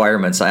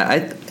requirements.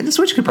 The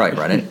Switch could probably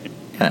run it.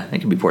 Yeah,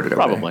 it can be ported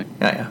over. Probably.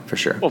 There. Yeah, for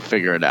sure. We'll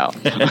figure it out.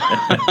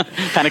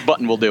 Panic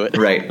button will do it.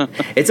 Right.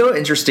 It's so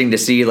interesting to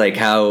see like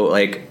how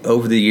like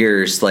over the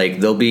years like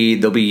there'll be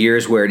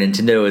years where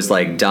Nintendo is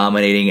like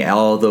dominating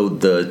all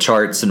the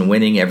charts and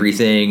winning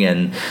everything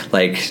and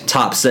like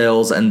top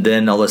sales, and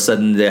then all of a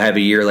sudden they have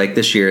a year like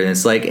this year and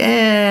it's like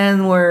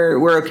and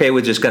we're okay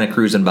with just kind of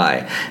cruising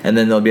by, and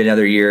then there'll be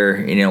another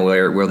year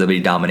where they'll be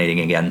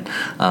dominating again.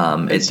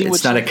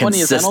 It's not a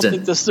consistent. I don't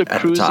think this is a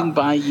cruising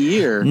by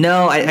year.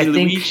 No, I think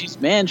Luigi's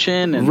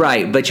Mansion and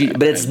right, but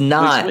it's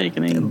not the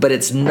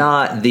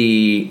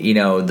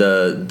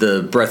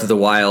the Breath of the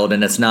Wild,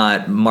 and it's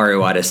not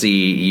Mario Odyssey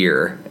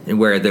year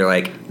where they're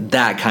like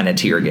that kind of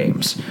tier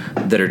games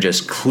that are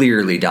just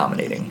clearly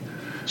dominating.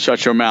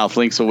 Shut your mouth.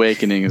 Link's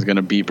Awakening is going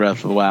to beat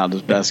Breath of the Wild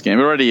as best game.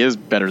 It already is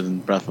better than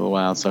Breath of the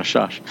Wild, so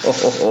shush.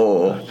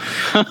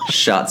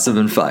 Shots have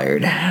been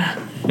fired.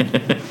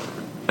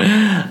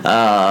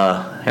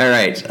 All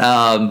right,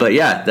 but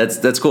yeah,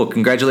 that's cool.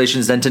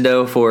 Congratulations,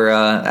 Nintendo, for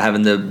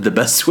having the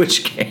best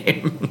Switch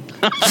game.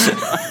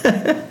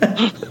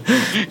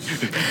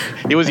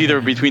 It was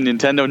either between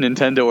Nintendo,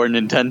 or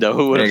Nintendo.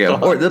 Who would have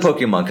thought? Or the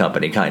Pokemon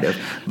Company, kind of,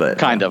 but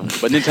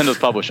Nintendo's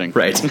publishing,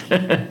 right?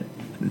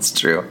 It's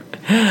true.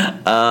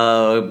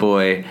 Oh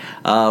boy,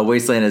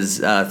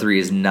 Wasteland 3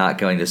 is not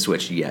going to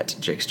Switch yet.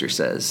 Jixter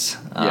says.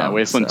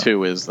 Wasteland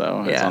 2 is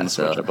though. It's on the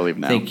Switch, I believe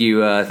now. Thank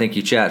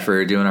you, chat,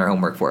 for doing our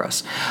homework for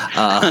us.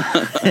 All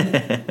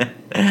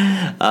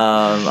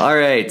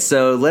right,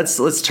 so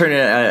let's turn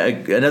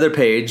another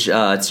page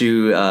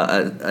to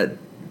a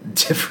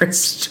different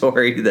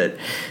story that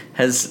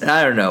has,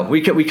 I don't know.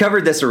 We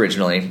covered this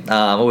originally.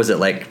 What was it,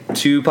 like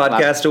 2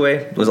 podcasts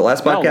away? Was it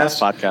last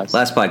podcast? No,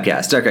 last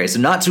podcast. Okay, so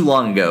not too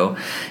long ago,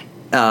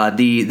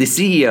 the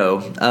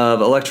CEO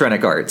of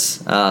Electronic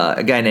Arts,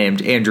 a guy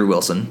named Andrew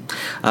Wilson,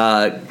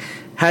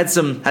 had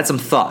some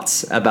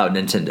thoughts about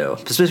Nintendo,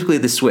 specifically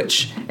the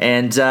Switch,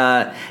 and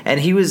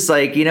he was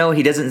like, he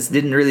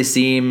didn't really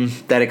seem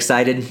that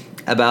excited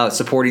about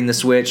supporting the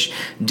Switch.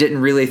 Didn't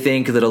really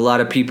think that a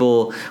lot of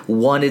people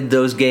wanted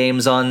those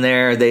games on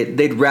there.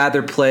 They'd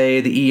rather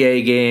play the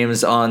EA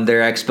games on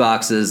their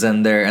Xboxes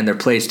and their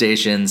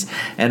PlayStations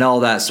and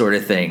all that sort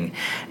of thing.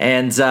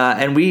 And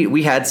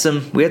we had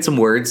some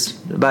words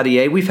about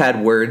EA. We've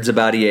had words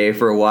about EA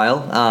for a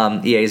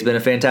while. EA has been a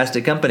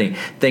fantastic company.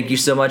 Thank you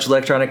so much,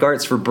 Electronic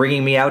Arts, for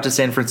bringing me out to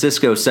San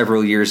Francisco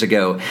several years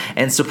ago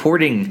and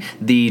supporting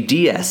the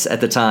DS at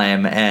the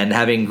time and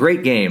having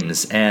great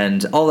games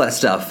and all that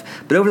stuff.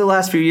 But over the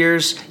last few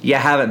years, you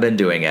haven't been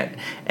doing it.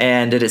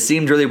 And it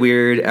seemed really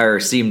weird, or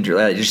seemed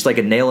just like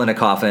a nail in a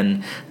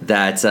coffin,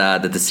 that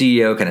the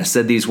CEO kind of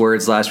said these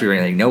words last week.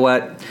 And you know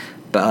what?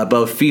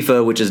 Both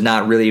FIFA, which is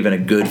not really even a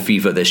good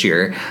FIFA this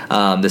year,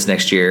 this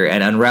next year,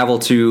 and Unravel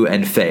 2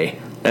 and Faye.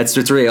 That's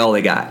really all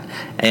they got.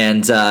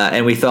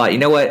 And we thought, you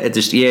know what?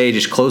 EA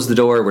just closed the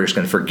door. We're just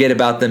going to forget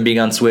about them being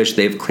on Switch.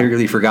 They've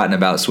clearly forgotten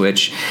about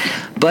Switch.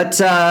 But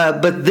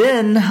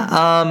then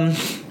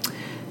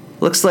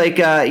Looks like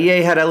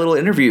EA had a little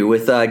interview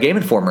with Game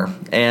Informer,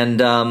 and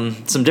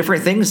some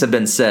different things have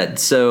been said.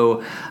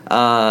 So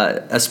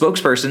a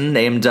spokesperson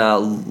named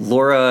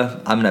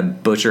Laura, I'm going to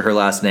butcher her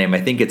last name.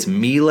 I think it's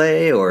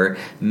Melee or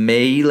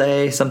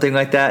Melee, something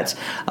like that.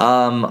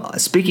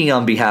 Speaking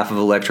on behalf of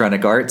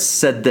Electronic Arts,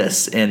 said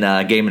this in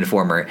Game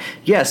Informer.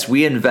 Yes,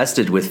 we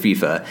invested with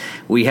FIFA.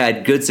 We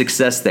had good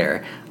success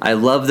there. I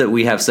love that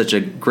we have such a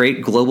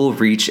great global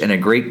reach and a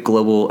great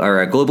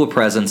global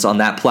presence on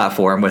that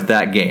platform with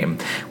that game.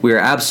 We are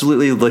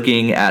absolutely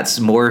looking at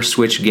more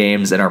Switch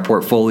games in our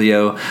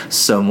portfolio,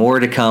 so more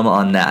to come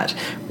on that.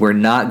 We're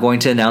not going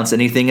to announce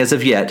anything as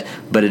of yet,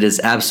 but it is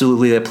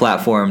absolutely a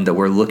platform that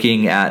we're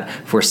looking at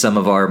for some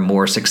of our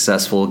more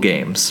successful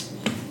games.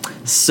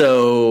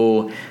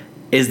 So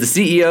is the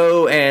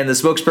CEO and the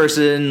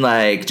spokesperson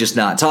like just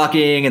not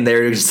talking and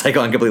they're just like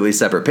on completely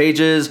separate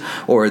pages,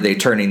 or are they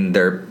turning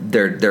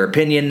their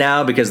opinion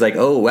now because like,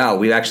 oh wow,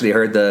 we've actually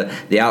heard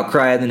the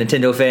outcry of the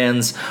Nintendo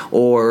fans,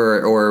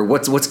 or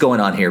what's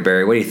going on here,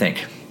 Barry? What do you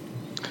think?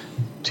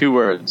 2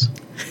 words: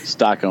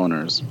 stock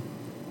owners.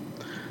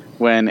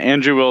 When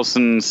Andrew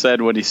Wilson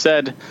said what he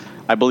said,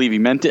 I believe he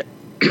meant it.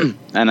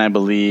 And I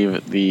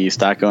believe the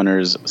stock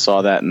owners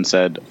saw that and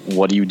said,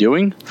 what are you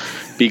doing?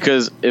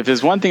 Because if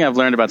there's one thing I've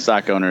learned about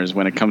stock owners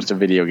when it comes to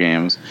video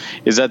games,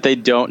 is that they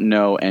don't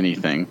know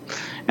anything.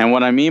 And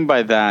what I mean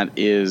by that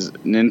is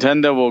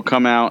Nintendo will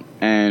come out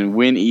and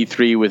win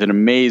E3 with an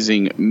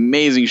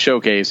amazing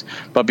showcase,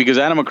 but because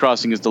Animal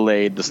Crossing is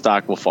delayed, the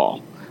stock will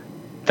fall.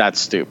 That's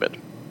stupid.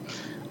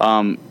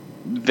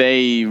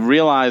 They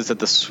realize that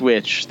the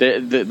Switch,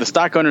 the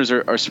stock owners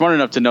are smart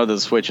enough to know that the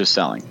Switch is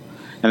selling.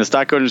 And the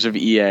stock owners of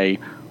EA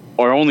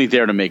are only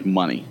there to make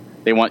money.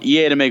 They want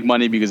EA to make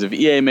money because if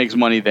EA makes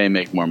money, they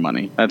make more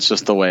money. That's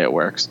just the way it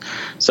works.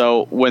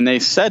 So when they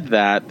said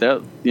that,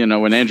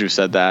 when Andrew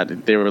said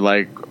that, they were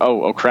like,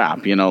 oh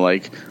crap,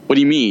 like, what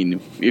do you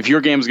mean? If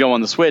your games go on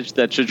the Switch,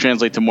 that should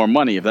translate to more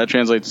money. If that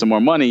translates to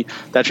more money,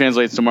 that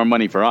translates to more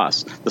money for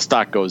us. The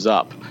stock goes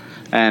up.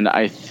 And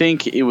I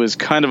think it was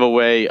kind of a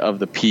way of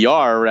the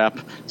PR rep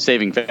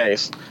saving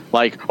face.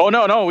 Like, oh,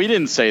 no, we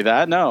didn't say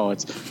that. No,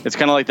 it's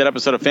kind of like that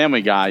episode of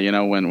Family Guy,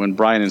 when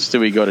Brian and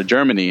Stewie go to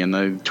Germany and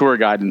the tour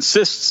guide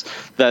insists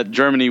that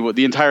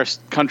the entire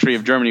country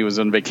of Germany was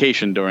on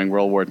vacation during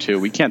World War II.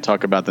 We can't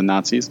talk about the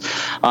Nazis.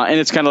 And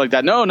it's kind of like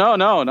that. No,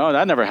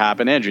 that never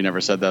happened. Andrew never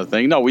said that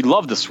thing. No, we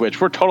love the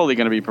Switch. We're totally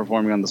going to be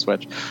performing on the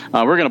Switch.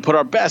 We're going to put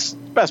our best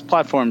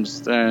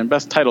platforms and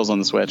best titles on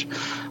the Switch.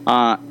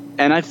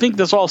 And I think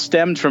this all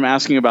stemmed from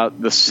asking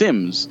about The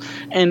Sims.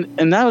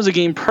 And that was a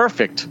game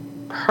perfect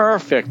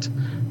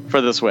for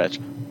the Switch.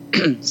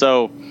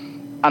 So,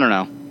 I don't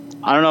know.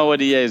 I don't know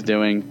what EA is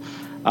doing.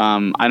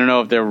 I don't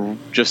know if they're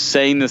just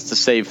saying this to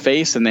save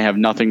face and they have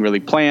nothing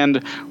really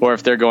planned, or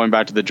if they're going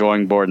back to the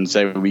drawing board and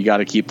say, we got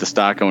to keep the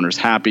stock owners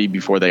happy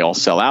before they all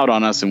sell out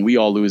on us and we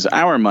all lose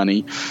our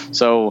money.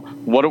 So,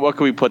 what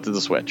can we put to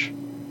the Switch?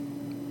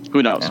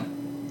 Who knows?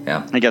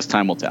 Yeah. I guess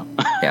time will tell.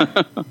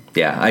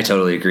 Yeah, I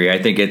totally agree.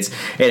 I think it's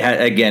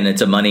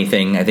a money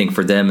thing. I think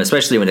for them,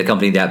 especially when a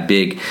company that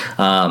big,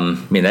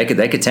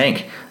 that could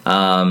tank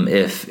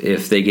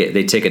if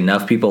they take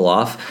enough people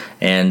off,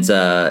 and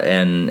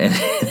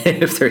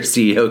if their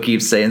CEO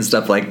keeps saying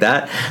stuff like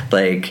that,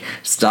 like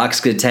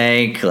stocks could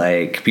tank,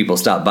 like people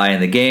stop buying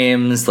the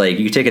games, like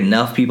you take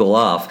enough people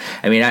off.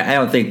 I mean, I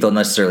don't think they'll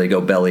necessarily go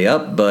belly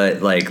up,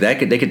 but like they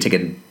could take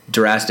a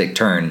drastic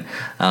turn,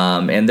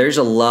 and there's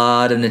a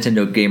lot of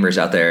Nintendo gamers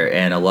out there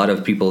and a lot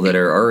of people that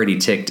are already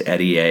ticked at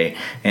EA,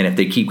 and if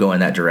they keep going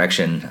that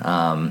direction,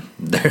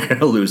 they're going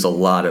to lose a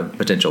lot of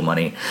potential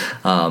money.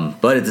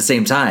 But at the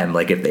same time,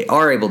 like if they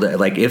are able to,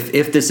 like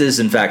if this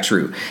is in fact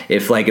true,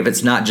 if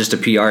it's not just a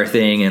PR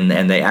thing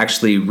and they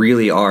actually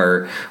really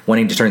are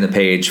wanting to turn the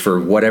page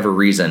for whatever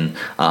reason,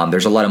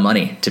 there's a lot of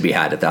money to be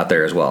had out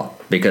there as well,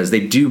 because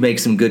they do make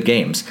some good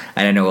games,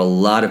 and I know a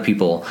lot of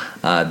people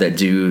that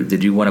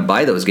do want to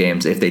buy those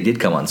games if they did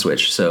come on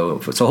Switch. So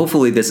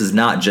hopefully this is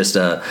not just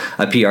a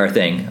PR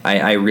thing.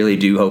 I really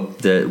do hope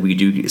that we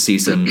do see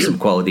some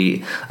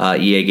quality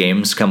EA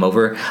games come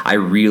over. I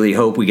really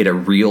hope we get a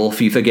real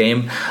FIFA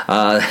game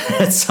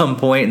at some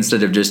point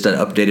instead of just an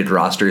updated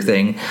roster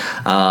thing.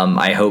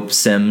 I hope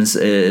Sims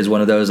is one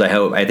of those.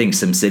 I think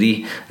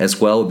SimCity as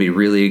well would be a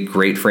really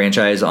great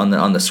franchise on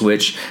the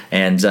Switch,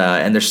 and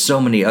there's so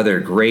many other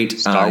great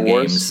Star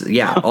Wars. games.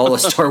 Yeah, all the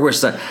Star Wars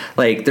stuff.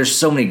 Like there's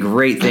so many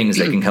great things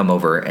that can come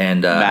over,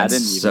 and Madden.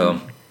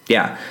 So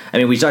yeah, I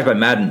mean we talked about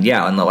Madden,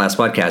 on the last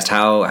podcast,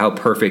 how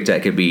perfect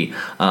that could be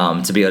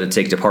to be able to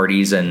take to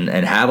parties and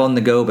have on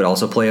the go, but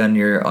also play on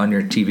your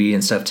TV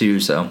and stuff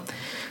too. So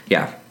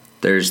yeah.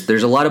 There's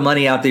a lot of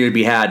money out there to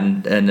be had,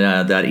 and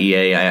that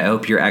EA. I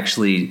hope you're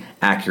actually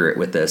accurate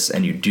with this,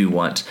 and you do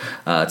want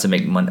to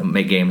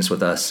make games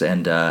with us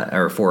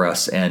or for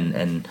us,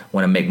 and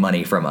want to make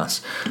money from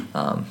us,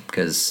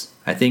 because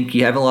I think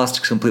you haven't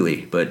lost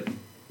completely, but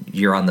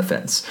you're on the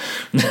fence.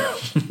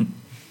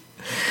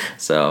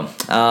 So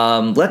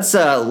let's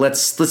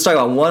talk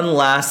about one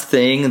last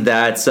thing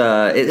that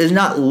it is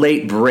not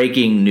late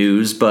breaking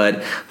news,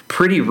 but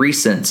pretty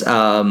recent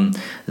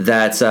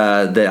that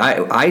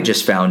I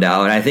just found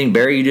out, and I think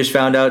Barry, you just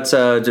found out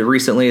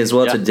recently as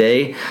well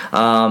today.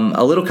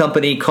 A little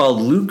company called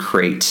Loot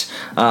Crate,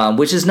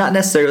 which is not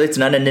necessarily, it's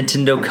not a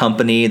Nintendo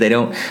company. They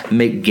don't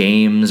make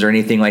games or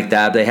anything like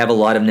that. They have a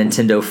lot of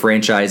Nintendo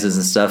franchises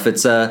and stuff.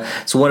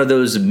 It's one of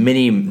those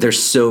many.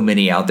 There's so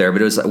many out there, but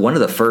it was one of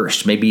the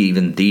first, maybe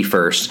even the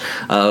first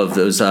of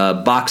those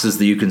boxes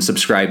that you can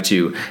subscribe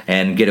to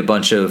and get a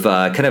bunch of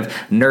kind of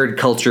nerd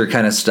culture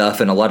kind of stuff,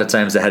 and a lot of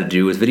times that had to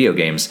do with video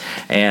games.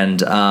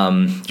 And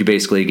you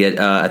basically get,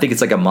 I think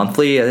it's like a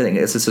monthly, I think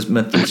it's a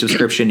monthly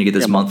subscription. You get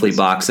this monthly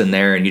box in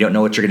there, and you don't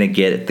know what you're going to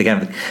get, the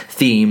kind of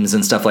themes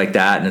and stuff like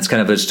that. And it's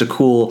kind of just a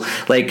cool,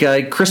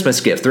 like Christmas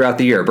gift throughout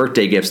the year,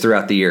 birthday gifts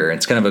throughout the year.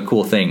 It's kind of a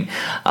cool thing.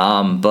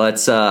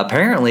 But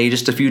apparently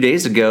just a few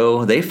days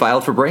ago, they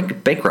filed for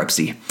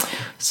bankruptcy.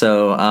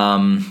 So,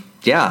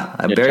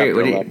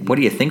 Barry, what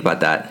do you think about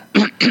that?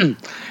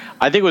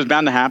 I think it was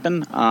bound to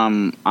happen.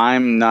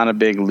 I'm not a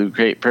big Loot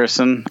Crate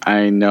person.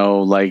 I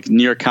know, like,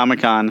 New York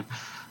Comic Con,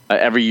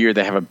 every year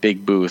they have a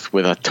big booth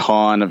with a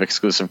ton of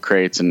exclusive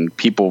crates, and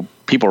people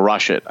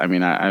rush it. I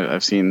mean,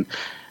 I've seen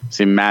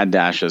mad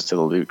dashes to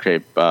the Loot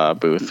Crate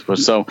booth.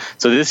 So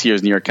this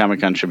year's New York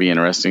Comic Con should be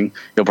interesting.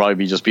 It'll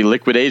probably just be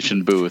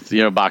liquidation booth,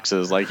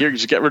 boxes like, here,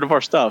 just get rid of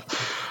our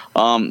stuff.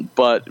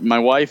 But my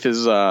wife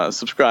is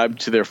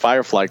subscribed to their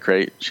Firefly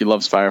crate. She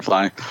loves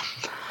Firefly.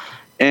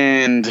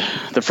 And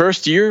the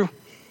first year,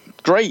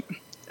 great.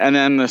 And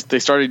then they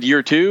started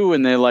year 2,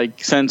 and they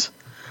sent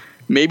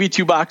maybe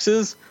 2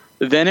 boxes.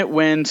 Then it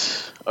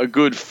went a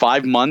good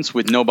 5 months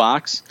with no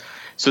box.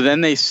 So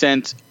then they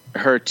sent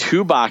her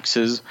 2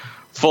 boxes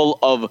full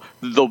of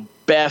the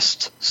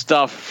best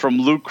stuff from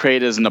Loot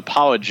Crate as an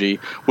apology,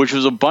 which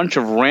was a bunch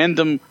of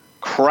random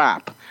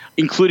crap,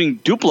 including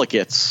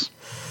duplicates.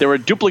 There were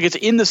duplicates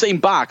in the same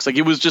box. Like,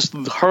 it was just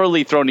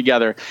hurriedly thrown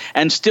together,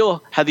 and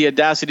still had the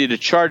audacity to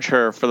charge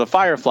her for the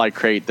Firefly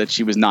crate that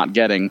she was not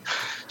getting.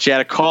 She had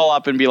to call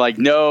up and be like,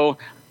 no,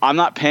 I'm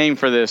not paying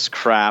for this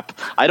crap.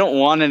 I don't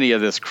want any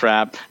of this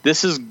crap.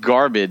 This is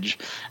garbage.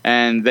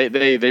 And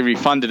they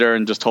refunded her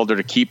and just told her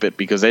to keep it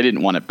because they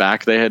didn't want it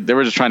back. They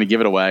were just trying to give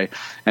it away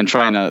and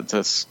trying to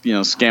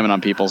scam it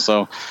on people.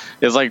 So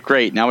it's like,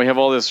 great. Now we have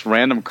all this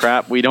random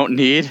crap we don't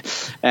need.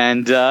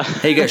 And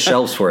hey, you got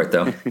shelves for it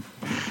though.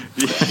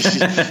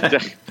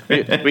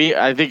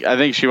 I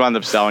think she wound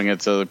up selling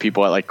it to the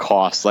people at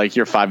cost. Like,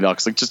 you're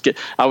 $5. Like, just get.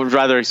 I would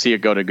rather see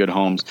it go to good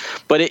homes.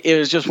 But it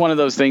was just one of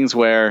those things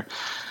where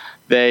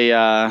they,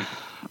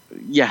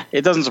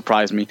 it doesn't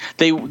surprise me.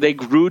 They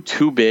grew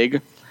too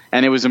big,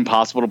 and it was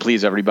impossible to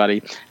please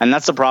everybody. And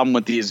that's the problem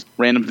with these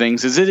random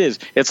things.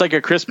 It's like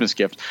a Christmas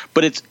gift,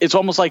 but it's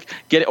almost like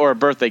or a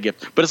birthday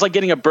gift. But it's like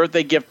getting a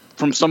birthday gift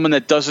from someone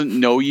that doesn't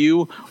know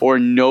you or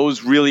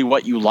knows really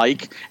what you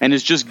like, and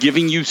is just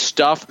giving you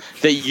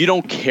stuff that you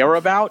don't care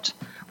about.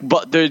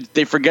 But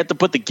they forget to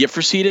put the gift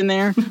receipt in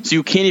there, so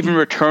you can't even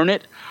return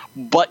it.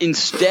 But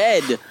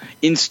instead,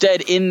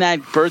 in that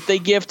birthday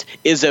gift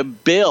is a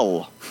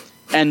bill,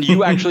 and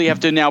you actually have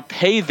to now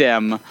pay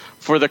them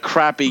for the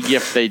crappy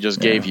gift they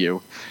just gave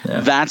you. Yeah.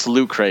 That's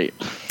Loot Crate.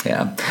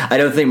 Yeah, I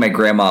don't think my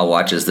grandma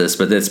watches this,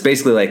 but it's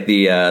basically like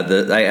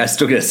I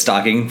still get a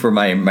stocking for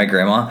my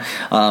grandma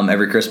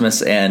every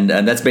Christmas, and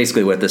that's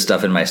basically what the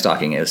stuff in my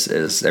stocking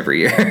is every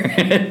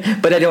year.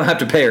 But I don't have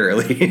to pay her, at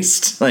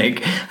least.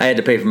 Like, I had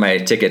to pay for my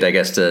ticket, I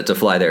guess, to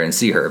fly there and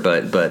see her.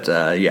 But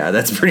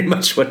that's pretty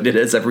much what it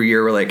is every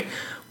year. We're like,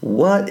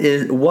 why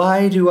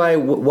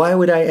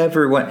would I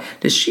ever want?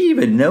 Does she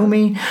even know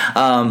me?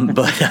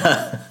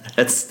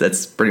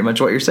 That's pretty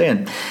much what you're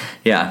saying.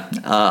 Yeah.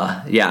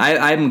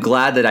 I'm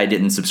glad that I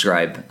didn't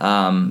subscribe.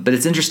 But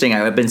it's interesting.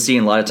 I've been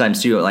seeing a lot of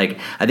times too. Like,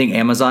 I think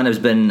Amazon has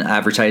been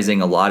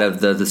advertising a lot of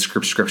the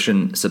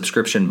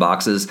subscription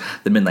boxes.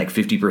 They've been like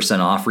 50%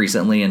 off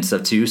recently and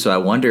stuff too. So I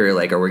wonder,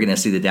 like, are we going to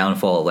see the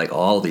downfall of like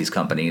all these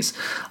companies?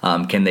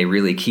 Can they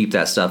really keep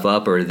that stuff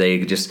up, or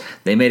they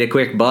made a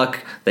quick buck?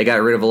 They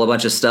got rid of a whole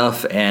bunch of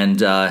stuff, and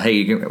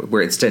hey,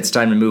 it's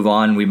time to move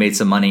on. We made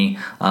some money.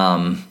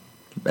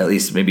 At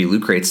least maybe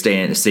Loot Crate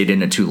stayed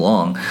in it too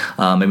long.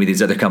 Maybe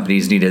these other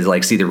companies need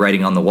to see the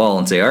writing on the wall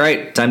and say, all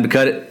right, time to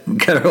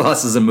cut our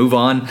losses and move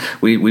on.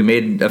 We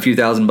made a few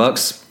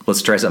 $1,000.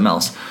 Let's try something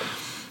else.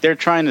 They're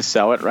trying to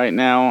sell it right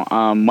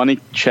now. Money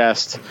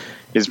Chest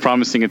is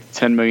promising a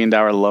 $10 million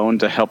loan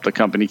to help the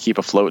company keep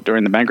afloat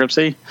during the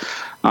bankruptcy.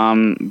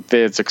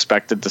 It's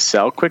expected to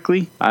sell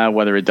quickly.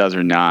 Whether it does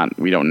or not,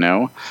 we don't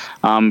know.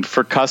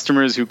 For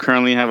customers who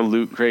currently have a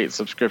Loot Crate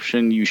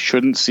subscription, you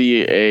shouldn't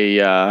see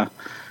a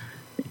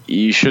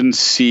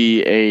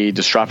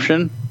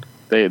disruption.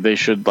 They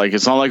should,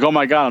 it's not like, oh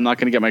my God, I'm not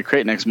going to get my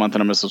crate next month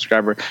and I'm a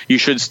subscriber. You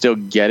should still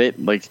get it.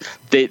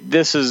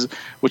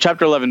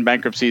 Chapter 11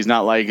 bankruptcy is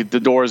not like the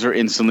doors are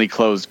instantly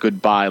closed,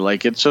 goodbye.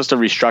 Like, it's just a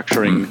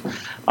restructuring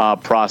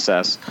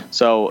process.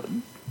 So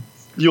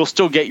you'll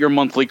still get your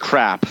monthly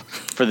crap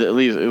for at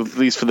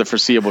least for the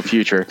foreseeable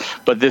future.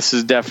 But this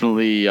is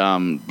definitely,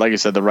 like I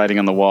said, the writing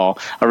on the wall.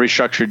 A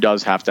restructure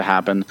does have to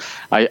happen.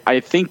 I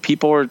think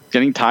people are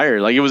getting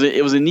tired. Like it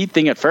was a neat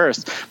thing at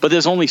first, but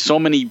there's only so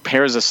many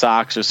pairs of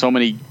socks, or so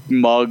many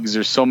mugs,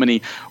 or so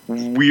many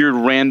weird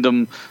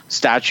random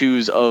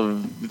statues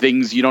of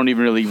things you don't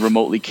even really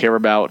remotely care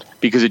about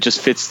because it just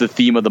fits the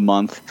theme of the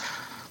month.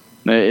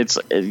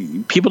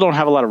 People don't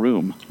have a lot of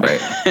room, right?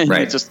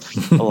 Right. It's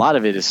just a lot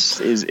of it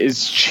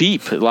is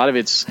cheap. A lot of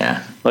it's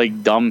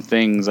like dumb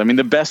things. I mean,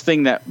 the best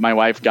thing that my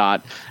wife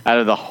got out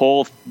of the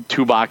whole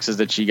 2 boxes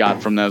that she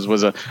got from those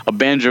was a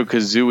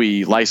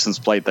Banjo-Kazooie license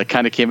plate that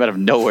kind of came out of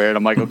nowhere, and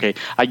I'm like, okay,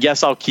 I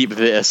guess I'll keep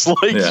this.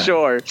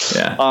 Sure.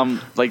 Yeah.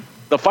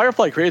 The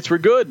Firefly crates were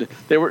good.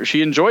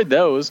 She enjoyed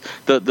those.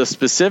 The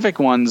specific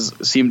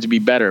ones seemed to be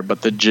better,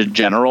 but the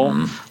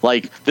general,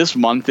 like this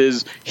month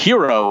is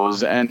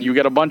heroes, and you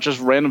get a bunch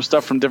of random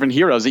stuff from different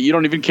heroes that you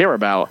don't even care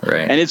about.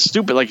 Right. And it's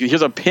stupid. Like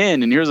here's a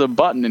pin, and here's a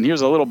button, and here's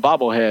a little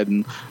bobblehead,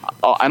 and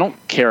I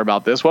don't care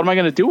about this. What am I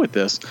going to do with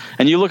this?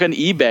 And you look on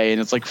eBay,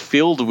 and it's like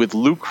filled with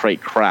loot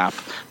crate crap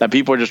that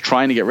people are just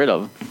trying to get rid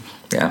of.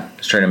 Yeah,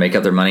 just trying to make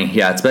up their money.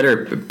 Yeah, it's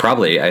better.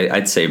 Probably,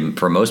 I'd say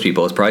for most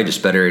people, it's probably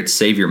just better to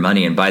save your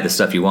money and buy the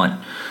stuff you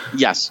want.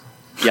 Yes.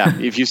 Yeah.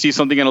 If you see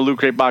something in a loot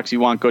crate box you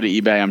want, go to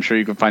eBay. I'm sure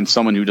you can find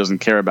someone who doesn't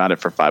care about it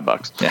for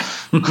 $5.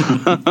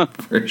 Yeah,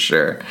 for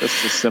sure.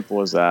 It's as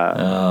simple as that.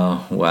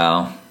 Oh,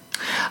 wow.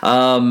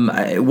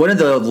 One of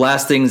the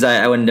last things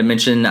I wanted to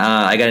mention,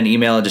 I got an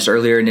email just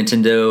earlier.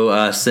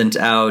 Nintendo sent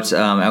out,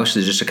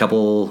 actually just a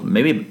couple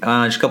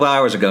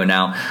hours ago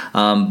now.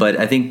 But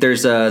I think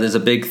there's a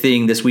big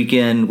thing this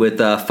weekend with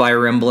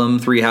Fire Emblem,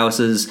 Three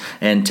Houses,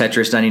 and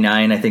Tetris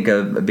 99. I think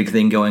a big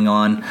thing going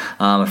on,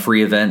 a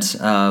free event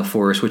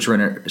for Switch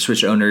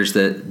owners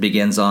that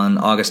begins on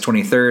August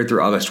 23rd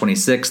through August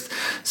 26th.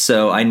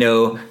 So I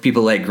know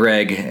people like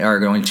Greg are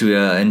going to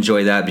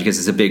enjoy that because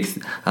he's a big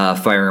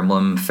Fire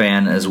Emblem fan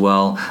as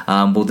well.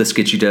 Will this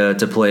get you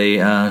to play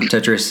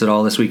Tetris at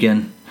all this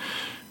weekend?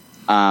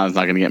 It's not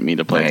going to get me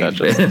to play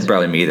Tetris.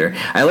 Probably me either.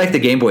 I like the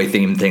Game Boy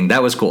theme thing.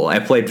 That was cool. I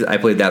played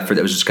that that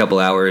was just a couple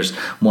hours,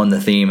 won the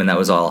theme, and that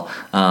was all.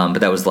 But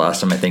that was the last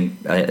time I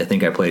think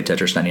I played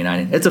Tetris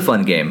 99. It's a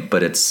fun game,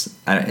 but it's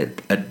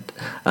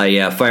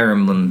Fire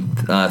Emblem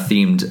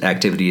themed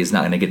activity is not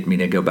going to get me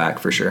to go back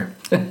for sure.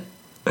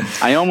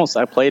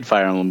 I played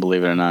Fire Emblem,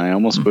 believe it or not. I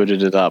almost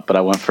booted it up, but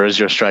I went for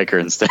Azure Striker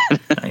instead.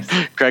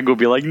 Nice. Greg will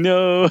be like,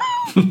 no.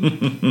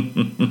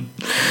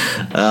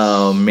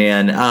 Oh,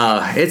 man.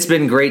 It's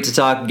been great to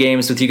talk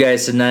games with you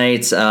guys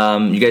tonight.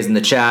 You guys in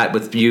the chat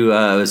with you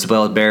as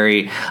well as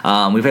Barry.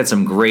 We've had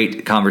some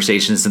great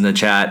conversations in the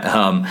chat.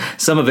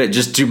 Some of it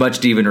just too much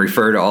to even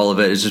refer to all of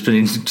it. It's just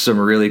been some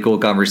really cool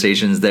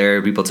conversations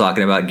there. People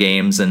talking about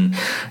games and,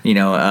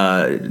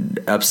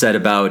 upset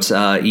about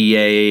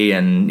EA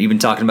and even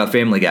talking about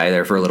Family Guy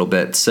there for a little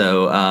bit.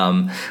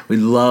 So we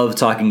love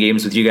talking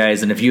games with you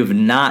guys. And if you have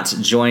not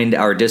joined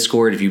our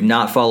Discord, if you've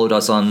not followed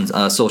us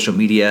on social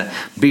media,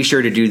 be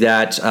sure to do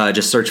that.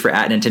 Just search for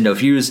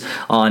 @NintendoFuse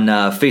on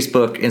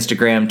Facebook,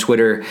 Instagram,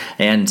 Twitter,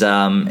 and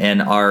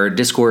our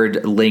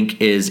Discord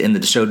link is in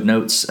the show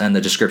notes and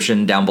the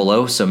description down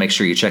below. So make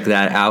sure you check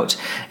that out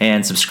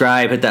and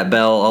subscribe, hit that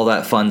bell, all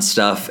that fun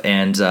stuff.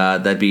 And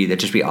that'd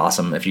just be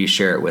awesome if you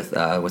share it with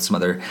some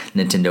other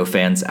Nintendo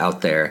fans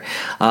out there.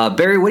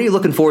 Barry, what are you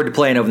looking forward to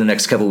playing over the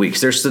next couple of weeks?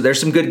 There's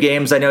some good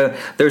games. I know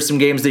there's some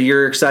games that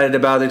you're excited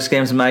about. There's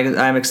games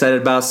I'm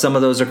excited about. Some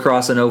of those are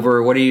crossing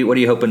over. What are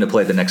you hoping to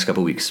play the next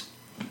couple of weeks?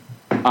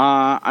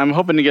 I'm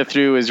hoping to get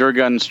through Azure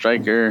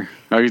Gunvolt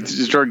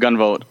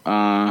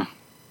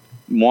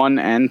 1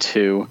 and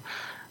 2.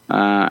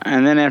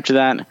 And then after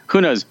that,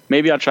 who knows?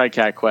 Maybe I'll try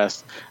Cat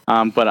Quest.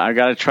 But I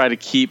got to try to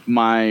keep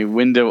my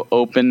window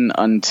open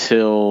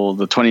until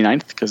the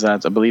 29th because I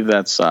believe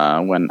that's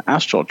when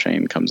Astral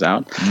Chain comes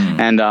out.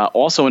 And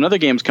also another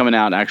game's coming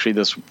out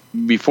actually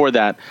before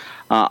that.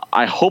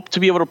 I hope to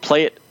be able to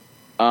play it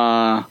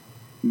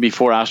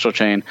before Astral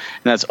Chain, and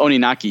that's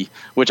Oninaki,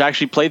 which I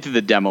actually played through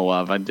the demo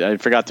of. I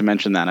forgot to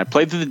mention that. I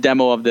played through the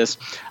demo of this.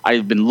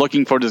 I've been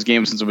looking forward to this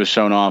game since it was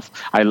shown off.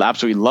 I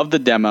absolutely love the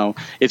demo.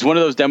 It's one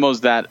of those demos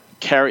that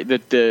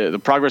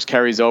the progress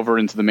carries over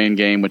into the main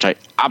game, which I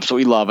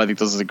absolutely love. I think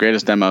this is the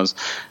greatest demos.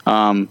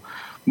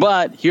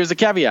 But here's the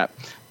caveat.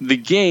 The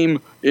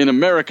game in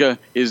America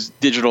is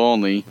digital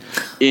only.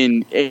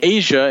 In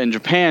Asia and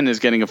Japan is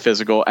getting a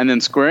physical. And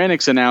then Square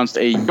Enix announced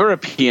a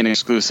European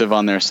exclusive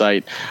on their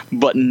site,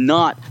 but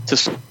not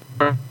to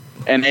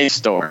NA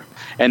store.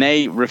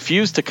 NA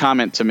refused to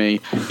comment to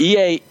me.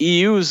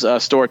 EU's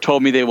store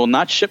told me they will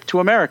not ship to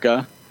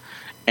America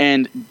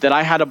and that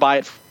I had to buy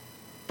it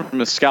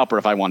from a scalper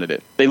if I wanted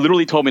it. They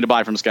literally told me to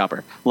buy from a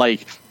scalper.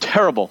 Like,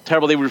 terrible.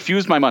 They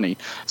refused my money.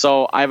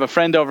 So I have a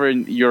friend over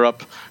in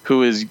Europe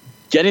who is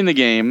getting the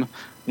game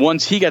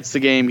once he gets the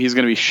game, he's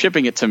going to be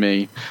shipping it to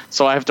me.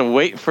 So I have to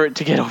wait for it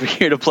to get over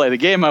here to play the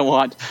game I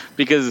want,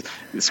 because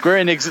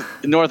Square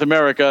Enix North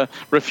America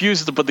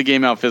refuses to put the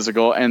game out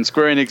physical, and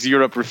Square Enix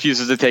Europe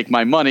refuses to take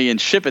my money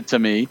and ship it to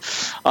me.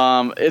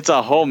 It's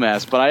a whole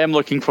mess, but I am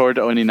looking forward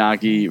to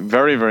Oninaki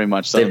very, very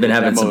much. So they've been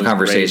having some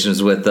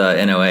conversations with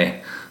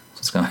NOA.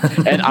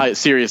 And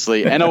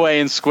seriously, NOA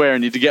and Square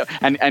need to get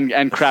and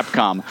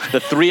Crapcom. The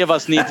three of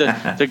us need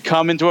to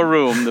come into a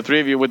room, the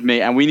three of you with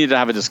me, and we need to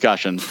have a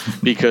discussion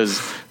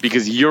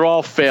because you're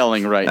all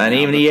failing right now. And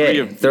even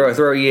EA,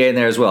 throw EA in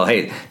there as well.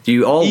 Hey, do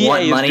you all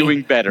want money? EA is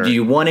doing better. Do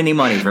you want any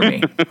money from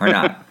me or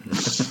not?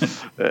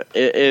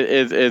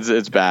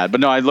 It's bad,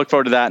 but no, I look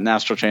forward to that. And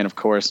Astral Chain, of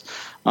course,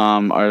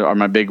 are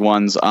my big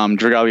ones.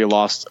 Dragalia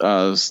Lost.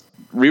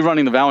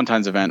 Rerunning the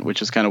Valentine's event,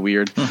 which is kind of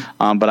weird,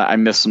 but I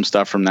missed some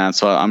stuff from that,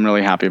 so I'm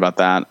really happy about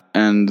that.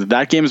 And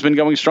that game has been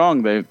going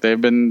strong. They've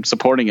been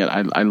supporting it.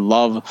 I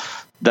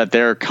love that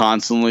they're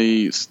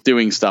constantly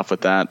doing stuff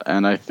with that,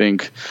 and I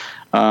think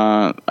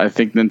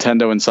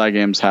Nintendo and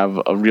Cygames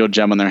have a real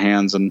gem on their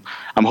hands, and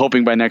I'm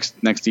hoping by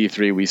next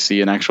E3 we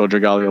see an actual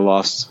Dragalia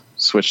Lost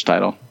Switch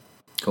title.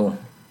 Cool.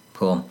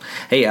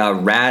 Hey,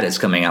 Rad is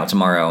coming out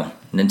tomorrow.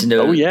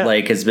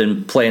 Nintendo has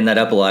been playing that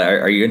up a lot.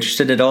 Are you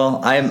interested at all?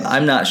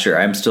 I'm not sure.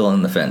 I'm still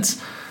on the fence.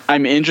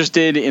 I'm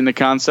interested in the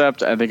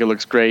concept. I think it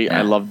looks great. Yeah.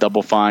 I love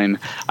Double Fine.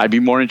 I'd be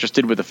more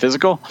interested with the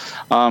physical.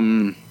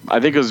 I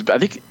think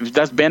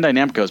that's Bandai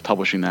Namco is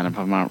publishing that, if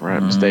I'm not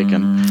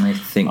mistaken. I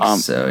think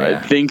so. Yeah.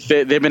 I think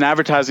they've been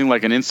advertising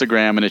like an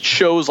Instagram, and it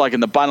shows like in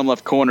the bottom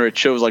left corner, it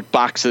shows like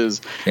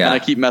boxes, and I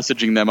keep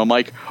messaging them. I'm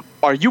like,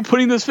 are you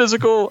putting this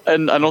physical?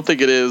 And I don't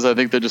think it is. I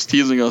think they're just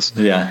teasing us.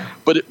 Yeah.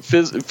 But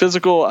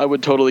physical, I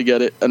would totally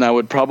get it, and I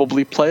would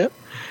probably play it.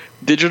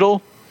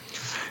 Digital,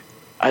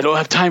 I don't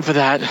have time for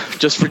that.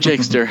 Just for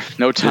Jakester,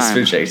 no time. Just for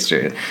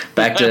Jakester.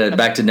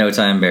 Back to No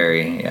Time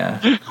Barry.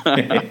 Yeah.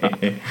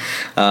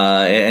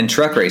 And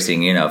truck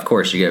racing. Of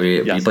course, you got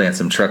to be playing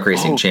some truck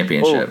racing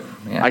championship.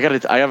 Yeah.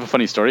 I have a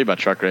funny story about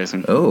truck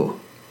racing. Oh.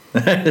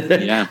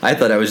 Yeah. I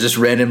thought I was just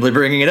randomly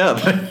bringing it up.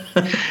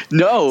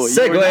 No.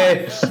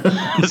 Segue.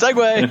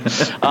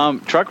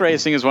 Truck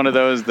racing is one of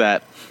those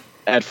that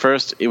at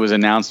first it was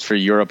announced for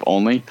Europe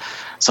only.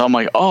 So I'm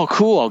like, oh,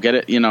 cool, I'll get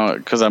it,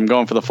 because I'm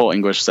going for the full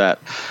English set.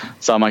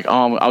 So I'm like,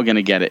 oh, I'm going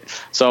to get it.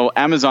 So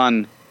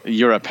Amazon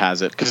Europe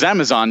has it, because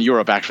Amazon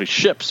Europe actually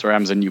ships, or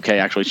Amazon UK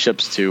actually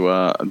ships to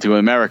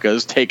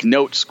Americas. Take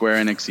note,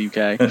 Square Enix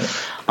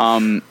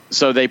UK.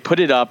 So they put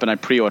it up, and I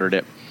pre-ordered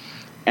it.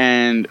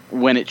 And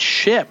when it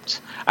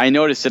shipped, I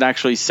noticed it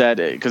actually said,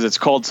 because it's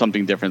called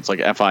something different, it's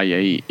like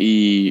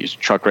FIE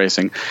truck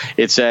racing.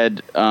 It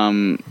said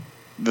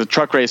the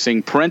truck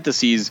racing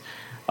parentheses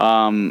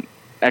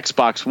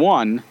Xbox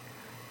One,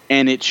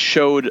 and it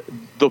showed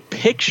the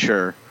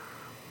picture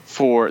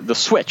for the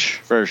Switch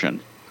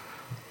version.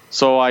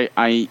 So I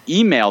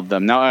emailed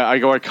them. Now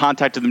I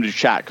contacted them to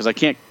chat because I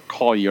can't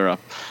call Europe.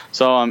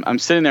 So I'm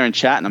sitting there in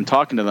chat and I'm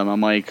talking to them.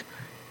 I'm like,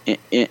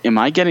 am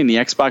I getting the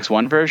Xbox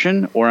One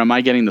version or am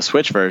I getting the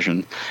Switch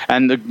version?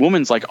 And the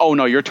woman's like, oh,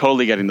 no, you're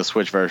totally getting the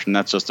Switch version.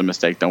 That's just a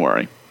mistake. Don't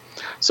worry.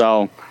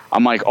 So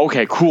I'm like,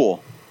 okay,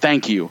 cool.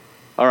 Thank you.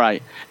 All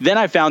right. Then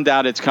I found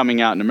out it's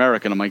coming out in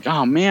America, and I'm like,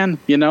 oh, man,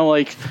 now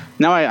I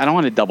don't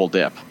want to double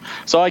dip.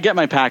 So I get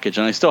my package,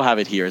 and I still have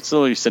it here. It's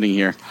still sitting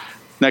here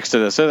next to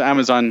this.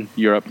 Amazon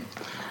Europe.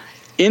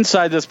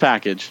 Inside this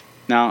package,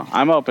 now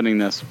I'm opening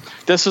this.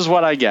 This is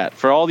what I get.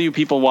 For all you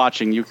people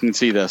watching, you can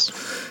see this.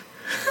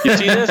 You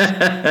see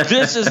this?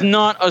 This is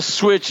not a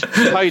Switch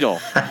title.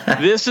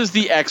 This is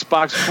the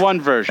Xbox One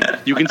version.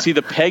 You can see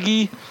the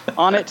PEGI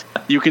on it.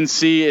 You can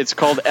see it's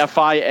called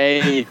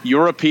FIA,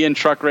 European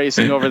Truck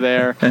Racing over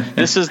there.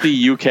 This is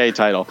the UK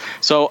title.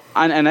 So,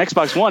 and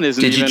Xbox One isn't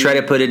Did you try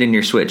to put it in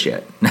your Switch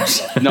yet?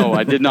 No,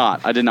 I did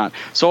not.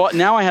 So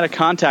now I had to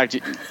contact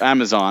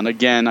Amazon.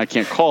 Again, I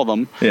can't call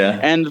them. Yeah.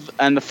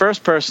 And the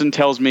first person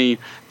tells me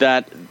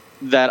that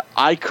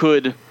I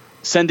could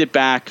send it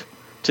back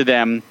to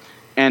them,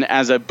 and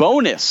as a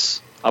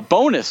bonus,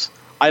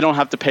 I don't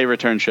have to pay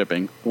return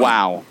shipping.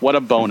 Wow, what a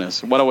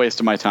bonus. What a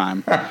waste of my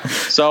time.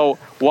 So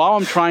while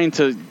I'm trying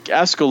to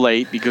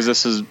escalate, because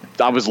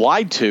I was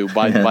lied to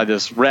by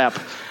this rep,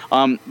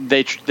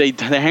 they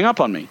hang up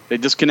on me. They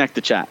disconnect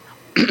the chat.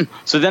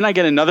 So then I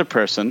get another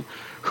person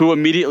who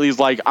immediately is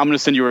like, I'm going to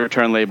send you a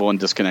return label, and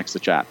disconnects the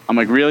chat. I'm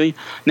like, really?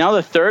 Now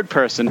the third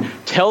person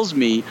tells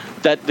me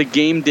that the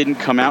game didn't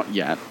come out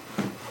yet.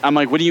 I'm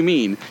like, what do you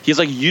mean? He's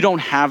like, you don't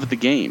have the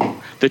game.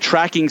 The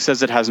tracking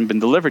says it hasn't been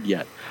delivered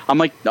yet. I'm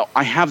like, no,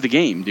 I have the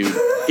game, dude.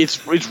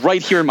 It's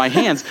right here in my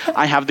hands.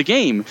 I have the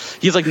game.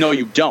 He's like, no,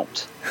 you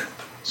don't.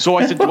 So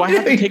I said, do I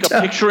have to take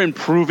a picture and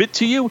prove it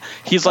to you?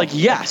 He's like,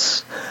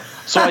 yes.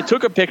 So I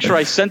took a picture.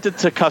 I sent it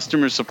to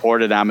customer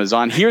support at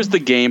Amazon. Here's the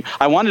game.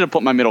 I wanted to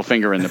put my middle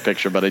finger in the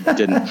picture, but I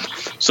didn't.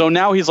 So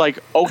now he's like,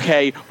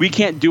 okay, we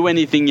can't do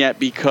anything yet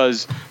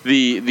because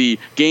the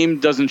game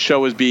doesn't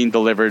show as being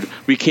delivered.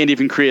 We can't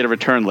even create a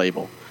return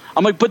label.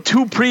 I'm like, but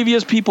two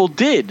previous people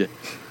did.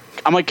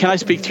 I'm like, can I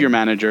speak to your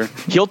manager?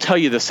 He'll tell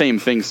you the same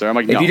thing, sir. I'm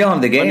like, no. If you don't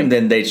have the game,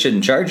 then they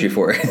shouldn't charge you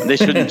for it. They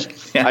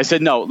shouldn't. Yeah. I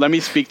said, no, let me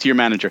speak to your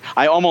manager.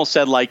 I almost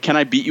said, like, can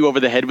I beat you over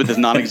the head with this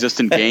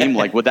non-existent game?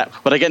 Like, would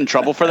I get in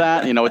trouble for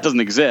that? You know, it doesn't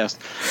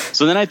exist.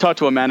 So then I talked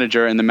to a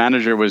manager, and the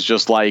manager was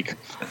just like,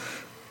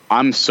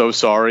 I'm so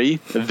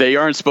sorry. They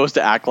aren't supposed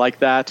to act like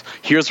that.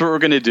 Here's what we're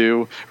going to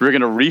do. We're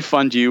going to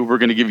refund you. We're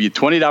going to give you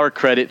 $20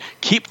 credit.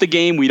 Keep the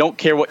game. We don't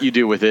care what you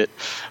do with it.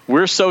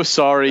 We're so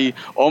sorry.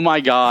 Oh,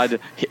 my God.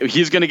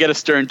 He's going to get a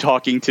stern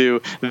talking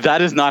to.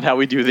 That is not how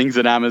we do things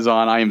at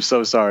Amazon. I am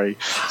so sorry.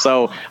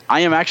 So I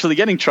am actually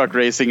getting Truck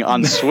Racing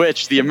on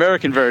Switch, the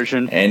American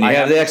version. And you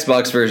have the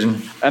Xbox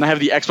version. And I have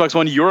the Xbox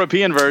One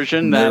European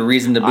version. The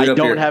reason to boot up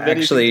your...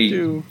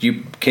 Actually,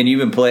 can you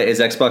even play... Is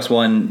Xbox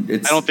One... I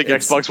don't think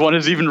Xbox One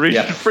is even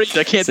region free.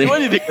 I can't do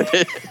anything with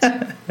it.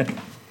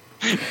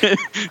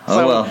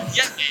 Oh, well.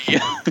 Yeah.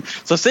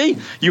 So see,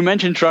 you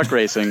mentioned Truck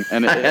Racing,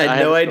 and I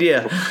had no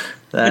idea.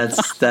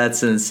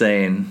 That's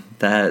insane.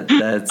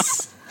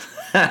 That's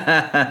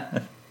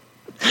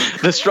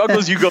the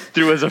struggles you go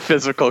through as a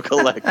physical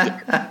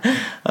collector.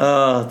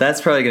 Oh,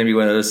 that's probably going to be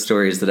one of those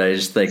stories that I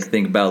just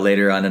think about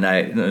later on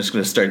tonight. I'm just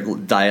going to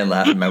start dying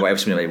laughing. My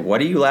wife's going to be like, "What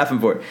are you laughing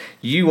for?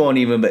 You won't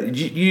even." But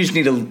you just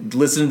need to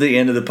listen to the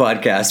end of the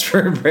podcast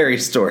for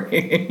Barry's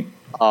story.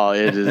 Oh,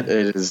 it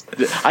is.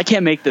 I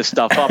can't make this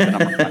stuff up.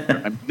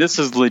 And this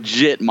is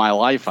legit my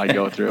life I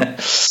go through.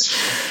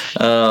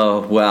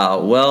 Oh,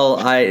 wow. Well,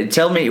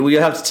 you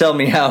have to tell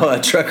me how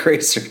a Truck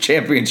Racer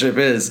Championship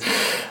is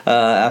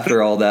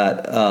after all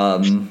that.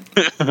 I'm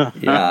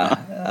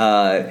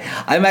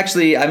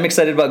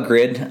excited about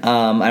Grid.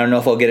 I don't know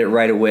if I'll get it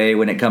right away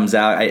when it comes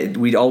out.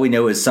 All we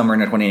know is summer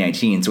in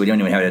 2019, so we don't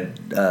even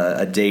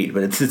have a date,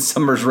 but it's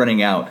summer's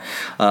running out.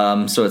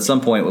 So at some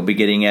point we'll be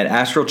getting it.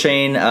 Astral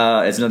Chain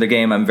is another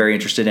game I'm very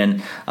interested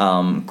in.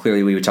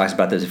 Clearly we talked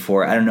about this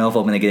before. I don't know if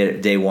I'm going to get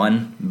it day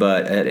one,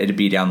 but it'd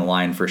be down the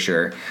line for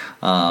sure.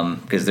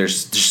 Because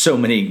there's so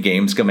many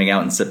games coming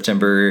out in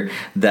September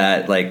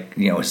that, like,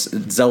 you know,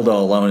 Zelda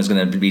alone is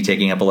going to be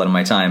taking up a lot of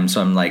my time.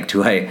 So I'm like,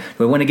 do I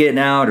want to get it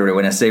now, or do I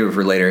want to save it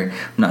for later?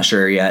 I'm not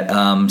sure yet.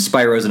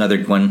 Spyro's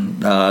another one,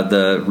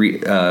 the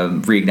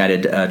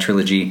Reignited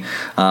trilogy,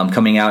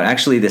 coming out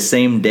actually the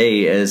same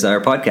day as our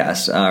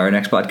podcast. Our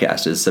next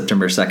podcast is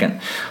September 2nd,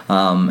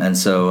 and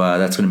so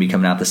that's going to be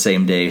coming out the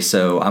same day.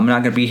 So I'm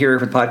not going to be here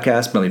for the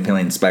podcast, but I'll be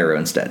playing Spyro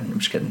instead. I'm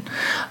just kidding.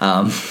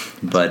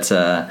 But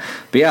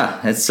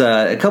yeah, it's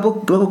a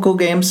couple cool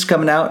games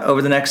coming out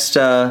over the next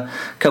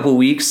couple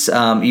weeks.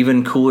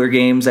 Even cooler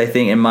games, I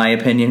think, in my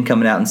opinion,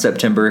 coming out in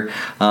September.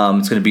 It's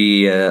going to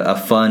be a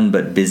fun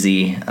but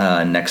busy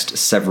next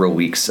several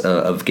weeks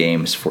of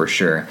games for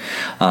sure.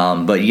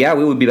 But yeah,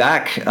 we will be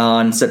back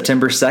on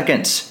September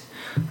 2nd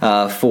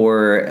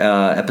for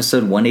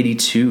episode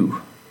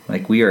 182.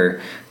 Like, we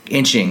are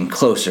inching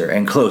closer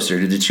and closer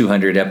to the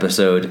 200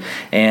 episode,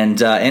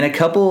 and in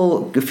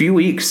a few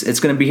weeks it's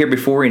going to be here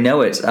before we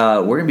know it.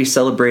 We're going to be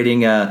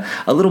celebrating a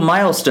little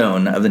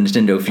milestone of the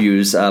Nintendo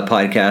Fuse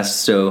podcast,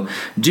 so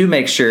do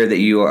make sure that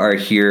you are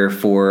here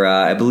for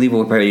I believe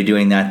we'll probably be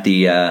doing that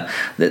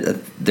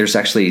there's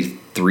actually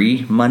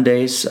 3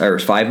 Mondays or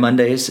 5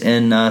 Mondays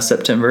in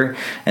September,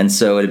 and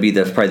so it'll be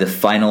probably the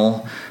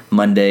final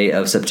Monday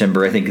of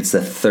September. I think it's the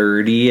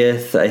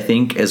 30th, I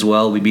think, as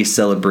well. We'll be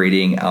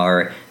celebrating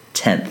our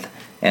 10th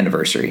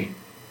anniversary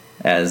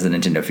as the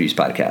Nintendo Fuse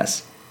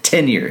podcast.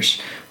 10 years.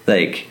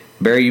 Like,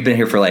 Barry, you've been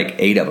here for like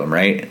 8 of them,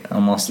 right?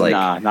 Almost like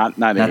not that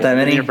many. I've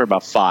been here for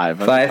about 5.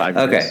 5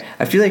 okay. Years.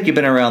 I feel like you've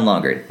been around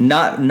longer.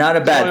 Not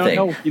a bad thing.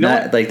 No. You know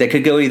what? Like, that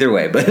could go either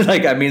way, but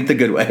like, I mean, it's a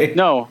good way.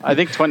 No, I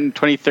think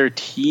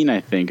 2013. I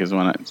think is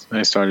when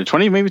I started.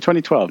 Maybe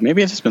 2012.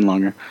 Maybe it's just been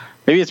longer.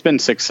 Maybe it's been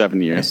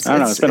 6-7 years. I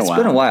don't know. It's been a while.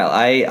 It's been a while.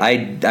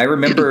 I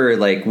remember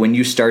like when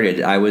you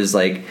started. I was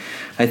like,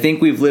 I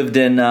think we've lived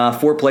in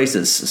 4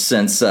 places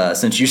since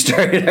you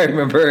started. I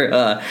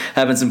remember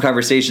having some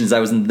conversations. I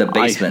was in the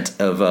basement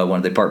of one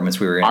of the apartments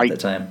we were in at the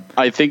time.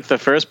 I think the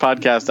first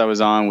podcast I was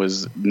on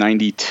was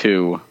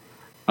 92,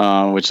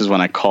 which is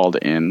when I called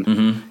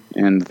in,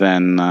 and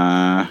then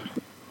I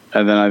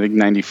think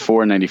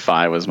 94,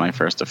 95 was my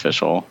first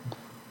official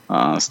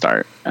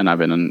start, and I've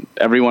been in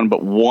everyone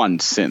but one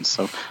since.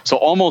 So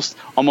almost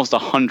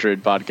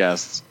 100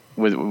 podcasts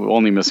with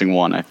only missing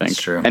one, I think.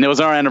 That's true. And it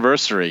was our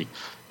anniversary.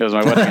 It was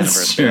my wedding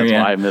anniversary. That's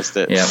why I missed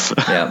it.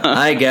 Yeah.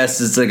 I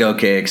guess it's like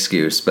okay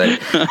excuse, but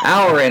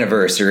our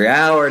anniversary,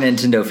 our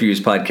Nintendo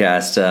Fuse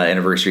podcast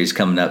anniversary is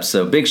coming up.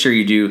 So make sure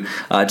you do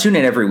tune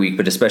in every week,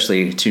 but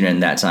especially tune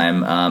in that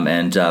time.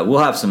 And we'll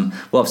have some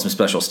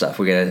special stuff.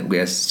 We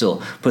gotta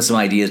still put some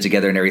ideas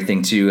together and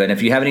everything too. And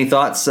if you have any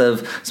thoughts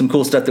of some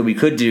cool stuff that we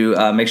could do,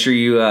 make sure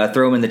you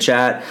throw them in the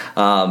chat.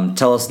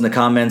 Tell us in the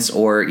comments,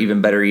 or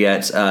even better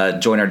yet,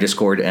 join our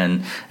Discord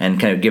and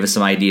kind of give us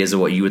some ideas of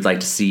what you would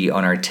like to see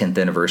on our 10th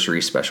anniversary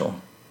special.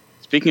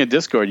 Speaking of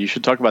Discord, you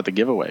should talk about the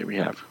giveaway we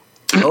have.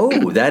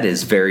 Oh, that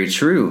is very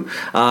true.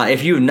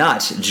 If you've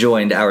not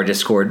joined our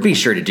Discord, be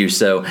sure to do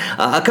so.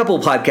 A couple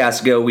of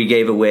podcasts ago, we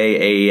gave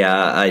away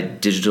a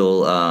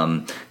digital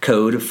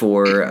code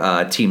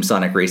for Team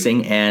Sonic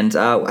Racing, and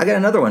I got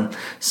another one.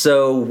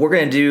 So we're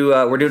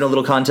doing a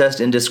little contest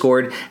in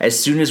Discord. As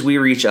soon as we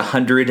reach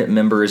 100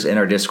 members in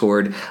our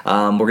Discord,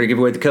 we're gonna give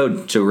away the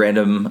code to a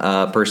random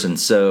person.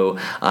 So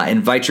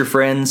invite your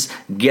friends,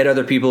 get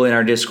other people in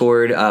our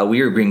Discord. We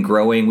have been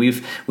growing.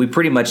 We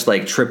pretty much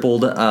like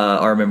tripled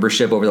our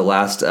membership over the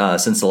last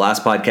since the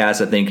last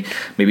podcast. I think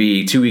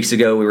maybe 2 weeks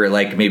ago we were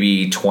like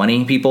maybe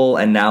 20 people,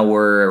 and now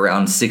we're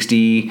around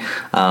 60,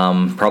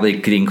 probably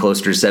getting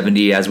closer to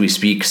 70 as we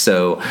speak.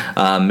 So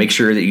make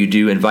sure that you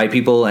do invite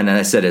people. And as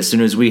I said, as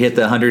soon as we hit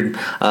the 100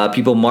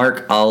 people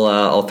mark,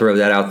 I'll throw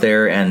that out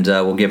there, and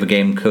we'll give a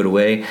game code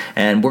away.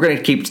 And we're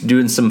gonna keep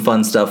doing some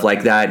fun stuff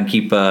like that, and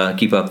keep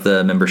up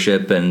the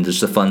membership and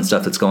just the fun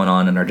stuff that's going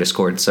on in our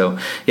Discord. So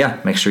yeah,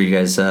 make sure you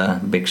guys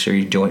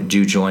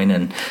join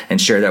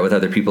and share that with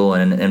other people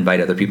and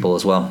invite other people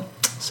as well.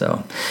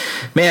 So,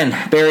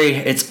 man, Barry,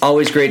 it's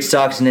always great to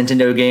talk to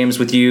Nintendo games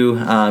with you,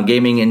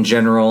 gaming in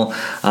general.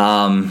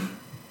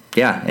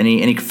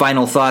 Any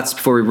final thoughts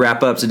before we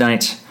wrap up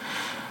tonight?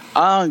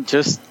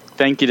 Just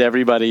thank you to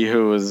everybody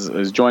who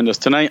has joined us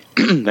tonight.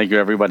 Thank you to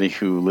everybody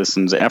who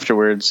listens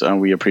afterwards.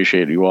 We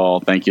appreciate you all.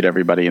 Thank you to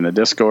everybody in the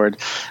Discord,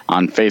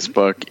 on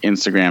Facebook,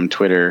 Instagram,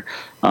 Twitter,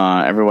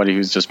 everybody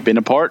who's just been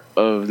a part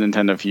of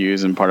Nintendo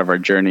Fuse and part of our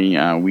journey.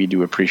 We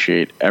do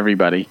appreciate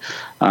everybody.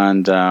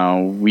 And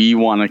we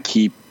want to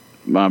keep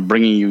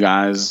bringing you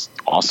guys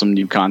awesome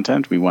new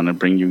content. We want to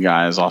bring you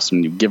guys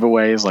awesome new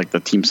giveaways like the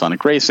Team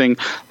Sonic Racing,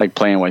 like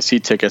Play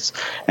NYC tickets,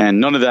 and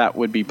none of that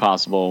would be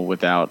possible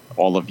without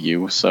all of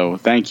you. So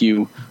thank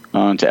you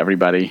to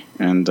everybody,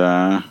 and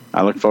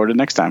I look forward to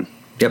next time.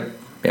 Yep,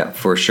 yeah,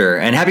 for sure.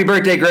 And happy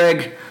birthday,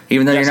 Greg!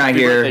 Even though you're not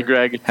here, birthday,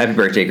 Greg. Happy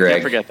birthday, Greg!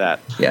 Can't forget that.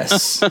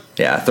 Yes,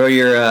 yeah. Throw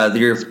your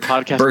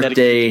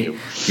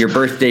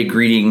birthday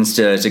greetings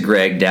to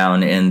Greg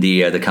down in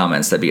the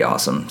comments. That'd be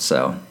awesome.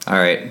 So, all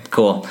right,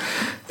 cool.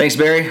 Thanks,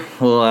 Barry.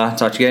 We'll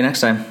talk to you guys next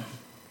time.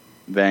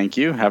 Thank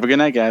you. Have a good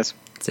night, guys.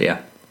 See ya.